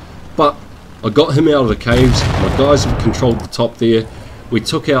 but I got him out of the caves. My guys have controlled the top there. We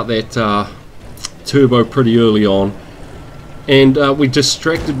took out that turbo pretty early on, and we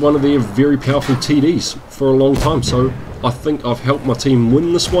distracted one of their very powerful TDs for a long time, so I think I've helped my team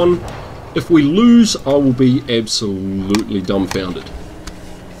win this one. If we lose, I will be absolutely dumbfounded.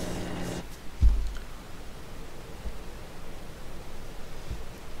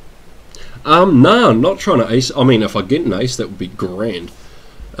 No, I'm not trying to ace. I mean, if I get an ace, that would be grand.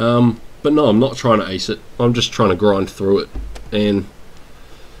 But no, I'm not trying to ace it. I'm just trying to grind through it. And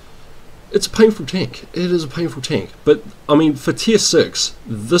it's a painful tank. It is a painful tank. But, I mean, for tier 6,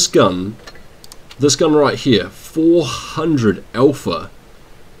 this gun right here, 400 alpha,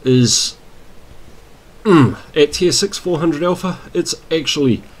 is... at tier 6, 400 alpha, it's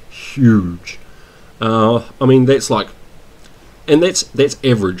actually huge. I mean, that's like... And that's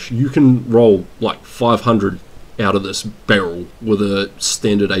average. You can roll like 500 out of this barrel with a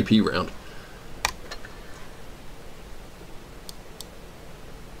standard AP round.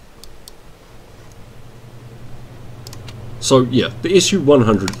 So yeah, the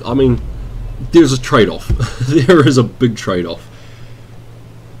SU-100, I mean, there's a trade-off. There is a big trade-off.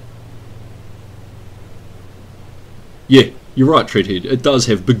 Yeah, you're right, Treadhead. It does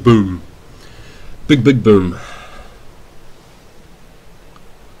have big boom. Big boom.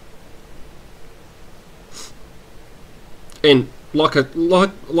 And like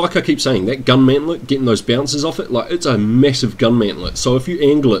I keep saying, that gun mantlet, getting those bounces off it, like, it's a massive gun mantlet. So if you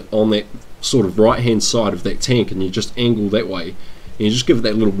angle it on that sort of right hand side of that tank and you just angle that way and you just give it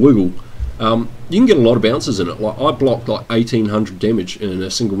that little wiggle, you can get a lot of bounces in it. Like, I blocked like 1800 damage in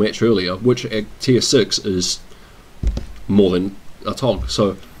a single match earlier, which at tier 6 is more than a tog.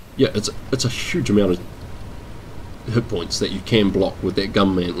 So yeah, it's a huge amount of hit points that you can block with that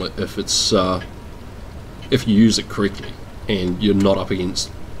gun mantlet if it's if you use it correctly and you're not up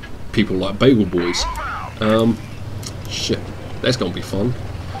against people like Bagel Boys. Shit, that's gonna be fun.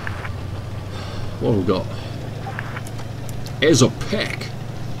 What have we got? As a pack.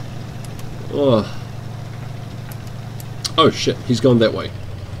 Oh shit, he's gone that way.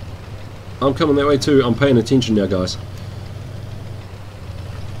 I'm coming that way too. I'm paying attention now, guys.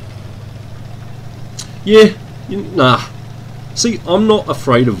 Yeah, nah. See, I'm not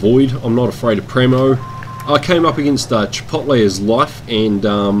afraid of Void. I'm not afraid of Pramo. I came up against Chipotle as Life and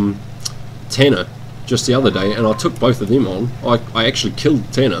Tanner just the other day, and I took both of them on. I actually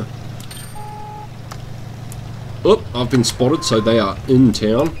killed Tanner. Oh, I've been spotted, so they are in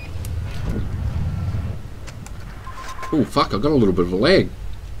town. Oh fuck, I got a little bit of a lag.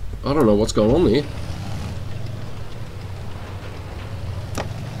 I don't know what's going on there.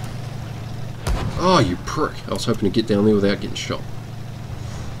 Oh, you prick. I was hoping to get down there without getting shot.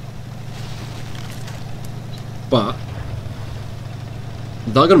 But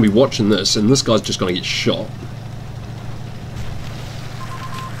they're going to be watching this, and this guy's just going to get shot.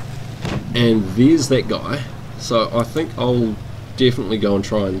 And there's that guy. So I think I'll definitely go and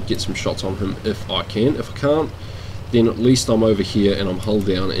try and get some shots on him if I can. If I can't, then at least I'm over here and I'm hull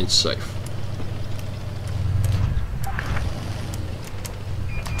down and safe.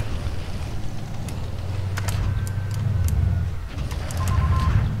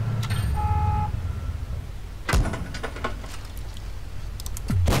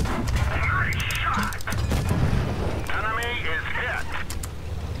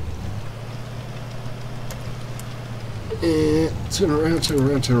 Turn around, turn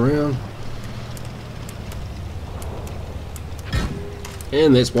around, turn around.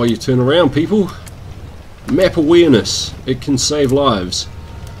 And that's why you turn around, people. Map awareness. It can save lives.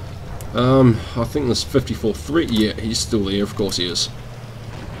 I think this 54 threat, yeah, he's still there, of course he is.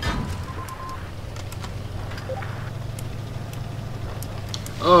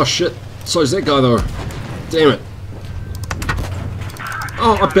 Oh shit, so's that guy though. Damn it.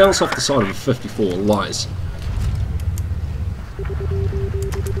 Oh, I bounced off the side of a 54, lies.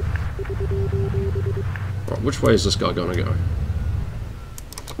 Right, which way is this guy gonna go?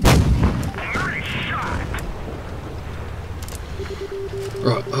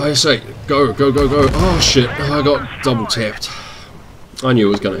 Right, I say, go, go, go, go. Oh shit, I got double tapped. I knew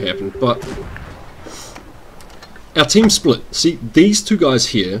it was going to happen, but... Our team split. See, these two guys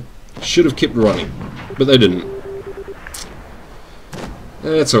here should have kept running, but they didn't.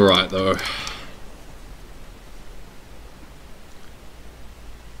 That's alright though.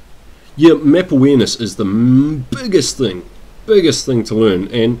 Yeah, map awareness is the biggest thing to learn,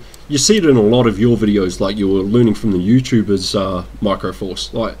 and you see it in a lot of your videos, like you were learning from the YouTubers,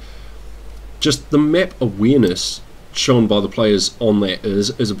 Microforce. Like, just the map awareness shown by the players on that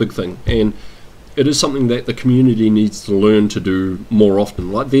is a big thing, and it is something that the community needs to learn to do more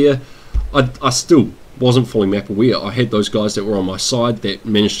often. Like there, I still wasn't fully map aware. I had those guys that were on my side that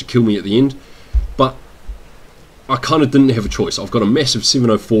managed to kill me at the end, but I kind of didn't have a choice. I've got a massive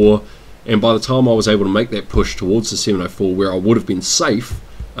 704, and by the time I was able to make that push towards the 704 where I would have been safe,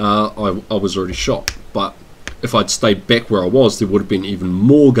 I was already shot. But if I'd stayed back where I was, there would have been even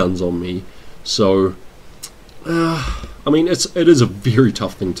more guns on me. So, I mean, it is a very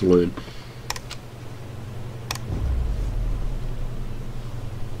tough thing to learn.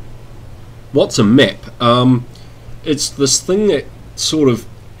 What's a map? It's this thing that sort of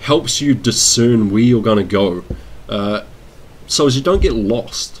helps you discern where you're going to go, so as you don't get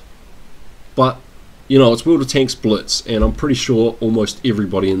lost. But, you know, it's World of Tanks Blitz, and I'm pretty sure almost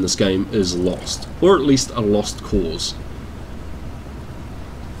everybody in this game is lost, or at least a lost cause.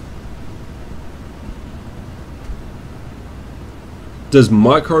 Does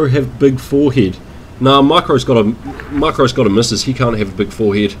Micro have big forehead? Nah, Micro's got a missus. He can't have a big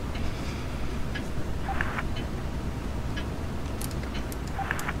forehead.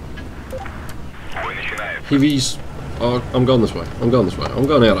 Heavies. Oh, I'm going this way. I'm going this way. I'm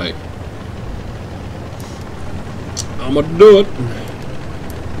going out A. I'm gonna do it.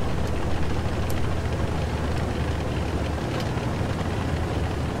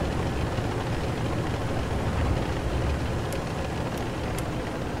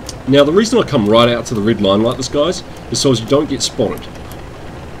 Now the reason I come right out to the red line like this, guys, is so as you don't get spotted.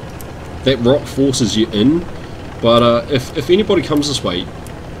 That rock forces you in, but if anybody comes this way,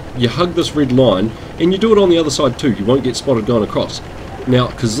 you hug this red line, and you do it on the other side too. You won't get spotted going across. Now,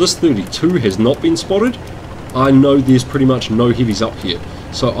 because this 32 has not been spotted, I know there's pretty much no heavies up here.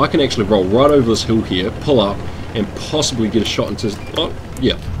 So I can actually roll right over this hill here, pull up, and possibly get a shot into... Oh,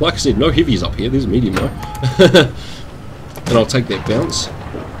 yeah, like I said, no heavies up here. There's a medium though. And I'll take that bounce.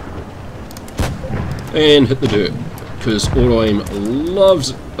 And hit the dirt. Because auto aim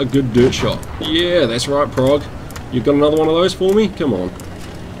loves a good dirt shot. Yeah, that's right, Prog. You've got another one of those for me? Come on.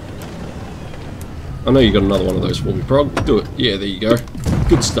 I know you got another one of those for me, Prog. Do it. Yeah, there you go.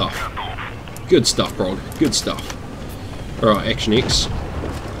 Good stuff. Good stuff, Prog. Good stuff. Alright, Action X.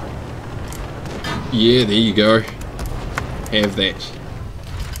 Yeah, there you go. Have that.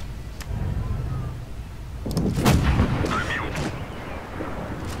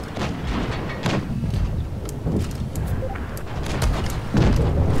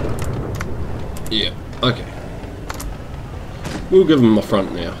 Yeah, okay. We'll give him my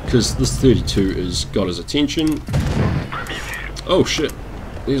front now, because this 32 has got his attention. Oh shit,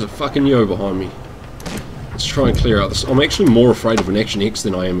 there's a fucking Yo behind me. Let's try and clear out this. I'm actually more afraid of an Action X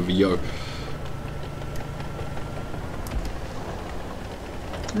than I am of a Yo.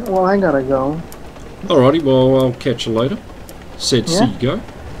 Well, I gotta go. Alrighty, well, I'll catch you later. Sad to see you go.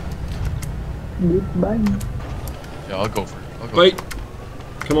 Goodbye. Yeah, I'll go for it. I'll go. Wait.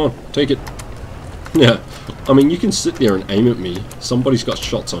 Come on, take it. Yeah, I mean, you can sit there and aim at me. Somebody's got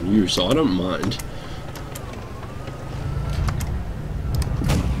shots on you, so I don't mind.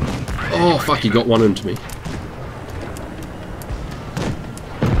 Oh, fuck, he got one into me.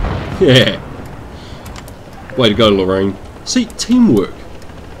 Yeah. Way to go, Lorraine. See, teamwork.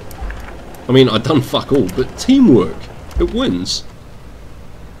 I mean, I done fuck all, but teamwork. It wins.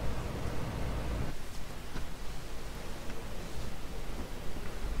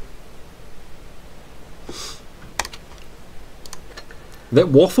 That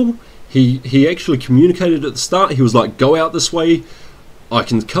waffle, he actually communicated at the start. He was like, go out this way, I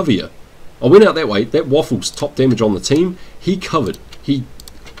can cover you. I went out that way. That waffle's top damage on the team. He covered. He's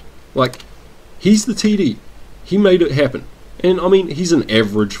the TD. He made it happen. And I mean, he's an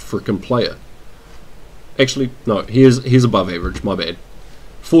average frickin' player. Actually, no, he's above average, my bad.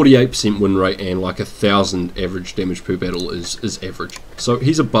 48% win rate and like 1,000 average damage per battle is average. So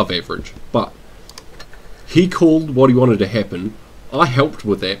he's above average. But he called what he wanted to happen. I helped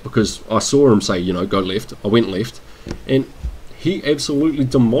with that because I saw him say, you know, go left. I went left, and he absolutely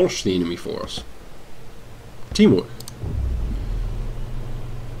demolished the enemy for us. Teamwork.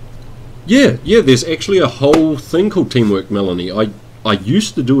 Yeah, there's actually a whole thing called teamwork, Melanie. I I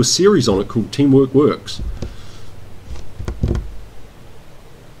used to do a series on it called Teamwork Works.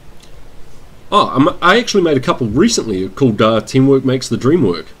 Oh, I actually made a couple recently called Teamwork Makes the Dream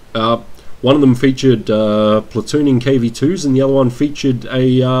Work. One of them featured platooning KV2s, and the other one featured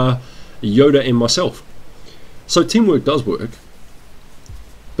a Yoda and myself. So teamwork does work.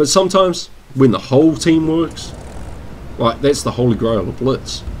 But sometimes, when the whole team works, like, that's the holy grail of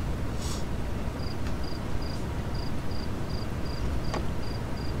Blitz.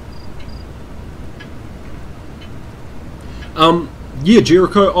 Yeah,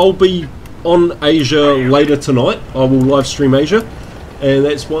 Jericho, I'll be on Asia later tonight. I will live stream Asia, and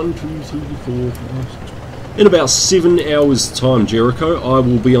that's 1, 2, 3, 4, 5, 6. In about 7 hours' time, Jericho, I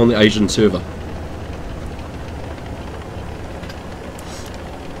will be on the Asian server.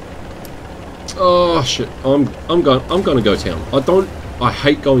 Oh shit! I'm gonna go town. I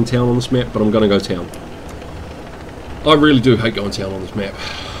hate going town on this map, but I'm gonna go town. I really do hate going town on this map.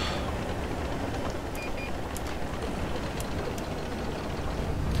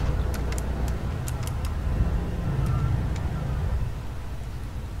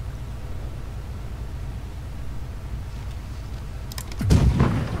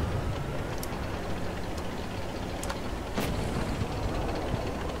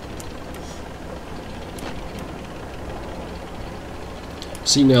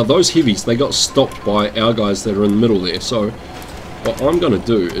 See, now those heavies, they got stopped by our guys that are in the middle there, so what I'm going to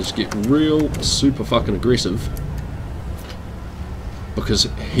do is get real super fucking aggressive, because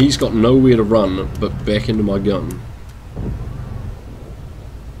he's got nowhere to run but back into my gun.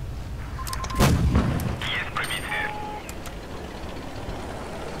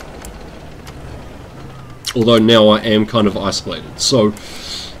 Although now I am kind of isolated, so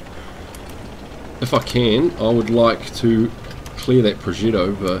if I can, I would like to clear that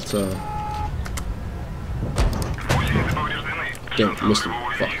Progetto, but damn, missed him.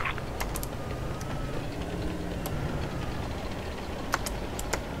 Fuck.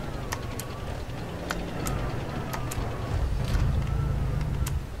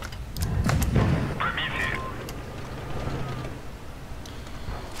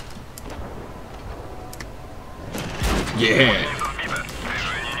 Yeah.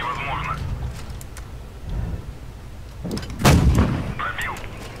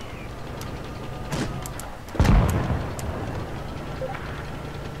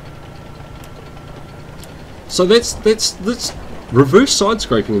 So that's reverse side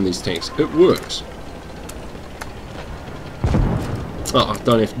scraping in these tanks. It works. Oh, I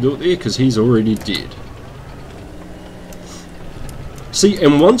don't have to do it there because he's already dead. See,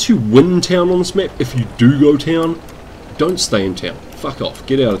 and once you win town on this map, if you do go town, don't stay in town. Fuck off.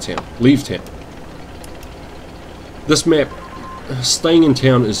 Get out of town. Leave town. This map, staying in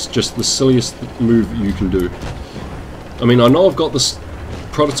town is just the silliest move you can do. I mean, I know I've got this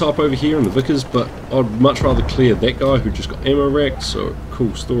prototype over here in the Vickers, but I'd much rather clear that guy who just got ammo racked, so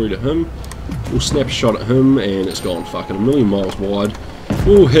cool story to him. We'll snap a shot at him, and it's gone fucking a million miles wide.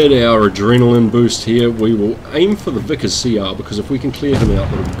 We'll hit our adrenaline boost here. We will aim for the Vickers CR, because if we can clear him out,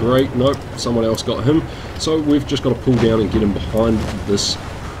 that'll be great. Nope, someone else got him. So we've just got to pull down and get him behind this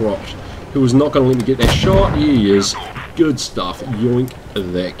prot, who is not going to let me get that shot. Here he is. Good stuff. Yoink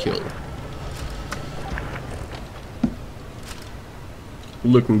that kill.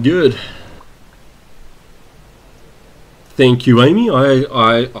 Looking good. Thank you, Amy.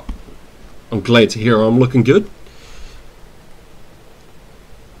 I'm glad to hear I'm looking good.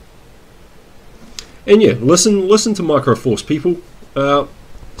 And yeah, listen to Microforce, people.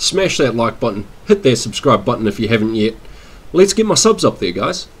 Smash that like button. Hit that subscribe button if you haven't yet. Let's get my subs up there,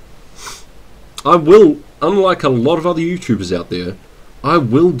 guys. I will, unlike a lot of other YouTubers out there, I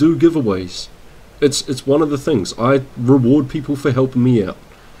will do giveaways. It's one of the things. I reward people for helping me out.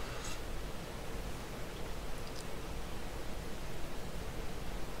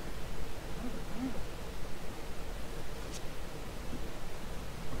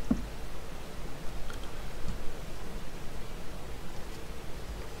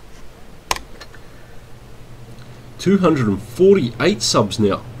 $248 subs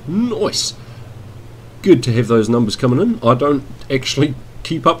now. Nice. Good to have those numbers coming in. I don't actually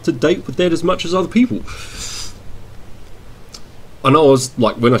keep up to date with that as much as other people. I know I was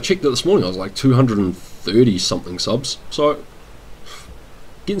like, when I checked it this morning, I was like 230 something subs. So,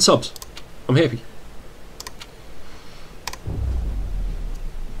 getting subs. I'm happy.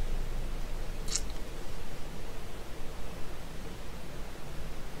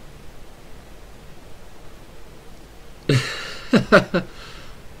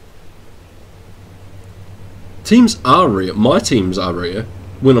 Teams are rare. My teams are rare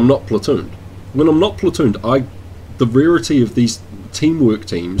when I'm not platooned. When I'm not platooned, the rarity of these teamwork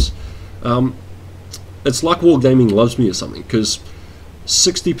teams, it's like Wargaming loves me or something, because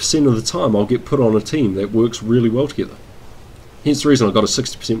 60% of the time I'll get put on a team that works really well together. Hence the reason I got a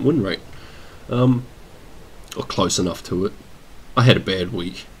 60% win rate. Or close enough to it. I had a bad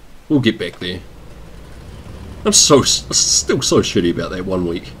week. We'll get back there. I'm still so shitty about that 1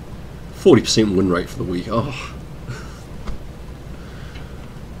 week. 40% win rate for the week. Oh.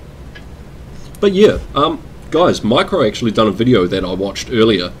 But yeah, guys, Micro actually done a video that I watched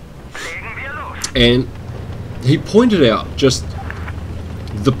earlier, and he pointed out just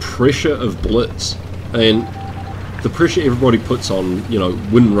the pressure of Blitz and the pressure everybody puts on, you know,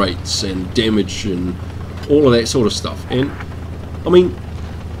 win rates and damage and all of that sort of stuff. And I mean,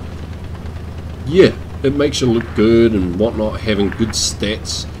 yeah, it makes you look good and whatnot, having good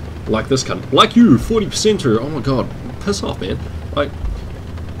stats like this kind of, like you, 40%er. Oh my god, piss off, man. Like,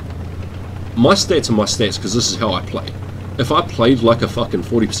 my stats are my stats because this is how I play. If I played like a fucking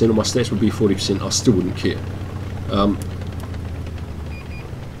 40% of my stats would be 40%, I still wouldn't care.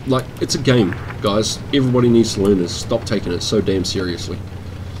 Like, it's a game, guys. Everybody needs to learn this. Stop taking it so damn seriously.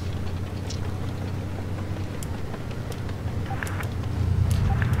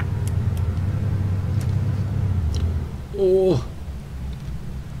 Oh,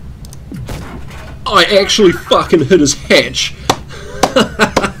 I actually fucking hit his hatch.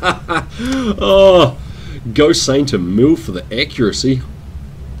 Oh, go Saint and Mill for the accuracy.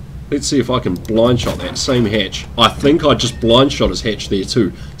 Let's see if I can blind shot that same hatch. I think I just blind shot his hatch there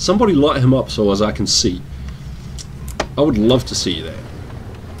too. Somebody light him up so as I can see. I would love to see that.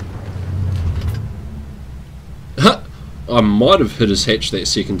 I might have hit his hatch that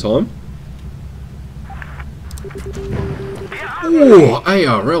second time. Oh,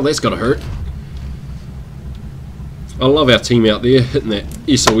 ARL, that's gotta hurt. I love our team out there hitting that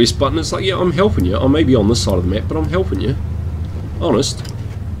SOS button. It's like, yeah, I'm helping you. I may be on this side of the map, but I'm helping you. Honest.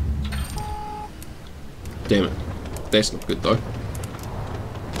 Damn it. That's not good though.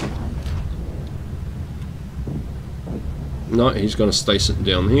 No, he's gonna stay sitting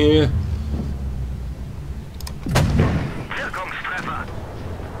down here.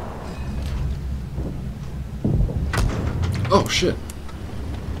 Oh shit.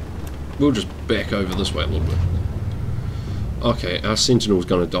 We'll just back over this way a little bit. Okay, our Sentinel's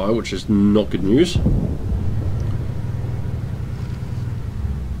gonna die, which is not good news.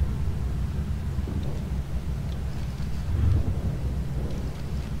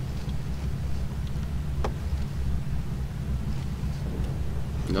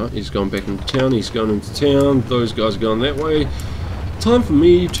 No, he's going back into town, he's going into town, those guys are going that way. Time for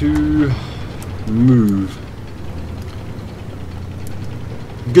me to move.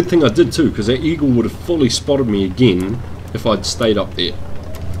 Good thing I did too, because that eagle would have fully spotted me again if I'd stayed up there.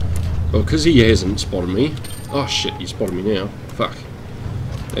 Well, because he hasn't spotted me. Oh shit, he spotted me now. Fuck.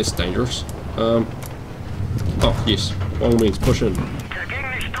 That's dangerous. Oh yes, by all means, push in.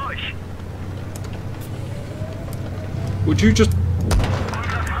 Would you just...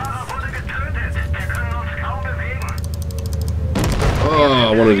 Oh,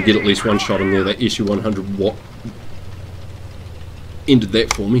 I wanted to get at least one shot in there. That SU-100 watt ended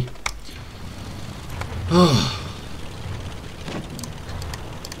that for me. Oh.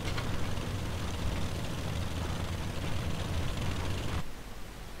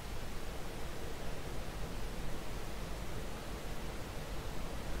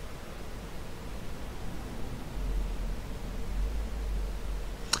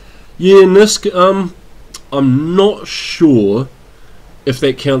 Yeah, Nisk, I'm not sure if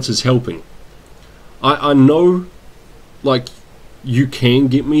that counts as helping. I know, like, you can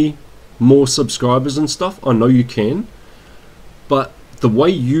get me more subscribers and stuff. I know you can. But the way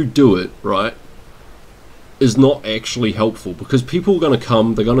you do it, right, is not actually helpful. Because people are going to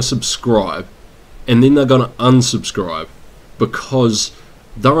come, they're going to subscribe, and then they're going to unsubscribe. Because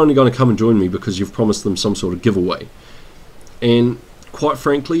they're only going to come and join me because you've promised them some sort of giveaway. And quite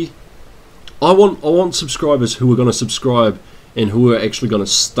frankly, I want subscribers who are going to subscribe and who are actually going to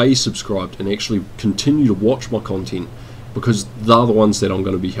stay subscribed and actually continue to watch my content, because they're the ones that I'm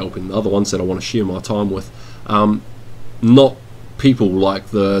going to be helping. They're the ones that I want to share my time with. Not people like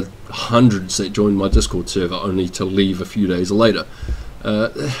the hundreds that joined my Discord server only to leave a few days later.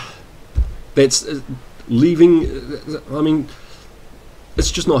 That's leaving. I mean, it's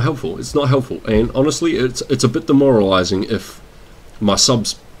just not helpful. It's not helpful, and honestly, it's a bit demoralizing if my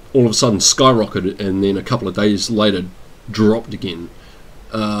subs all of a sudden skyrocketed and then a couple of days later dropped again.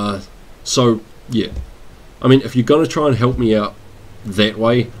 So yeah, I mean, if you're gonna try and help me out that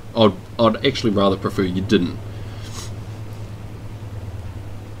way, I'd actually rather prefer you didn't.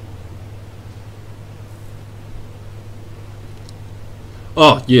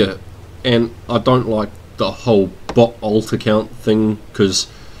 Oh yeah, and I don't like the whole bot alt account thing because,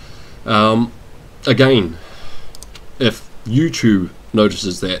 again, if YouTube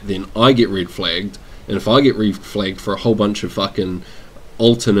notices that, then I get red flagged, and if I get red flagged for a whole bunch of fucking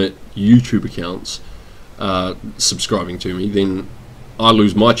alternate YouTube accounts subscribing to me, then I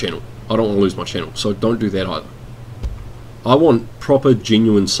lose my channel. I don't want to lose my channel, so don't do that either. I want proper,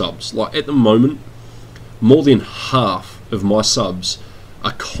 genuine subs. Like at the moment, more than half of my subs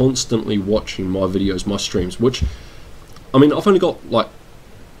are constantly watching my videos, my streams, which, I mean, I've only got like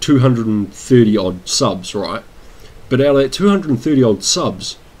 230 odd subs, right? But out of that 230 odd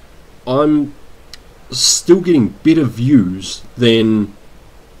subs, I'm still getting better views than,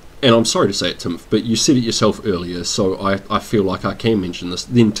 and I'm sorry to say it, Timph, but you said it yourself earlier, so I feel like I can mention this,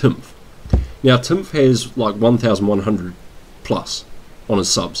 than Timph. Now, Timph has like 1,100 plus on his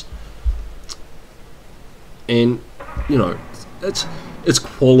subs. And, you know, it's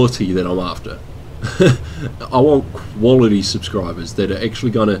quality that I'm after. I want quality subscribers that are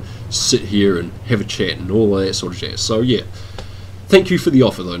actually going to sit here and have a chat and all of that sort of jazz. So, yeah. Thank you for the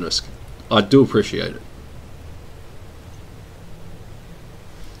offer, though, Nisk. I do appreciate it.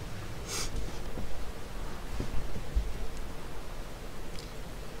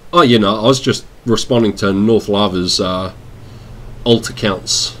 Oh, yeah, no, I was just responding to North Lava's alt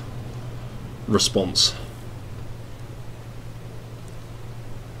accounts response.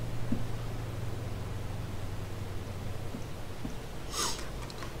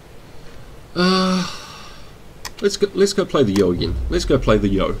 Let's go play the Yo again. Let's go play the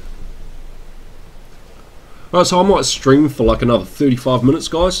Yo. Alright, so I might stream for like another 35 minutes,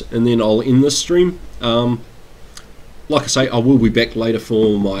 guys, and then I'll end this stream. Like I say, I will be back later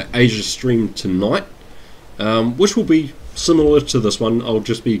for my Asia stream tonight, which will be similar to this one. I'll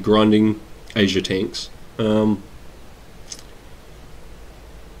just be grinding Asia tanks. Well,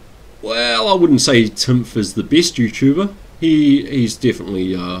 I wouldn't say Timph is the best YouTuber. He's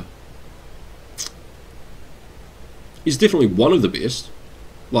definitely one of the best.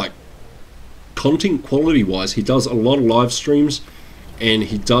 Like, content quality wise, he does a lot of live streams, and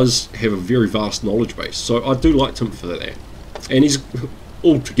he does have a very vast knowledge base. So I do like Timph for that. And he's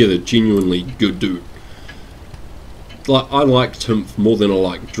altogether genuinely good dude. Like, I like Timph more than I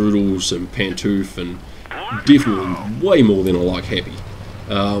like Droodles and Pantoof, and definitely way more than I like Happy.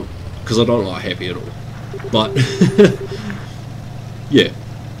 Because I don't like Happy at all. But, yeah.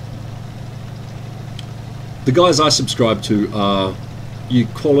 The guys I subscribe to are you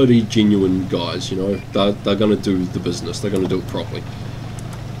quality, genuine guys, you know. They're going to do the business. They're going to do it properly.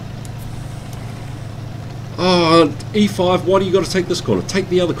 Oh, E5, why do you got to take this corner? Take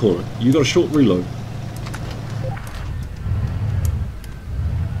the other corner. You got a short reload.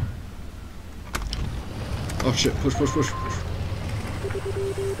 Oh shit, push, push, push, push.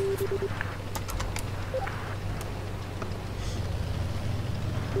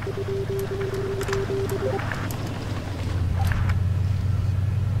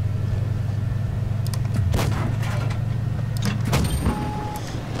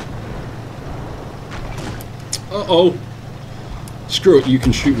 Uh-oh. Screw it, you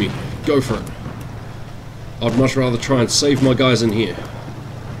can shoot me. Go for it. I'd much rather try and save my guys in here.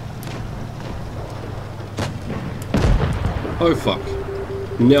 Oh fuck.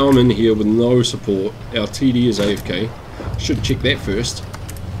 Now I'm in here with no support. Our TD is AFK. Should check that first.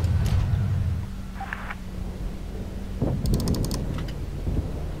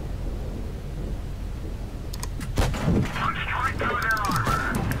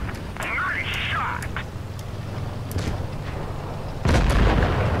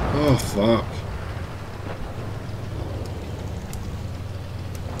 Oh fuck.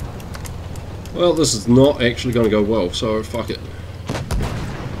 Well, this is not actually going to go well, so fuck it.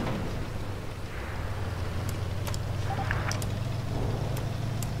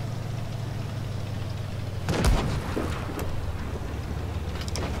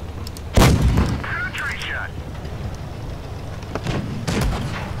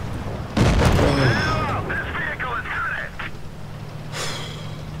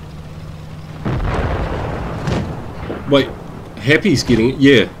 Wait, Happy's getting it?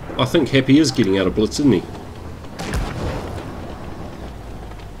 Yeah, I think Happy is getting out of Blitz, isn't he?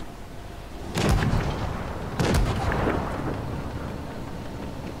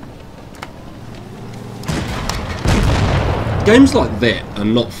 Games like that are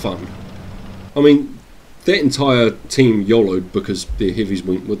not fun. I mean, that entire team YOLO'd because their heavies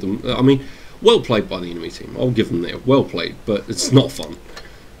went with them. I mean, well played by the enemy team. I'll give them that. Well played, but it's not fun.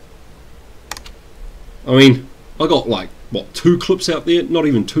 I mean, I got like, what, 2 clips out there? Not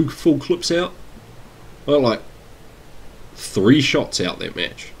even 2 full clips out. I got like 3 shots out that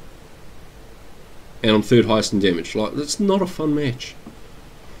match. And I'm 3rd highest in damage. Like, that's not a fun match.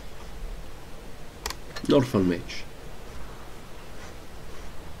 Not a fun match.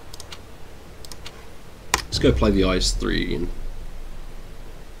 Let's go play the IS-3 again.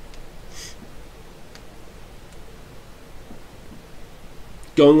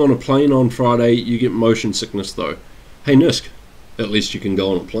 Going on a plane on Friday, you get motion sickness though. Hey Nisk, at least you can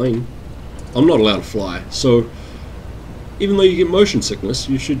go on a plane. I'm not allowed to fly, so even though you get motion sickness,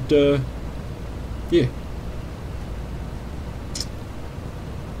 you should, yeah.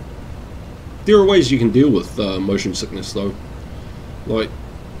 There are ways you can deal with motion sickness though. Like,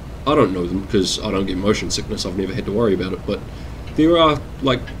 I don't know them because I don't get motion sickness, I've never had to worry about it, but there are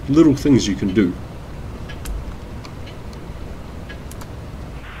like little things you can do.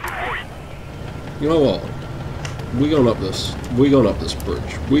 You know what? We're going up this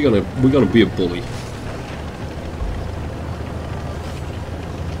bridge. We're gonna be a bully.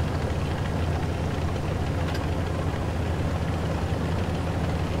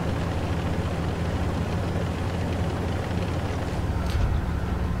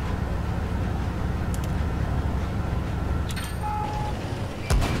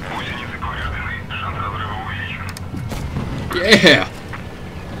 Yeah!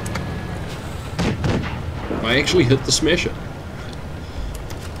 I actually hit the smasher.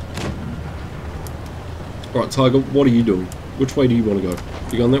 Alright, Tiger, what are you doing? Which way do you want to go?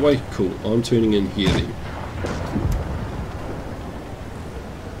 You going that way? Cool. I'm turning in here then.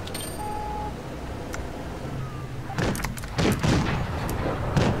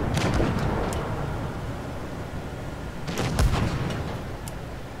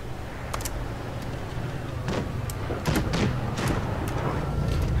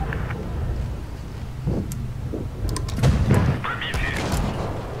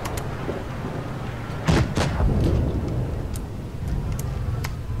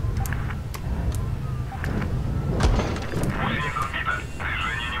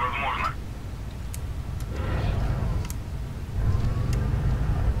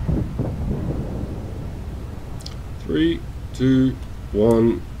 Three, two,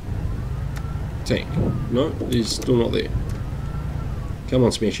 one. Tank. No, he's still not there. Come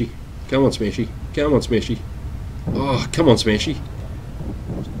on, Smashy. Come on, Smashy. Come on, Smashy. Oh, come on, Smashy.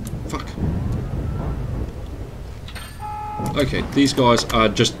 Fuck. Okay, these guys are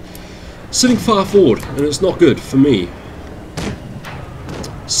just sitting far forward, and it's not good for me.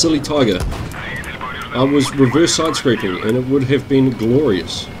 Silly Tiger. I was reverse side scraping, and it would have been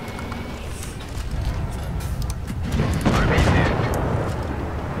glorious.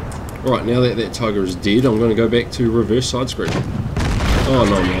 Right, now that that tiger is dead, I'm going to go back to reverse side scraping. Oh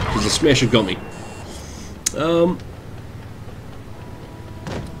no, no, because the smasher got me.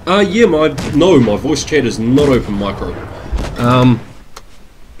 Yeah, my voice chat is not open micro.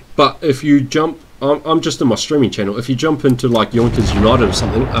 But if you jump, I'm just in my streaming channel. If you jump into like Yoinkers United or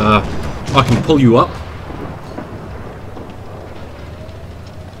something, I can pull you up,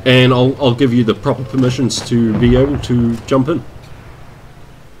 and I'll give you the proper permissions to be able to jump in.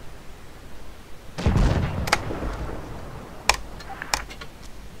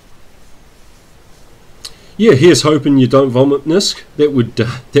 Yeah, here's hoping you don't vomit, Nisk. That would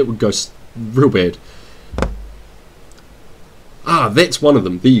go real bad. Ah, that's one of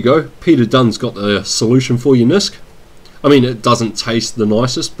them. There you go. Peter Dunn's got the solution for you, Nisk. I mean, it doesn't taste the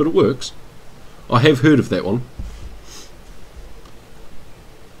nicest, but it works. I have heard of that one.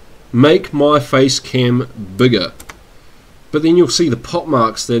 Make my face cam bigger. But then you'll see the pop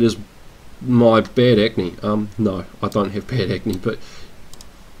marks. That is my bad acne. No, I don't have bad acne, but...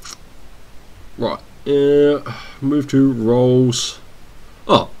 Right. Move to roles.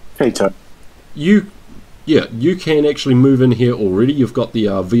 Oh, hey Todd. You can actually move in here already. You've got the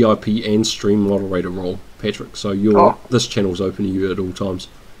VIP and stream moderator role, Patrick. So this channel's open to you at all times.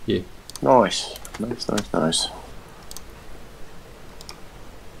 Yeah. Nice.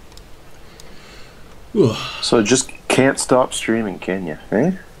 So just can't stop streaming, can you?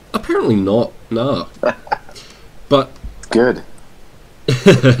 Eh? Apparently not. No. But good.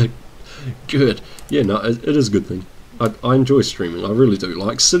 Good. Yeah, no, it is a good thing. I enjoy streaming, I really do.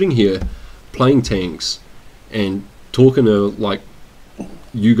 Like, sitting here, playing tanks, and talking to, like,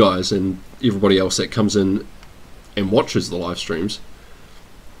 you guys and everybody else that comes in and watches the live streams,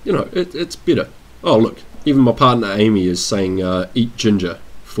 you know, it's better. Oh, look, even my partner Amy is saying, eat ginger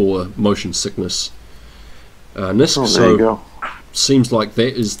for motion sickness. Nisk, there so you go. Seems like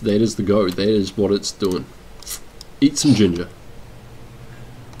that is the go. That is what it's doing. Eat some ginger.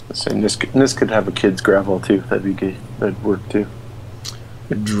 And this could have a kid's gravel too. That'd be good. That'd work too.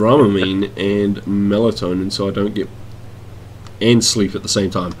 Dramamine and melatonin, so I don't get and sleep at the same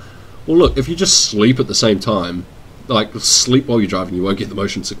time. Well, look, if you just sleep at the same time, like sleep while you're driving, you won't get the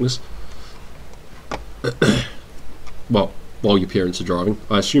motion sickness. Well, while your parents are driving.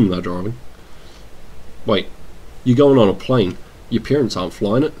 I assume they're driving. Wait, you're going on a plane. Your parents aren't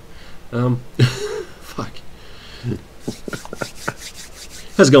flying it. Fuck.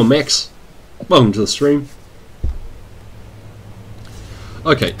 How's it going, Max? Welcome to the stream.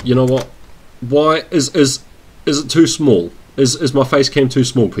 Okay, you know what? Why is it too small? Is my face cam too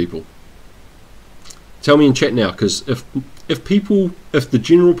small, people? Tell me in chat now, because if the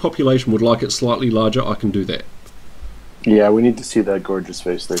general population would like it slightly larger, I can do that. Yeah, we need to see that gorgeous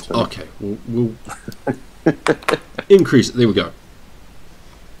face there, Tony. Okay, we'll increase it. There we go.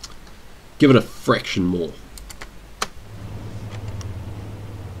 Give it a fraction more.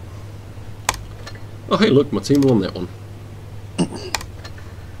 Oh, hey, look, my team won that one.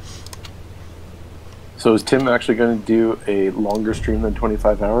 So is Tim actually going to do a longer stream than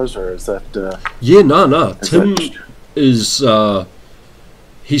 25 hours, or is that... Yeah, no. Tim is...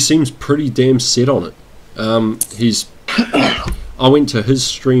 he seems pretty damn set on it. I went to his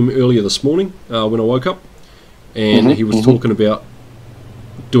stream earlier this morning when I woke up, and he was talking about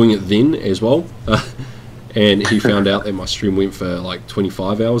doing it then as well. And he found out that my stream went for like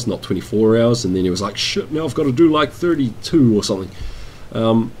 25 hours, not 24 hours, and then he was like, shit, now I've got to do like 32 or something.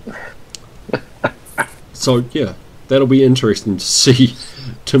 So yeah, that'll be interesting to see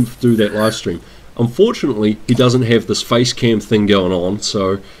Tim do that live stream. Unfortunately, he doesn't have this face cam thing going on,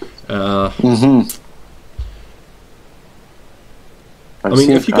 so I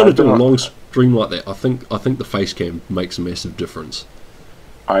mean, if you're going to do a long stream like that, I think the face cam makes a massive difference.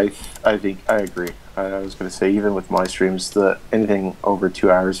 I think I agree. I was going to say, even with my streams, anything over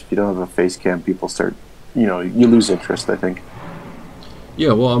 2 hours, if you don't have a face cam, people start, you lose interest, I think.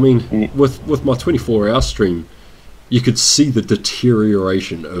 Yeah, well, I mean, with my 24-hour stream, you could see the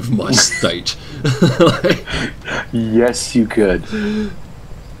deterioration of my state. Yes, you could.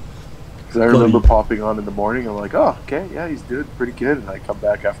 Because I remember popping on in the morning, I'm like, oh, okay, yeah, he's doing pretty good. And I come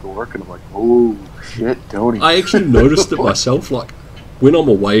back after work, and I'm like, oh, shit, Tony. I actually noticed it myself, like, when I'm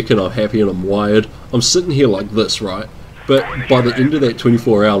awake and I'm happy and I'm wired, I'm sitting here like this, right? But by the end of that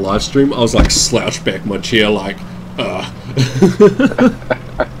 24-hour live stream, I was like slouched back in my chair, like,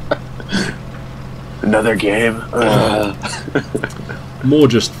 Another game. More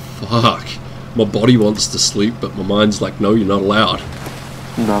just, fuck. My body wants to sleep, but my mind's like, no, you're not allowed.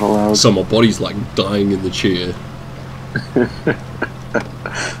 Not allowed. So my body's like dying in the chair.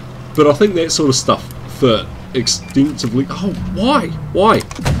 But I think that sort of stuff for extensively... Oh, why? Why?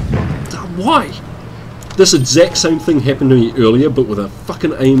 This exact same thing happened to me earlier, but with a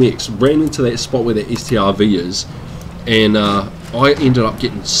fucking AMX. Ran into that spot where the STRV is, and I ended up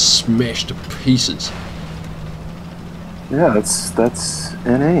getting smashed to pieces. Yeah, that's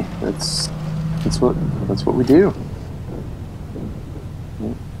NA. That's what we do.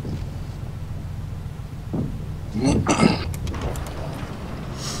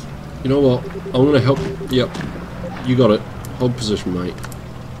 You know what? I'm gonna help. Yep, you got it. Hold position, mate.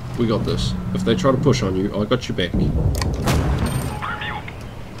 We got this. If they try to push on you, I got your back.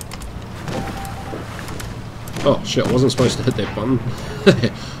 Oh shit, I wasn't supposed to hit that button.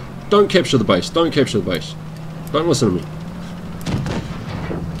 Don't capture the base. Don't capture the base. Don't listen to me.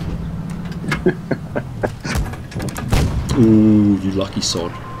 Ooh, you lucky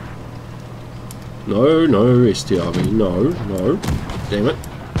sod. No, STRV. No. Damn it.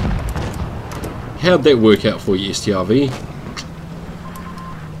 How'd that work out for you, STRV?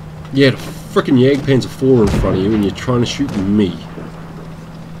 You had a frickin' Jagdpanzer 4 in front of you and you're trying to shoot me.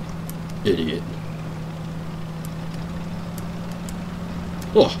 Idiot.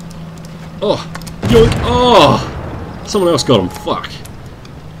 Oh! Yoink! Oh! Someone else got him. Fuck.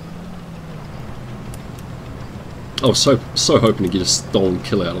 I was so hoping to get a stolen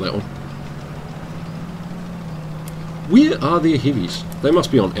kill out of that one. Where are their heavies? They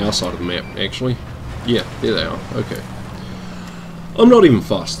must be on our side of the map, actually. Yeah, there they are. Okay. I'm not even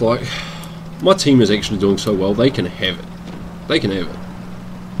fussed. Like, my team is actually doing so well, they can have it. They can have it.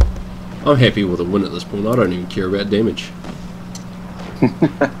 I'm happy with a win at this point. I don't even care about damage.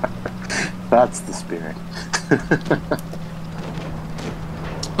 That's the spirit.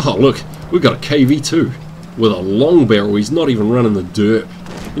 Oh, look. We've got a KV-2 with a long barrel. He's not even running the derp.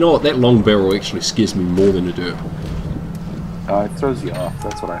 You know what? That long barrel actually scares me more than a derp. It throws you off.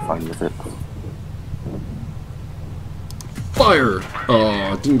 That's what I find with it. Fire!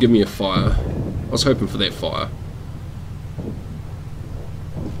 Oh, it didn't give me a fire. I was hoping for that fire.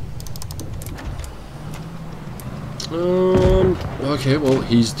 Okay, well,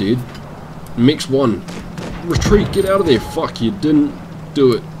 he's dead. Mix 1. retreat, get out of there. Fuck, you didn't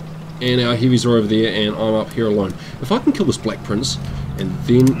do it. And our heavies are over there, and I'm up here alone. If I can kill this Black Prince, and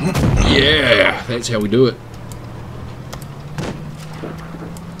then... Yeah, that's how we do it.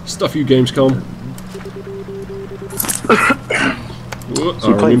 Stuff you, Gamescom.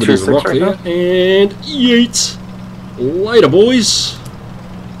 I remember there's a rock there, and yeet! Later, boys!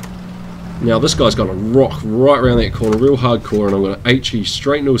 Now this guy's got a rock right around that corner, real hardcore, and I'm going to HE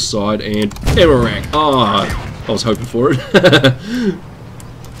straight into his side, and Amarak! Ah, I was hoping for it.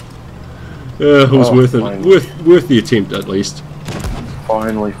 It was worth it. Worth the attempt, at least.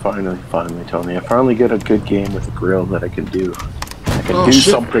 Finally, Tony. I finally get a good game with a grill that I can do. I can do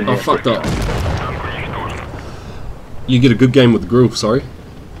something. I fucked up. You get a good game with the grill, sorry?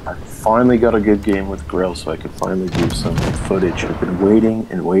 I finally got a good game with grill, so I could finally do some footage. I've been waiting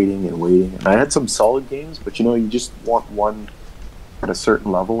and waiting and waiting. And I had some solid games, but you know, you just want one at a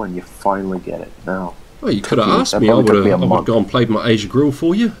certain level, and you finally get it. Now, well, you could have asked me. I would have gone and played my Asia grill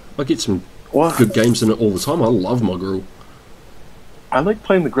for you. I get some good games in it all the time. I love my grill. I like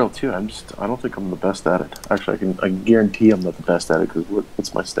playing the grill too. I don't think I'm the best at it. Actually, I guarantee I'm not the best at it, because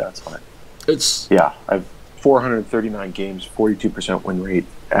what's my stats on it? Yeah, I've 439 games, 42% win rate,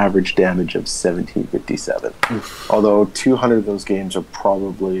 average damage of 1757. Although 200 of those games are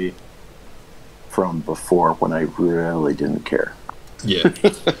probably from before, when I really didn't care. Yeah.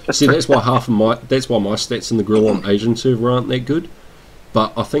 See, that's why my stats in the grill on Asian server aren't that good.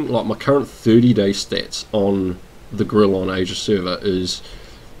 But I think like my current 30-day stats on the grill on Asia server is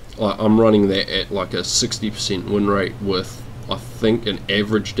I'm running that at like a 60% win rate with, I think, an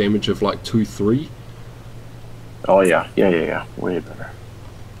average damage of like 2-3. Oh yeah, way better.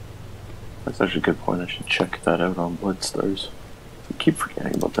 That's actually a good point. I should check that out on BloodStars. I keep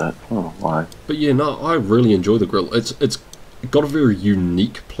forgetting about that. I don't know why. But yeah, no, I really enjoy the grill. It's got a very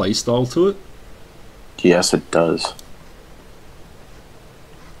unique play style to it. Yes, it does.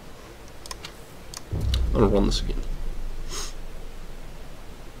 I'm gonna run this again.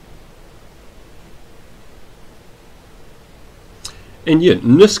 And yeah,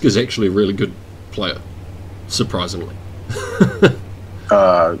 Nisk is actually a really good player, surprisingly.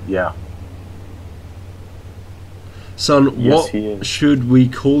 Yeah. Son, yes, what should we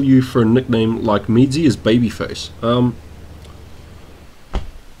call you for a nickname like Meadsy is Babyface?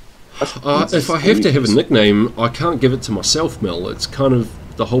 If I have to have a nickname, I can't give it to myself, Mel. It's kind of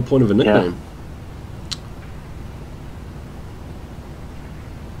the whole point of a nickname. Yeah.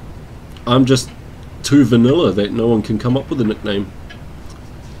 I'm just too vanilla that no one can come up with a nickname.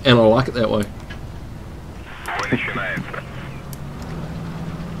 And I like it that way.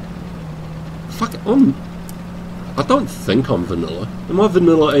 Fuck it, I don't think I'm vanilla. Am I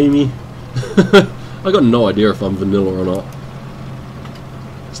vanilla, Amy? I got no idea if I'm vanilla or not.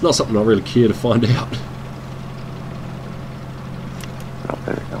 It's not something I really care to find out. Oh,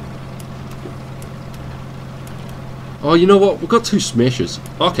 there you go. Oh, you know what? We've got 2 smashes.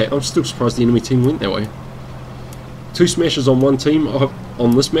 Okay, I'm still surprised the enemy team went that way. 2 smashes on one team.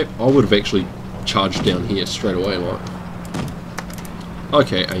 On this map, I would have actually charged down here straight away. Like,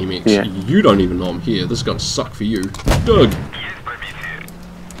 okay, AMX, yeah. You don't even know I'm here. This is gonna suck for you. Doug!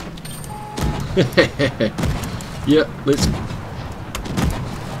 Yeah, let's...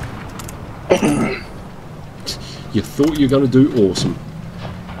 You thought you were gonna do awesome.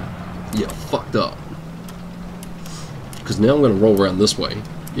 You fucked up. Because now I'm gonna roll around this way,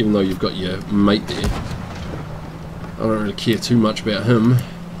 even though you've got your mate there. I don't really care too much about him.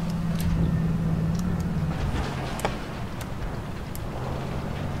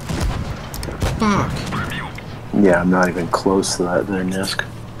 Fuck. Yeah, I'm not even close to that there, Nisk.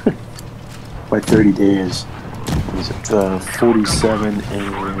 My 30 days was at 47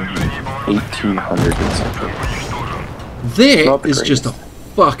 and 1800 and something. That is just a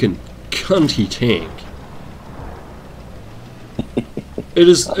fucking cunty tank.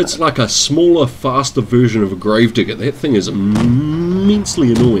 It's like a smaller, faster version of a Gravedigger. That thing is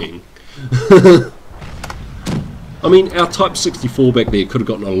immensely annoying. I mean, our Type 64 back there could have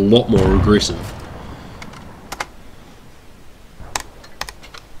gotten a lot more aggressive.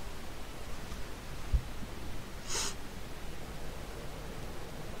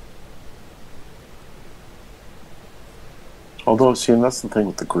 Although, see, and that's the thing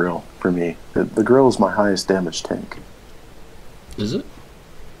with the grill for me. The grill is my highest damage tank. Is it?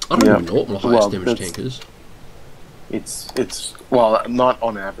 I don't even know what my highest damage tank is. It's well, not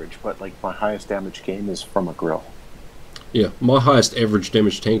on average, but like my highest damage game is from a grill. Yeah, my highest average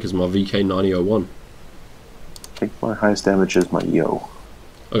damage tank is my VK9001. I think my highest damage is my Yo.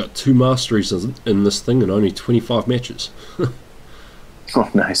 I got 2 masteries in this thing and only 25 matches.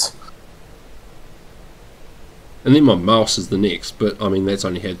 Oh, nice. And then my mouse is the next, but I mean that's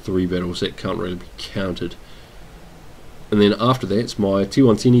only had 3 battles, that can't really be counted. And then after that it's my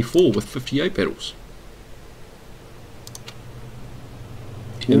T110E4 with 58 battles.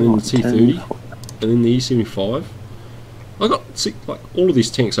 And then the T30, and then the E75. I got, see, like all of these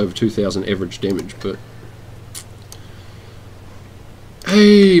tanks over 2,000 average damage, but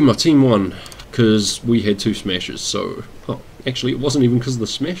hey, my team won because we had 2 smashes. So, oh, actually, it wasn't even because of the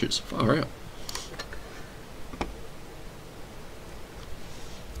smashes. Far out.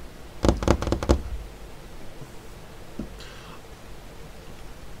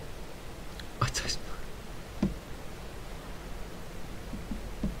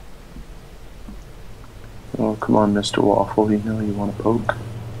 Oh, come on, Mr. Waffle, you know you want to poke.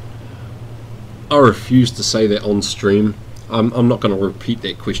 I refuse to say that on stream. I'm not going to repeat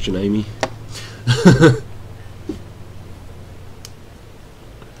that question, Amy.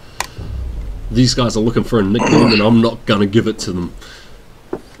 These guys are looking for a nickname and I'm not going to give it to them.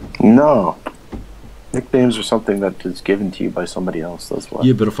 No. Nicknames are something that is given to you by somebody else, that's why.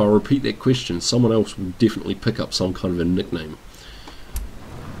 Yeah, but if I repeat that question, someone else will definitely pick up some kind of a nickname.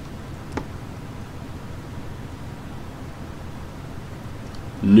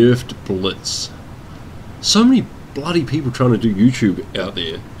 Nerfed Blitz. So many bloody people trying to do YouTube out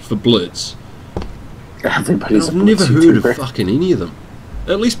there for Blitz. Everybody's I've never heard of fucking any of them.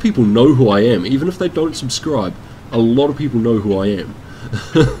 At least people know who I am, even if they don't subscribe. A lot of people know who I am.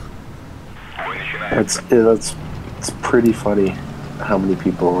 It's pretty funny how many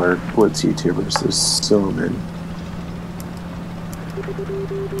people are Blitz YouTubers. There's so many.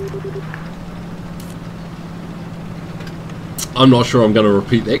 I'm not sure I'm going to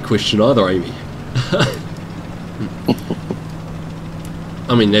repeat that question either, Amy.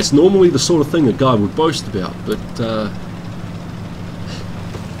 I mean, that's normally the sort of thing a guy would boast about, but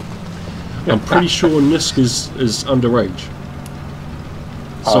I'm pretty sure Nisk is underage.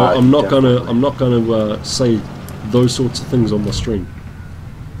 So I'm not gonna say those sorts of things on my stream.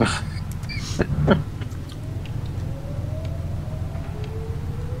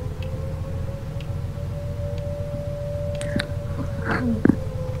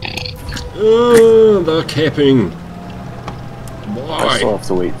 They're capping. Why? I still have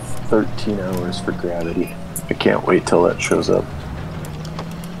to wait 13 hours for gravity. I can't wait till that shows up.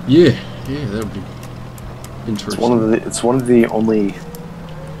 Yeah, that would be interesting. It's one of the only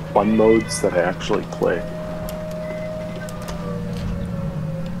fun modes that I actually play.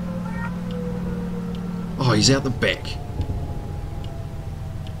 Oh, he's out the back.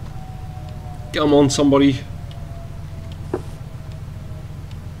 Come on, somebody.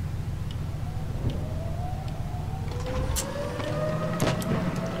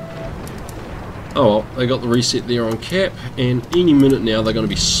 Oh well, they got the reset there on cap, and any minute now they're going to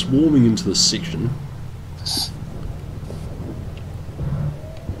be swarming into this section.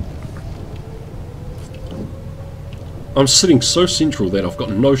 I'm sitting so central that I've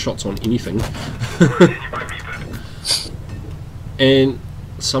got no shots on anything. And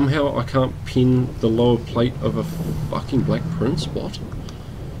somehow I can't pin the lower plate of a fucking Black Prince. What?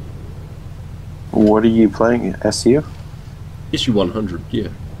 What are you playing? SU? SU-100, yeah.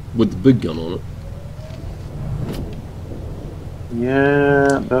 With the big gun on it.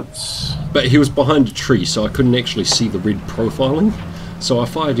 Yeah, that's... But he was behind a tree, so I couldn't actually see the red profiling. So I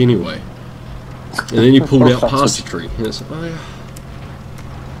fired anyway. And then he pulled out past the tree. And it's like, oh yeah.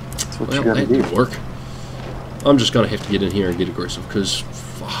 That's what well, you gotta that do. didn't work. I'm just gonna have to get in here and get aggressive, because...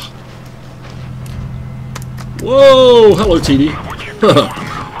 fuck. Whoa! Hello, TD.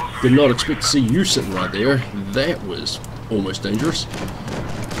 Did not expect to see you sitting right there. That was almost dangerous.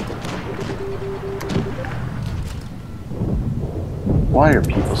 Why are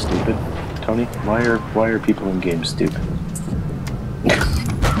people stupid, Tony? Why are people in games stupid?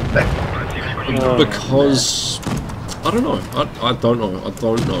 Because I don't know. I don't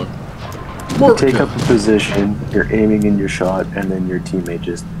know. You take up a position, you're aiming in your shot, and then your teammate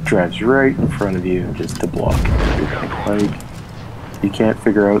just drives right in front of you just to block everything. Like, you can't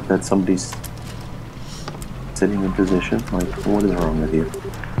figure out that somebody's sitting in position. Like, what is wrong with you?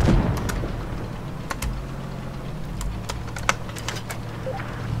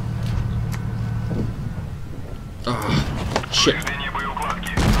 Ah, shit.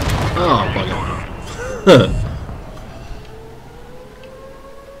 Oh, bugger.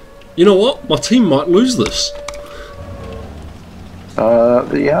 You know what? My team might lose this.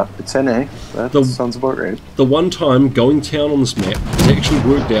 Yeah, it's NA. That sounds about right. The one time going town on this map has actually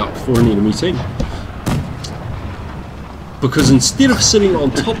worked out for an enemy team. Because instead of sitting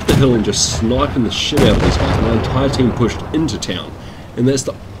on top of the hill and just sniping the shit out of these guys, my entire team pushed into town. And that's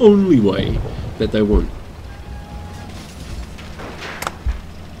the only way that they won.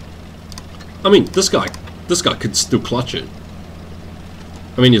 I mean, this guy could still clutch it.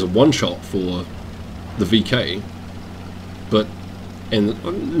 I mean, he's a one-shot for the VK, but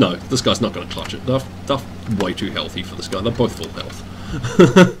no, this guy's not going to clutch it. They're way too healthy for this guy. They're both full health.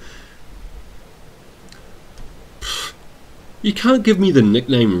 You can't give me the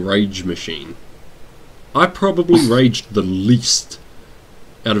nickname Rage Machine. I probably raged the least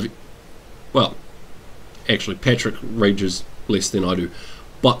out of... Well, actually, Patrick rages less than I do.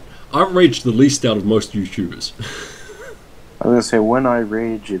 But I raged the least out of most YouTubers. I was going to say, when I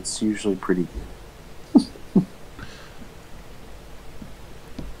rage, it's usually pretty good.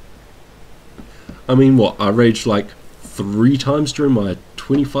 I mean, what? I raged like 3 times during my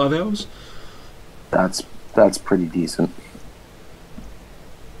 25 hours? That's pretty decent.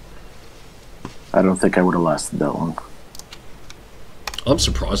 I don't think I would have lasted that long. I'm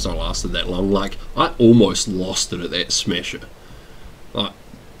surprised I lasted that long. Like, I almost lost it at that smasher. Like,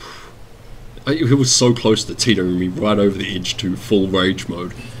 it was so close to teetering me right over the edge to full rage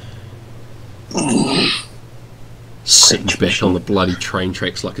mode. Sitting back on the bloody train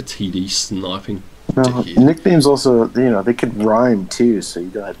tracks like a TD sniping. Nicknames also, you know, they could rhyme too, so you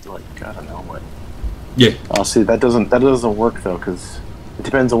got like, I don't know what. Yeah. I'll see, that doesn't work though, because it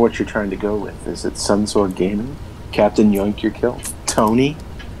depends on what you're trying to go with. Is it Sunsword Gaming? Captain Yoink Your Kill? Tony?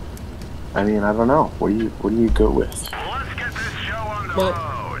 I mean, I don't know. What do you go with? Well,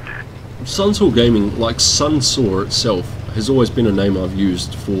 Sunsword Gaming, like Sunsaw itself, has always been a name I've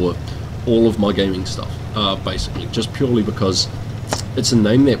used for all of my gaming stuff, basically, just purely because it's a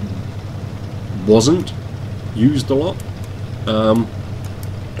name that wasn't used a lot.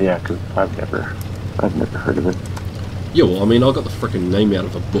 Yeah, because I've never heard of it. Yeah, well, I mean, I got the freaking name out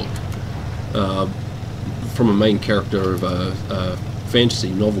of a book from a main character of a fantasy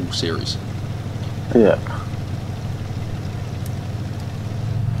novel series. Yeah.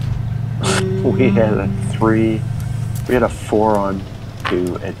 We had a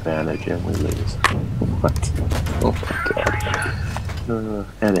 4-on-2 advantage and we lose. What? Oh my god.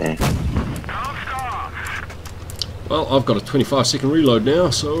 NA. Well, I've got a 25-second reload now,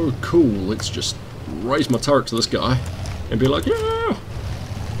 so cool. Let's just raise my turret to this guy and be like, yeah!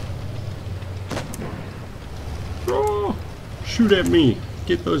 Oh, shoot at me.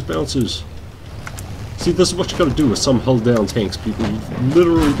 Get those bouncers. See, this is what you got to do with some hull down tanks, people. You've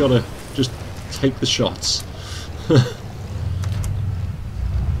literally got to just take the shots.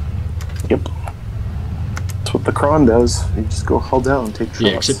 Yep. That's what the Kron does. You just go hull down and take shots.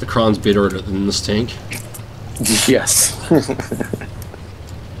 Yeah, except the Kron's better at it than this tank. Yes.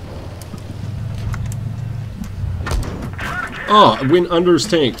 Oh, I went under his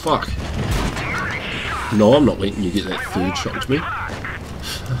tank. Fuck. No, I'm not letting you get that third shot to me.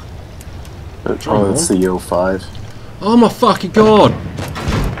 Oh, that's the Yo5. Oh my fucking god!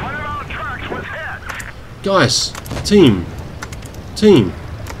 Guys, team,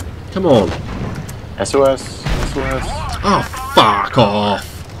 come on. SOS. Oh, fuck off.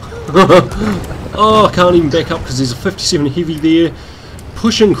 Oh, I can't even back up because there's a 57 heavy there.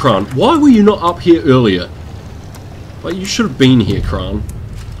 Pushing Kron. Why were you not up here earlier? Like, you should have been here, Kron.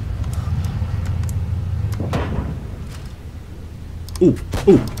 Ooh,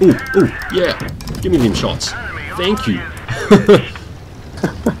 yeah. Give me them shots. Thank you.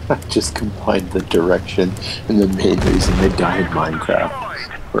 Just combined the direction and the main reason they died in Minecraft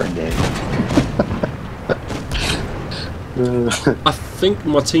for a name. I think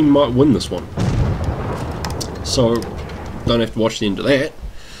my team might win this one. So, don't have to watch the end of that.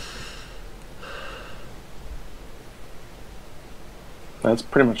 That's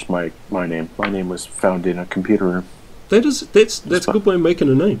pretty much my name. My name was found in a computer room. That's a good way of making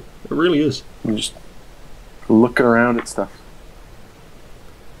a name. It really is. I'm just looking around at stuff.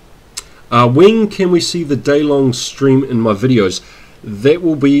 When can we see the day-long stream in my videos? That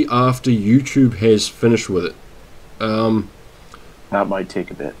will be after YouTube has finished with it. That might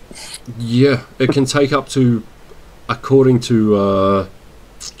take a bit. Yeah, it can take up to, according to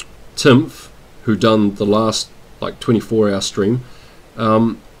Timph, who done the last like 24-hour stream,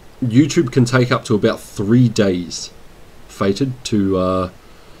 YouTube can take up to about 3 days, fated, to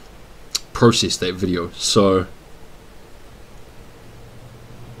process that video. So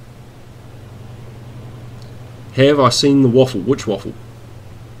have I seen the waffle? Which waffle?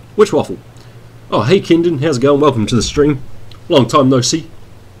 Which waffle? Oh, hey Kendon, how's it going? Welcome to the stream. Long time no see.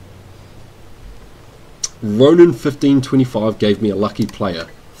 Ronan1525 gave me a lucky player.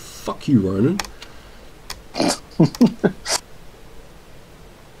 Fuck you, Ronan.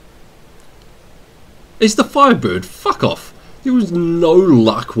 It's the Firebird. Fuck off. There was no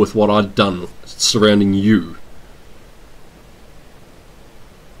luck with what I'd done surrounding you.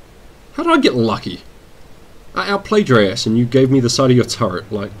 How did I get lucky? I outplayed your ass and you gave me the side of your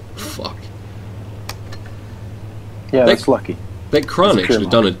turret. Like, fuck. Yeah, that's lucky. That Kran actually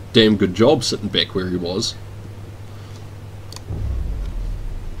done a damn good job sitting back where he was.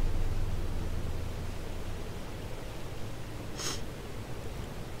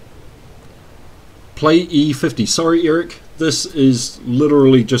 Play E50. Sorry, Eric. This is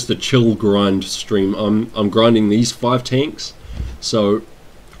literally just a chill grind stream. I'm grinding these 5 tanks, so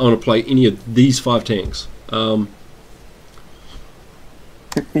I want to play any of these 5 tanks. Yeah,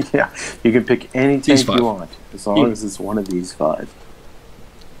 you can pick any tank you want, as long as it's one of these 5.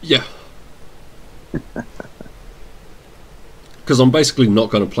 Yeah. Because I'm basically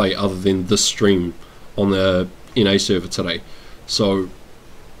not going to play other than this stream on the NA server today, so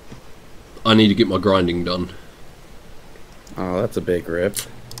I need to get my grinding done. Oh, that's a big rip.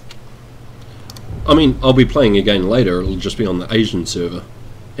 I mean, I'll be playing again later, it'll just be on the Asian server.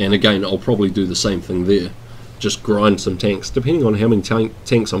 And again, I'll probably do the same thing there. Just grind some tanks, depending on how many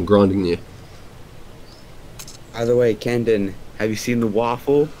tanks I'm grinding there. By the way, Kendon, have you seen the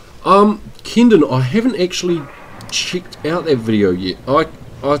waffle? Kendon, I haven't actually checked out that video yet.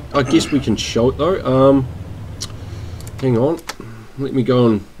 I guess we can show it though. Hang on. Let me go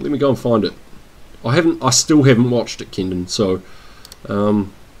and find it. I still haven't watched it, Kendon, so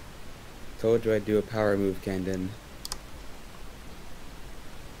Told you I'd do a power move, Kendon.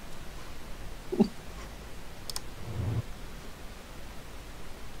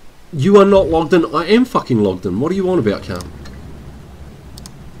 You are not logged in. I am fucking logged in. What are you on about, Cam?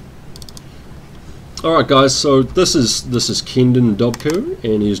 Alright guys, so this is Kendon Dobko,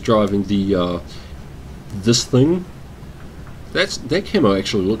 and he's driving the this thing. That camo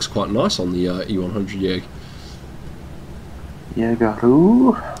actually looks quite nice on the E100 Yag.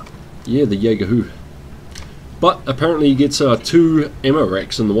 Jaeger-Hoo? Yeah, the Jaeger-Hoo. But apparently he gets 2 ammo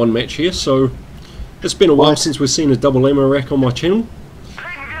racks in the one match here, so it's been a while since we've seen a double ammo rack on my channel.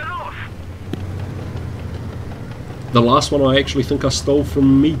 The last one I actually think I stole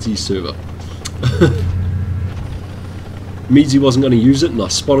from Meadsy's server. Meadsy wasn't going to use it and I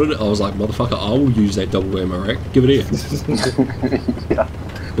spotted it. I was like, motherfucker, I will use that double ammo rack. Give it here. Yeah.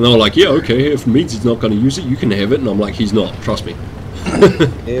 And they were like, yeah, okay, if Meadsy's not going to use it, you can have it. And I'm like, he's not, trust me.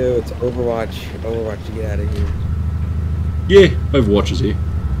 Ew, it's Overwatch. Overwatch, to get out of here. Yeah, Overwatch is here.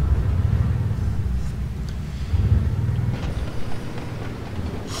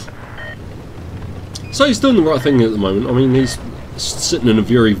 So he's doing the right thing at the moment. I mean, he's sitting in a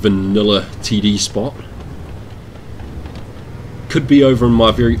very vanilla TD spot. Could be over in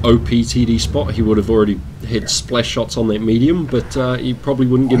my very OP TD spot. He would have already had splash shots on that medium, but he probably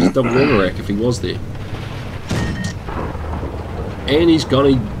wouldn't get his double ammo rack if he was there. And he's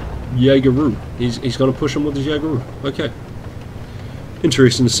gonna Jaeger-Roo. He's gonna push him with his Jaeger-Roo. Okay.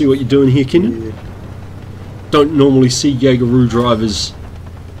 Interesting to see what you're doing here, Kendon. Don't normally see Jaeger-Roo drivers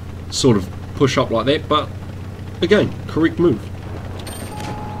sort of push up like that, but again, correct move.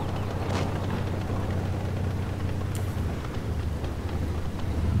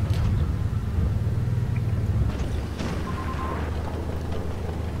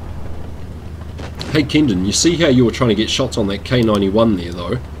 Hey Kendon, you see how you were trying to get shots on that K91 there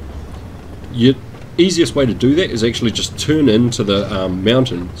though? Your easiest way to do that is actually just turn into the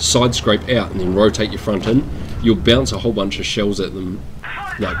mountain, side scrape out and then rotate your front in. You'll bounce a whole bunch of shells at them,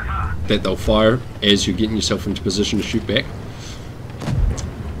 like, that they'll fire as you're getting yourself into position to shoot back.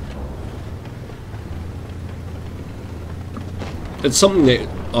 It's something that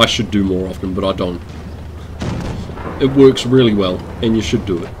I should do more often, but I don't. It works really well, and you should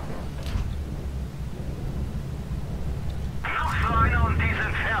do it.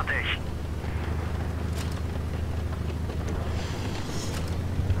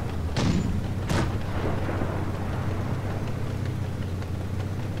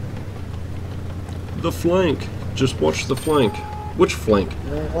 The flank. Just watch the flank. Which flank?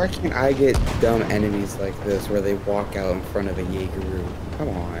 Why can't I get dumb enemies like this where they walk out in front of a Jaeger-Roo? Come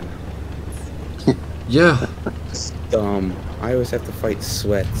on. Yeah. It's dumb. I always have to fight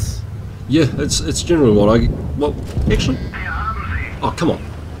sweats. Yeah, it's generally what I... Well, actually... Oh, come on.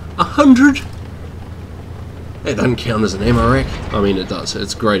 100? That doesn't count as an ammo rack. I mean, it does.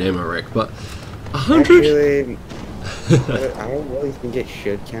 It's a great ammo rack, but... 100? Actually, I don't really think it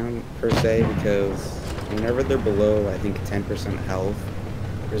should count, per se, because whenever they're below, I think, 10% health,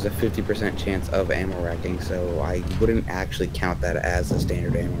 there's a 50% chance of ammo racking, so I wouldn't actually count that as a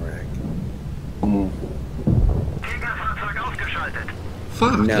standard ammo rack.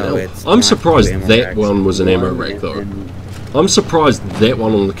 Fuck. No, it's I'm surprised that racks. one was an ammo rack, though. I'm surprised that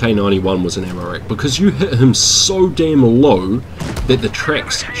one on the K91 was an ammo rack, because you hit him so damn low that the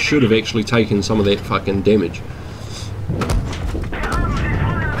tracks should have actually taken some of that fucking damage.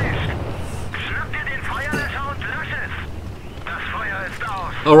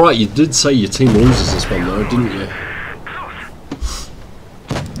 Alright, you did say your team loses this one though, didn't you?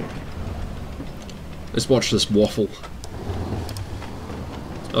 Let's watch this waffle.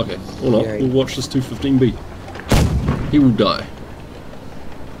 Okay, or not, we'll watch this 215B. He will die.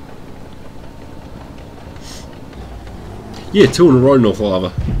 Yeah, 2 in a row, North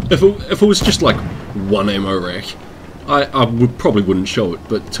Lava. If it was just like 1 ammo rack, I probably wouldn't show it,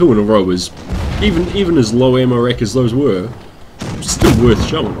 but 2 in a row is, even as low ammo rack as those were, still worth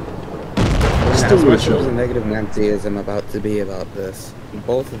showing. Still worth showing. As a negative Nancy as I'm about to be about this,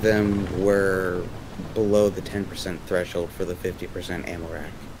 both of them were below the 10% threshold for the 50% ammo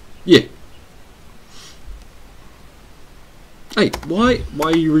rack. Yeah. Hey, why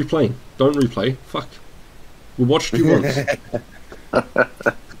are you replaying? Don't replay. Fuck. We watched you once.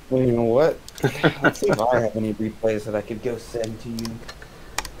 Well, you know what? Let's see if I have any replays that I could go send to you.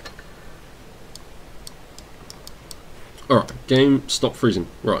 Alright, game, stop freezing.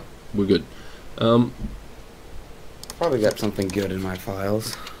 Right, we're good. Probably got something good in my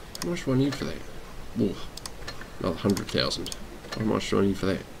files. How much do I need for that? Ooh, another 100,000. How much do I need for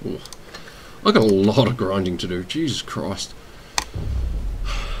that? Ooh. I got a lot of grinding to do. Jesus Christ.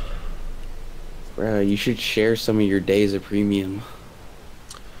 Bro, you should share some of your days of premium.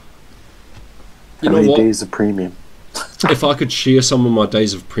 You How know many what? days of premium? If I could share some of my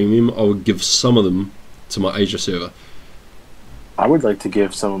days of premium, I would give some of them to my Asia server. I would like to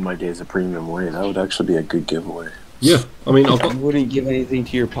give some of my days of premium away. That would actually be a good giveaway. Yeah, I mean, I've got... You wouldn't give anything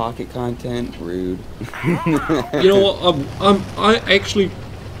to your pocket content? Rude. You know what?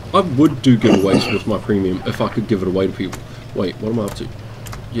 I would do giveaways with my premium if I could give it away to people. Wait, what am I up to?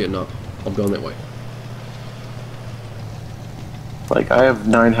 Yeah, no, I'm going that way. Like, I have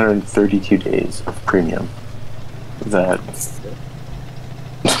 932 days of premium. That...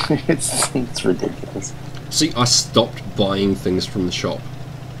 it's ridiculous. See, I stopped buying things from the shop.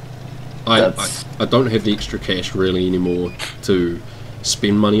 I don't have the extra cash really anymore to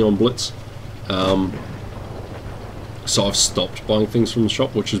spend money on Blitz. So I've stopped buying things from the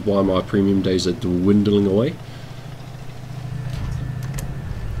shop, which is why my premium days are dwindling away.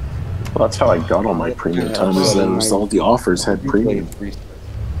 Well, that's how I got all my premium time, is that all the offers had premium. You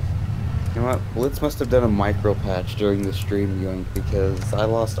know what? Blitz must have done a micro patch during the stream going, because I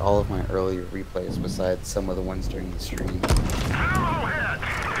lost all of my earlier replays besides some of the ones during the stream.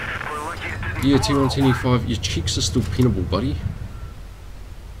 Yeah, T1 10E5, your cheeks are still pinnable, buddy.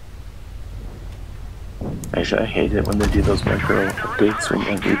 Actually, I hate it when they do those micro updates when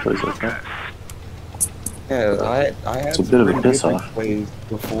like replays like that. Yeah, I had it's a bit of a piss off. Replays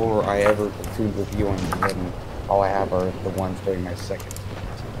before I ever platooned with you, and all I have are the ones during my second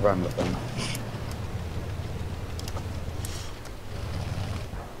run with them.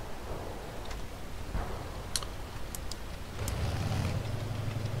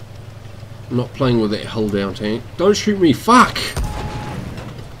 I'm not playing with that hull down tank. Don't shoot me, fuck!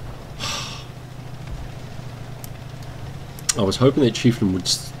 I was hoping that Chieftain would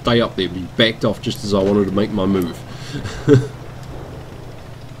stay up there, be backed off just as I wanted to make my move.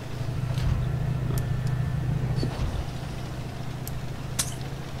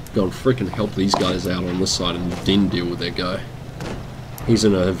 Go and freaking help these guys out on this side and then deal with that guy. He's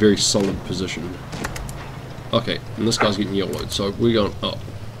in a very solid position. Okay, and this guy's getting yellowed, so we're going up.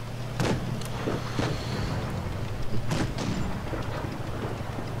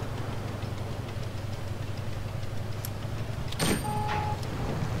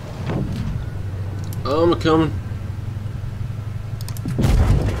 I'm coming.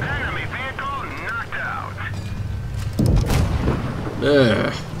 Enemy vehicle knocked out.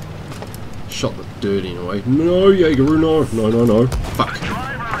 There. Shot the dirt anyway. No, Jaegeru, no. No. Fuck.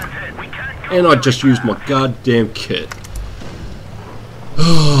 And I just used my goddamn kit.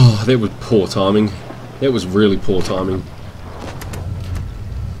 Oh, that was poor timing. That was really poor timing.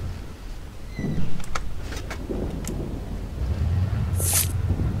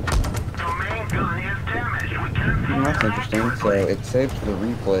 That's interesting. So it saved the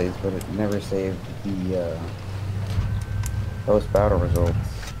replays, but it never saved the post-battle results.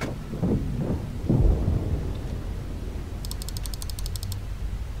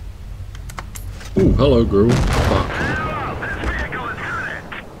 Ooh, hello, girl. Fuck.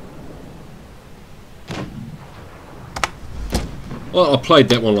 Well, I played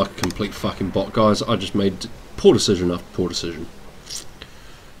that one like a complete fucking bot, guys. I just made poor decision after poor decision.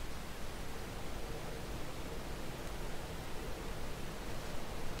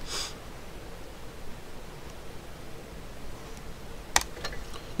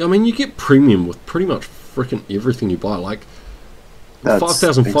 I mean, you get premium with pretty much freaking everything you buy. Like,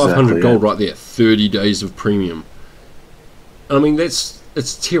 5,500 gold right there, 30 days of premium. I mean, it's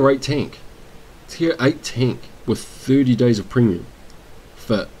tier 8 tank. Tier 8 tank with 30 days of premium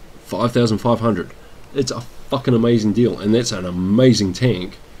for 5,500. It's a fucking amazing deal, and that's an amazing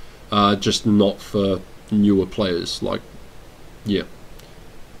tank, just not for newer players. Like, yeah,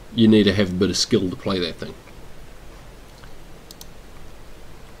 you need to have a bit of skill to play that thing.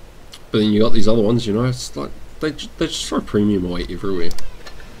 But then you got these other ones, you know, it's like they just throw premium away everywhere.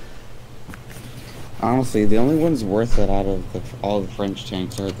 Honestly, the only ones worth it out of all the French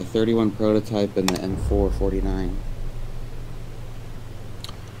tanks are the 31 prototype and the M449.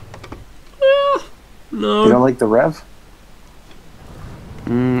 No. You don't like the Rev?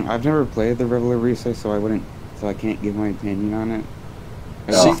 I've never played the Revolution, so I can't give my opinion on it.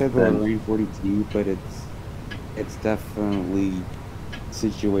 I said the Lorraine 42, but it's definitely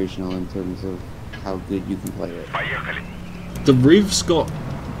situational in terms of how good you can play it. The Rev's got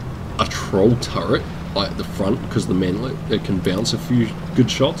a troll turret like at the front because the manlet, it can bounce a few good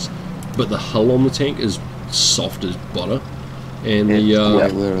shots, but the hull on the tank is soft as butter, and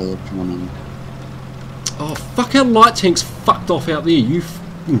literally oh fuck, our light tank's fucked off out there, you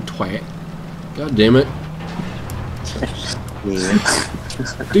fucking twat. God damn it.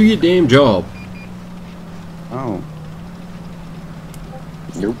 Do your damn job. Oh.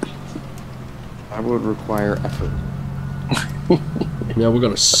 Nope. That would require effort. Now we're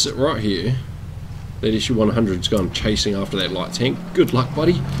going to sit right here. That issue 100's gone chasing after that light tank. Good luck,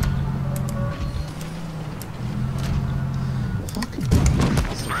 buddy.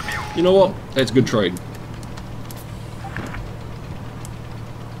 You know what? That's a good trade.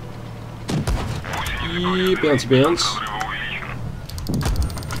 Yeah, bouncy bounce.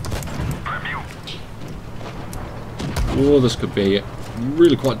 Oh, this could be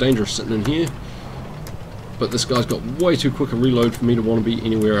really quite dangerous sitting in here. But this guy's got way too quick a reload for me to want to be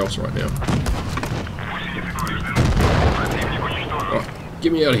anywhere else right now. Right,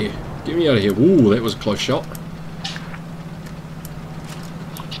 get me out of here. Get me out of here. Ooh, that was a close shot.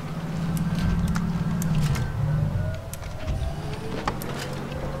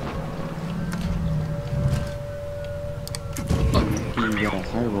 You got a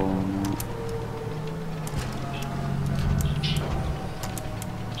high roll on that.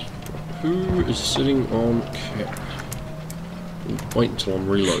 Who is sitting on cap? Wait until I'm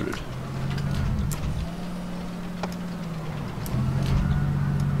reloaded.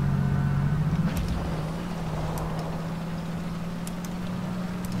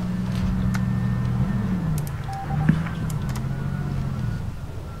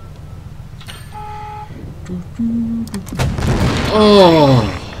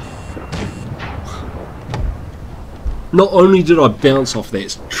 Oh! Not only did I bounce off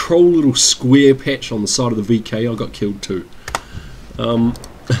that troll little square patch on the side of the VK, I got killed too. No,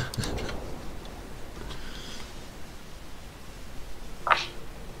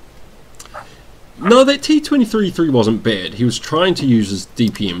 that T-23-3 wasn't bad. He was trying to use his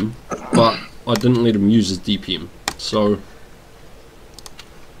DPM, but I didn't let him use his DPM. So,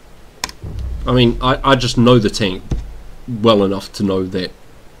 I mean, I just know the tank well enough to know that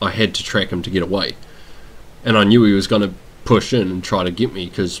I had to track him to get away. And I knew he was going to push in and try to get me,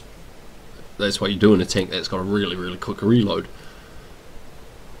 because that's what you do in a tank that's got a really, really quick reload.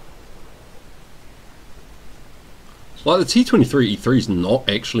 Like, the T-23-E3 is not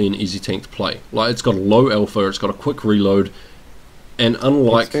actually an easy tank to play. Like, it's got a low alpha, it's got a quick reload, and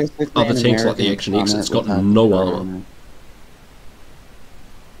unlike other tanks like the Action X, it's got no armor.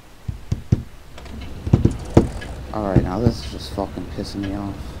 Alright, now this is just fucking pissing me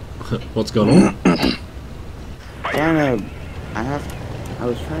off. What's going on? I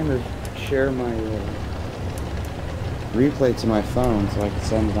was trying to share my replay to my phone so I could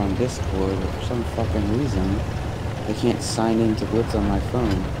send it on Discord, but for some fucking reason I can't sign into Blitz on my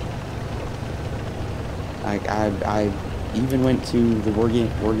phone. I even went to the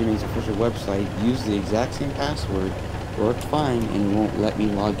Wargaming's official website, used the exact same password, worked fine, and it won't let me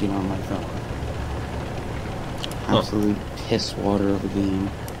log in on my phone. Absolute piss water of a game.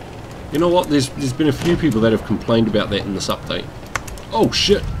 You know what? There's been a few people that have complained about that in this update. Oh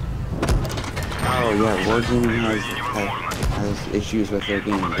shit! Oh yeah, Wargaming has issues with their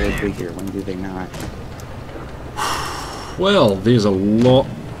game. They're bigger. When do they not? Well, there's a lot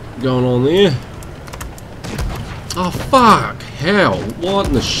going on there. Oh fuck! How? What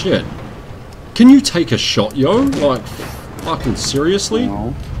in the shit? Can you take a shot, yo? Like, fucking seriously?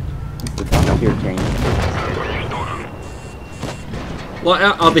 No. It's the top tier tank. Like,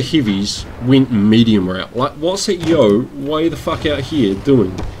 our other heavies went medium route. Like, what's that yo way the fuck out here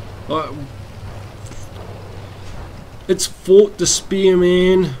doing? Like, it's Fort Despair,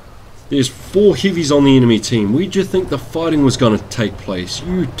 man. There's 4 heavies on the enemy team. Where'd you think the fighting was going to take place?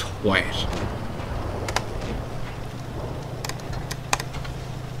 You twat.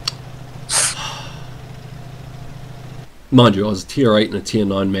 Mind you, I was a tier 8 in a tier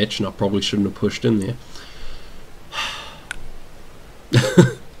 9 match and I probably shouldn't have pushed in there.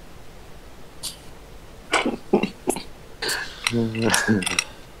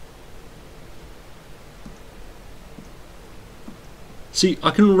 See,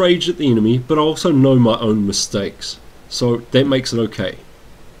 I can rage at the enemy, but I also know my own mistakes. So that makes it okay.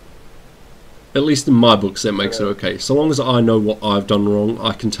 At least in my books, that makes it okay. So long as I know what I've done wrong,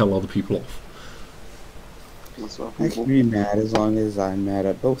 I can tell other people off. I can be mad as long as I'm mad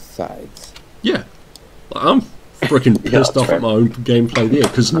at both sides. Yeah. I'm freaking pissed off at my own gameplay there,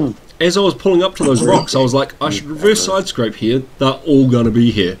 because as I was pulling up to those rocks, I was like, I should reverse side scrape here, they're all going to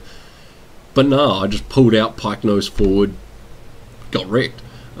be here. But nah, I just pulled out, pike nose forward, got wrecked.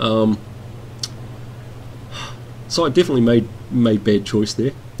 So I definitely made bad choice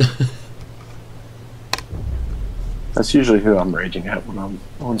there. That's usually who I'm raging at when I'm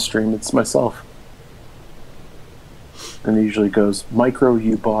on stream. It's myself. And it usually goes, Micro,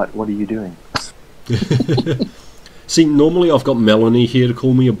 you bot, what are you doing? See, normally I've got Melanie here to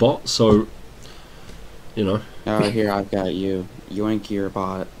call me a bot, so, you know. Oh, here, I've got you. Yoink, you're a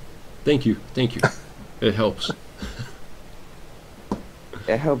bot. Thank you, thank you. It helps.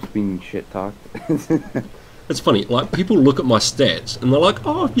 It helps being shit-talked. It's funny, like, people look at my stats, and they're like,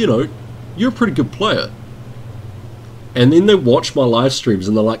 oh, you know, you're a pretty good player. And then they watch my live streams,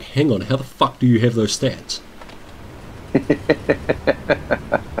 and they're like, hang on, how the fuck do you have those stats?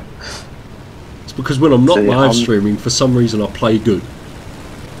 It's because when I'm not live streaming, for some reason I play good.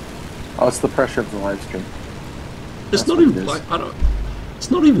 Oh, it's the pressure of the live stream. It's not even like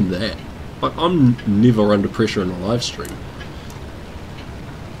it's not even that. Like, I'm never under pressure in a live stream.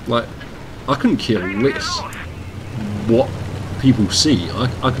 Like, I couldn't care less what people see.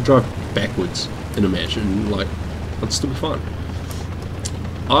 I could drive backwards in a match and like I'd still be fine.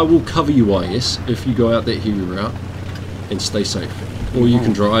 I will cover you, IS, if you go out that heavy route and stay safe. Or you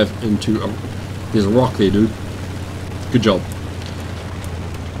can drive into a... There's a rock there, dude. Good job.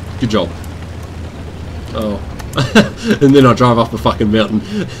 Good job. Oh. And then I drive off the fucking mountain.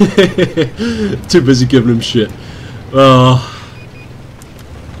 Too busy giving him shit.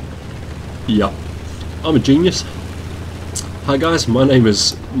 Yep. I'm a genius. Hi guys, my name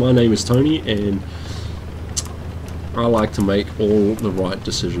is Tony, and I like to make all the right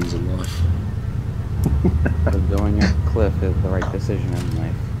decisions in life. Going up a cliff is the right decision in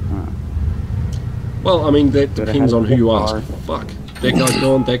life. Huh. Well, I mean, that depends on who you ask. Fuck. That guy's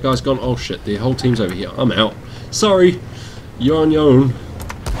gone, that guy's gone. Oh shit, the whole team's over here. I'm out. Sorry. You're on your own.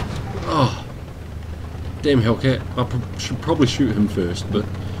 Oh. Damn Hellcat. I should probably shoot him first, but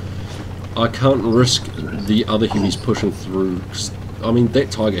I can't risk the other heavies pushing through. I mean,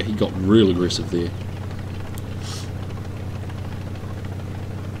 that Tiger, he got real aggressive there.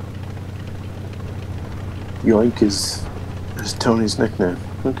 Yoink is Tony's nickname.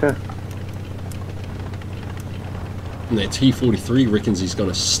 Okay. And that T-43 reckons he's going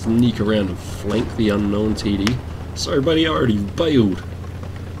to sneak around and flank the unknown TD. Sorry buddy, I already bailed.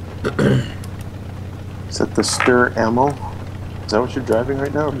 Is that the Stir ammo? Is that what you're driving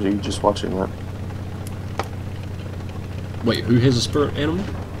right now, or are you just watching that? Wait, who has a spirit animal?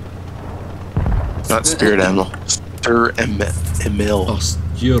 Not spirit animal. Stir Emil. Oh,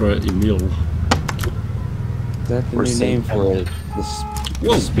 Stir Emil. That's the new name for it. The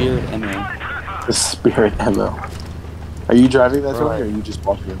Spirit ML. The Spirit ML. Are you driving that, Tony, or are you just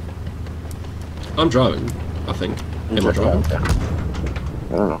walking? I'm driving, I think. Am I driving? Okay.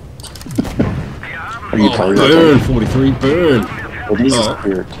 I don't know. Are you playing burn, 43, burn! Well, these are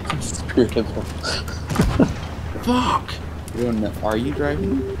Spirit. Spirit ML. Fuck! Are you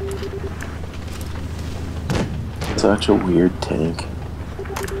driving? Such a weird tank.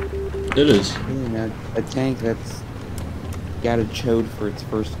 It is. Yeah, a tank that's got a chode for its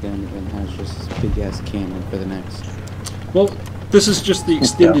first gun and has just a big ass cannon for the next. Well, this is just the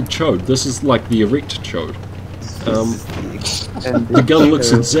extended chode. This is like the erect chode. The gun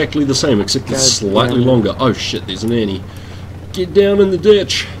looks exactly the same, except it's slightly longer. Oh shit, there's an Annie. Get down in the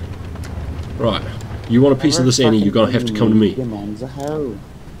ditch! Right. You want a piece of this Annie, you're gonna have to come to me.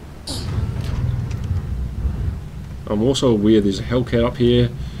 I'm also aware there's a Hellcat up here.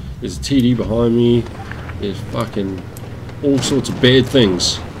 There's a TD behind me. There's fucking all sorts of bad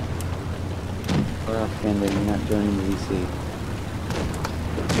things. We're offended, you're not joining the VC.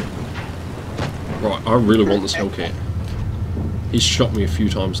 Right, I really want this Hellcat. He's shot me a few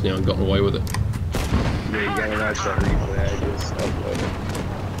times now and gotten away with it. Yeah, you gotta watch that replay I just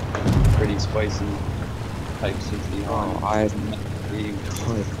uploaded. Pretty spicy Type 60 on. Oh, I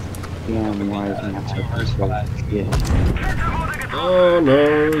damn why is my Type 60? Yeah. Oh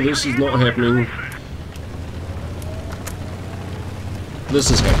no, this is not happening. This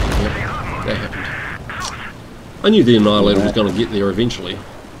is happening, yeah. That happened. I knew the Annihilator was going to get there eventually.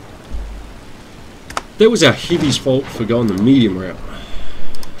 That was our heavies' fault for going the medium route.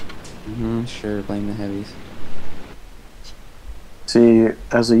 Sure, blame the heavies. See,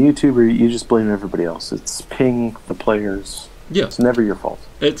 as a YouTuber, you just blame everybody else. It's ping the players. Yeah. It's never your fault.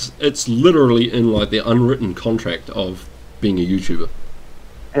 It's literally in like the unwritten contract of being a YouTuber.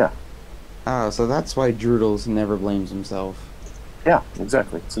 Yeah. Oh, so that's why Droodles never blames himself. Yeah,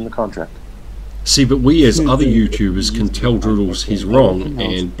 exactly. It's in the contract. See, but we as other YouTubers can tell Droodles he's wrong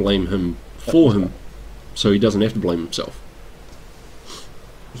and blame him for him, so he doesn't have to blame himself.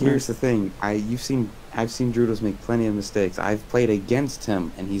 Here's the thing, I've seen Droodles make plenty of mistakes. I've played against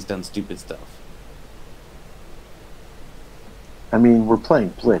him and he's done stupid stuff. I mean, we're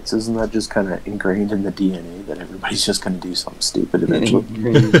playing Blitz. Isn't that just kind of ingrained in the DNA that everybody's just going to do something stupid eventually?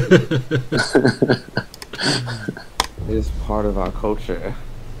 It is part of our culture.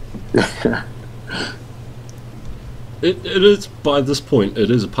 It is, by this point, it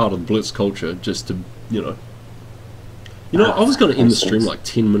is a part of the Blitz culture, just to, you know, I was going to end the stream like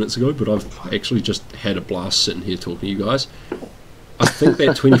 10 minutes ago, but I've actually just had a blast sitting here talking to you guys. I think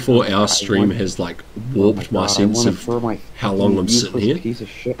that 24-hour stream has like warped my sense of how long I'm sitting here. Piece of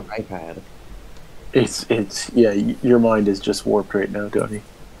shit iPad. It's yeah. Your mind is just warped right now, Tony.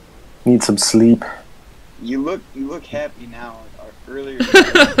 Need some sleep. You look happy now. Earlier, you were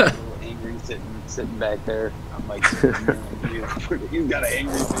a little angry sitting back there. I'm like, you got an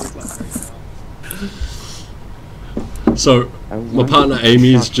angry face on right now. So, my partner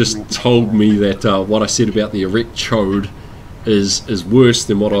Amy has just told me that what I said about the erect chode is worse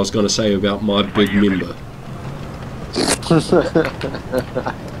than what I was going to say about my big member.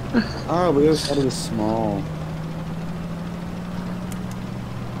 Oh, we always said it was small.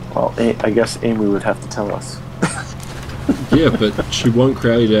 Well, I guess Amy would have to tell us. Yeah, but she won't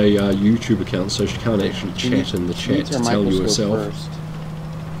create a YouTube account, so she can't actually chat in the chat to tell you herself.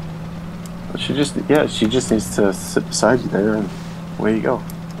 She just needs to sit beside you there, and away you go.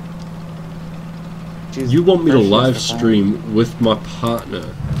 You want me to live stream with my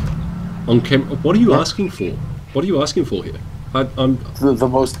partner on camera? What are you asking for? What are you asking for here? I'm the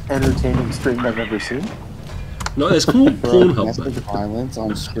most entertaining stream I've ever seen. No, it's called Pornhub. Domestic violence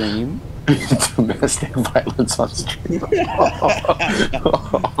on stream. Domestic violence on stream.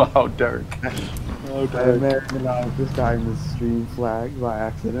 Oh, how dark. I Americanized this time the stream flag by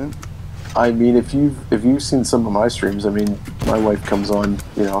accident. I mean, if you've seen some of my streams, I mean, my wife comes on,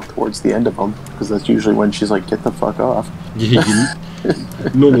 towards the end of them, because that's usually when she's like, "Get the fuck off." Yeah, you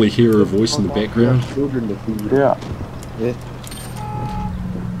normally hear her voice in the background. Yeah.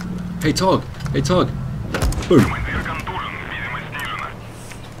 Hey Tog. Boom.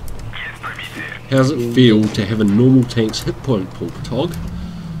 How's it feel to have a normal tank's hit point pull, Tog?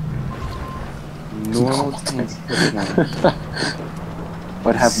 Normal tank's hit point.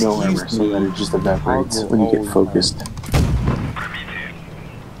 But have no armor, so that it just evaporates when you get focused.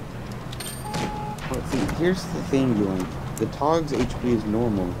 Well, see, here's the thing, Ewan. The Tog's HP is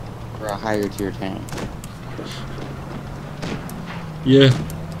normal for a higher tier tank. Yeah.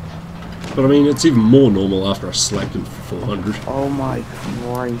 But I mean, it's even more normal after I slapped him for 400. Oh my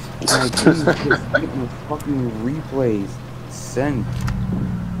Christ. My goodness, just getting the fucking replays sent.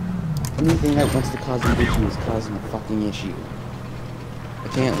 Anything that wants to cause an issue is causing a fucking issue. I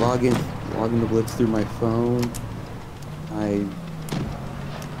can't log in the Blitz through my phone.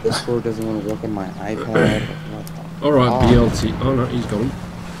 Discord doesn't want to work on my iPad. Alright, BLT. Oh no, he's gone.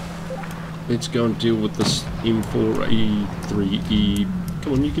 Let's go and deal with this M4A3E.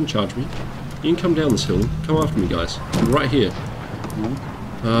 Come on, you can charge me. You can come down this hill. Come after me, guys. I'm right here.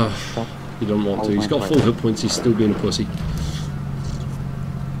 He doesn't want to. He's got full hit points. He's still being a pussy.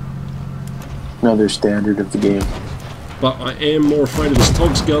 Another standard of the game. But I am more afraid of this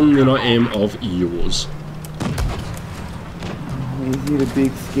Tog's gun than I am of yours. Is it a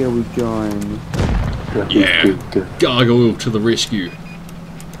big scary gun? Yeah. Gargoyle to the rescue.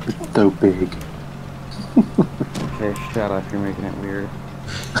 So big. Okay, shut up. You're making it weird.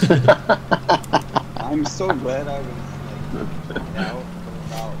 I'm so glad I was like out for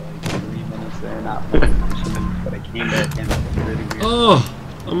about like 3 minutes there, not paying attention, but I came back in. It was really weird. Oh,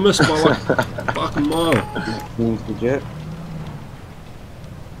 I missed my like fucking mile. Seems legit.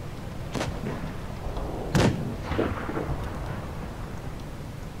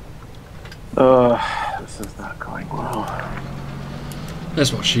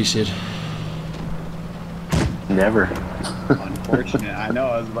 That's what she said. Never. Unfortunate. I know.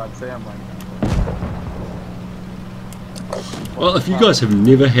 I was about to say. I'm like. Well, if you guys have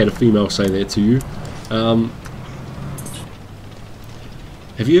never had a female say that to you,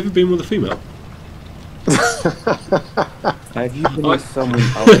 have you ever been with a female? Have you been with someone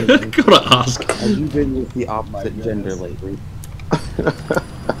else? Gotta ask. Have you been with the opposite gender lately?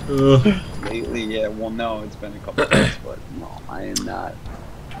 Lately, yeah. Well, no, it's been a couple months, but no, I am not.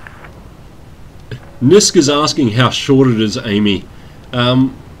 Nisk is asking how short it is, Amy.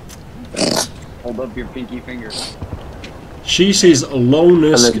 Hold up your pinky finger. She says lol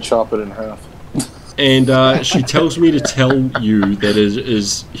Nisk. And then chop it in half. And she tells me to tell you that it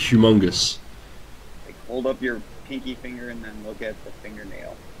is humongous. Like, hold up your pinky finger and then look at the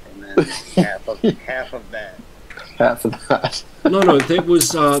fingernail, and then half of that. Half of that. No, that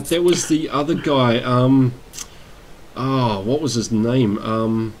was the other guy. What was his name?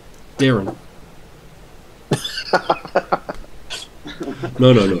 Darren.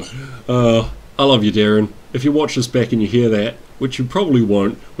 No. I love you, Darren. If you watch this back and you hear that, which you probably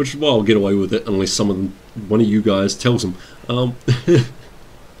won't, which is why I'll get away with it unless one of you guys tells him.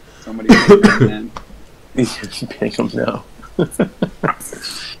 Somebody man. Ping him now.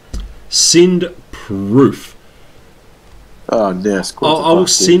 Send proof. Oh, Nisk. I will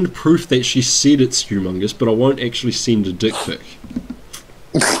send proof that she said it's humongous, but I won't actually send a dick pic.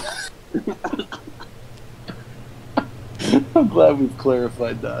 I'm glad we've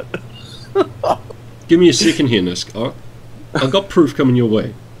clarified that. Give me a second here, Nisk. I've got proof coming your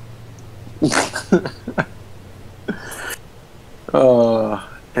way.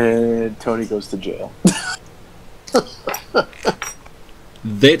 And Tony goes to jail.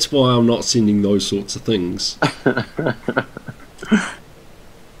 That's why I'm not sending those sorts of things.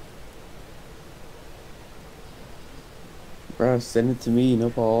 Bro, send it to me, no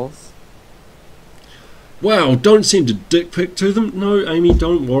balls. Wow, don't send a dick pic to them. No, Amy,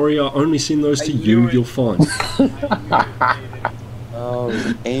 don't worry. I'll only send those to you. You'll find. Oh,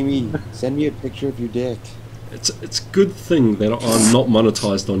 Amy, send me a picture of your dick. It's a good thing that I'm not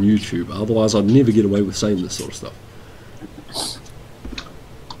monetized on YouTube. Otherwise, I'd never get away with saying this sort of stuff.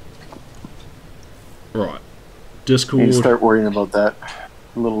 Right. Discord. You can start worrying about that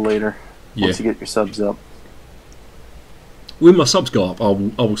a little later. Yeah. Once you get your subs up. When my subs go up, I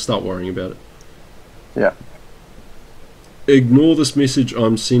will start worrying about it. Yeah. Ignore this message.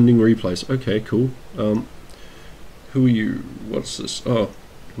 I'm sending replays. Okay, cool. Who are you? What's this? Oh,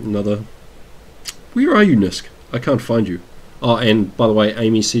 another. Where are you, Nisk? I can't find you. Oh, and by the way,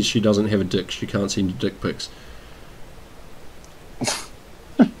 Amy says she doesn't have a dick. She can't send you dick pics.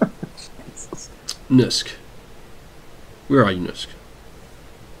 Nisk. Where are you, Nisk?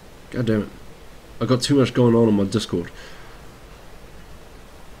 God damn it. I got too much going on my Discord.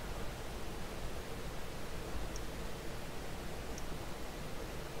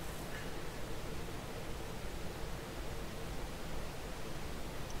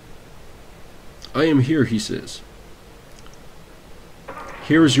 I am here, he says.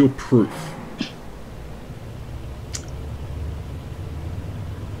 Here is your proof.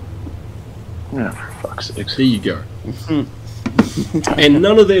 Yeah, for fuck's sake. There you go. And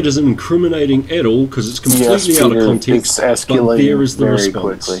none of that is incriminating at all because it's completely out of context. It's but there is the very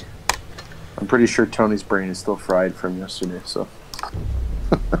response. Quickly. I'm pretty sure Tony's brain is still fried from yesterday, so.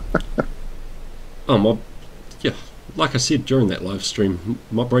 Yeah, like I said during that live stream,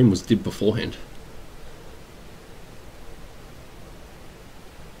 my brain was dead beforehand.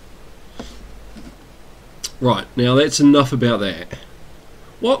 Right, now that's enough about that.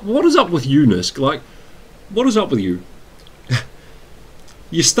 What is up with you, Nisk? Like, what is up with you?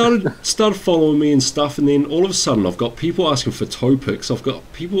 You started following me and stuff, and then all of a sudden I've got people asking for toe pics. I've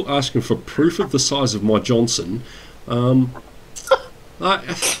got people asking for proof of the size of my Johnson. Yo,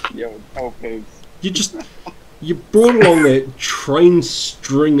 toe pics. You brought along that train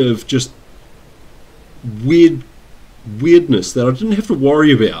string of just weirdness that I didn't have to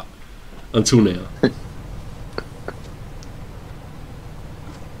worry about until now.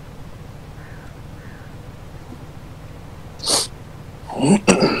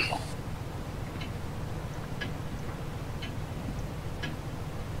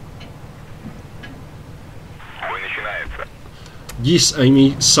 Yes,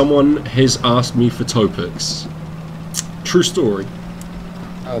 Amy, someone has asked me for toe pics. True story.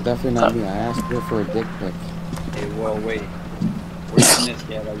 Oh, definitely not me. I asked her for a dick pic. Hey, well, wait. Where's this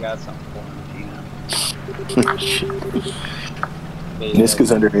kid? I got something for him, Gina. Nisk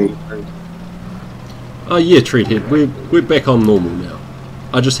is under 8. Oh yeah, Treathead, we're back on normal now.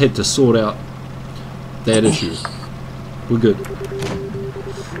 I just had to sort out that issue. We're good.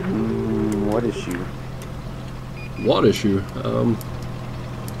 what issue? What issue?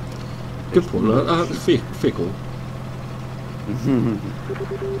 Good point. Fickle.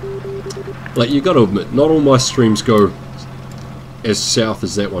 Like, you got to admit, not all my streams go as south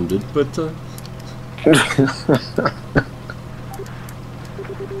as that one did, but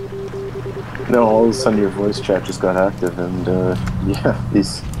no, all of a sudden your voice chat just got active, and yeah,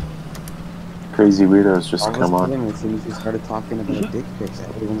 these crazy weirdos just come on. As soon as you started talking about dick pics,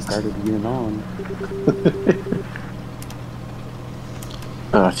 everyone started getting on.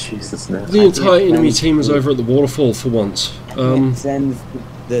 Oh Jesus! No. The entire enemy team is over at the waterfall for once. It sends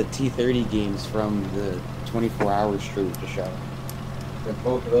the T30 games from the 24-hour stream to show. But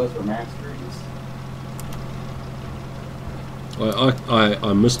both of those were masteries.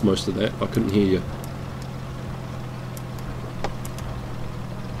 I missed most of that. I couldn't hear you.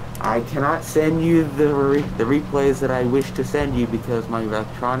 I cannot send you the replays that I wish to send you because my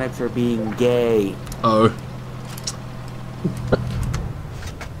electronics are being gay. Oh.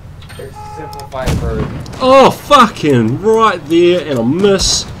 Simplified version. Oh, fucking right there, and a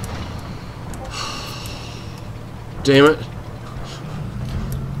miss. Damn it.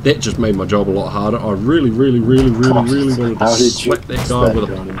 That just made my job a lot harder. I really wanted to slap that guy with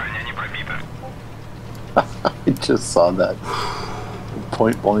a... I just saw that.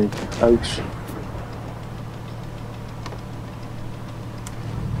 Point blank. Ouch.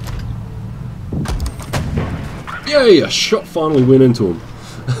 Yay, a shot finally went into him.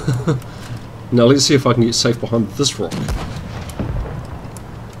 Now let's see if I can get safe behind this rock.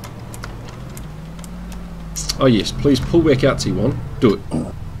 Oh yes, please pull back out, T1. Do it.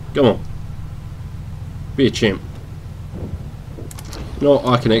 Come on. Be a champ. No,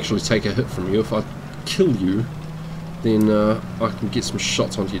 I can actually take a hit from you. If I kill you, then I can get some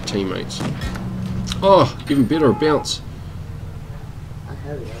shots onto your teammates. Oh, even better, a bounce.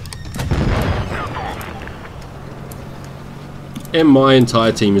 And my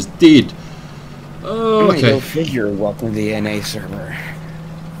entire team is dead. Oh, okay. Go figure. Welcome to the NA server.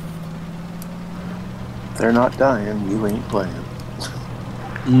 They're not dying. You ain't playing.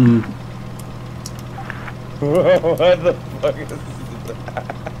 What the fuck is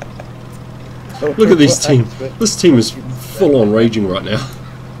that? Look at this team. This team is full on raging right now.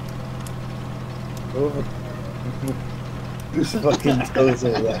 This fucking toes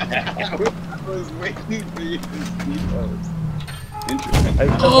are I was waiting for you to see those. Interesting.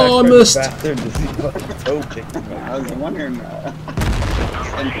 Oh, I missed. I was wondering.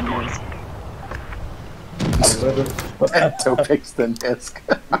 Toe picks the disc.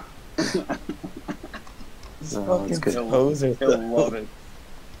 This fucking toes are. I love it.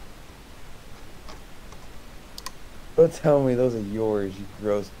 Don't tell me those are yours, you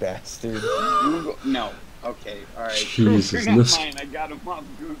gross bastard. Google, no. Okay, alright. Jesus, They're not mine. I got them off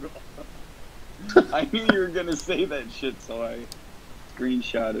Google. I knew you were gonna say that shit, so I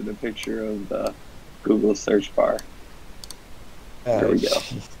screenshotted a picture of the Google search bar. There we go.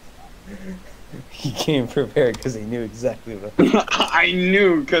 He came prepared because he knew exactly what. I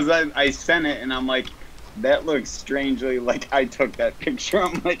knew because I sent it and I'm like, that looks strangely like I took that picture.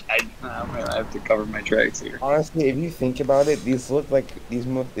 I'm like, I'm gonna have to cover my tracks here. Honestly, if you think about it, these look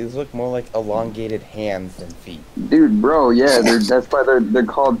more like elongated hands than feet. Dude, bro, yeah, that's why they're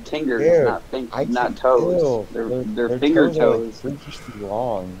called fingers, not toes. Ew. They're finger toes. Freakishly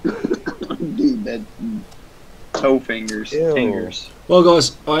long. Dude, that toe fingers. Ew. Fingers. Well,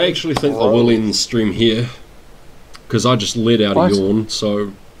 guys, I actually think I will end the stream here because I just let out a yawn.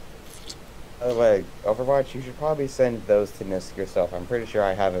 So. By the way, Overwatch, you should probably send those to Nisk yourself. I'm pretty sure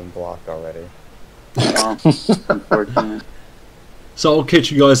I have him blocked already. Unfortunate. So I'll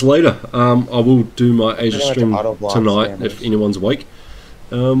catch you guys later. I will do my Asia stream tonight if anyone's awake.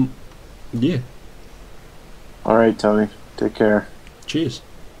 Yeah. Alright, Tony. Take care. Cheers.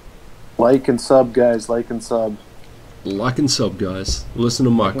 Like and sub, guys. Like and sub. Like and sub, guys. Listen to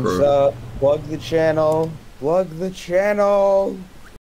Micro. Plug the channel. Plug the channel.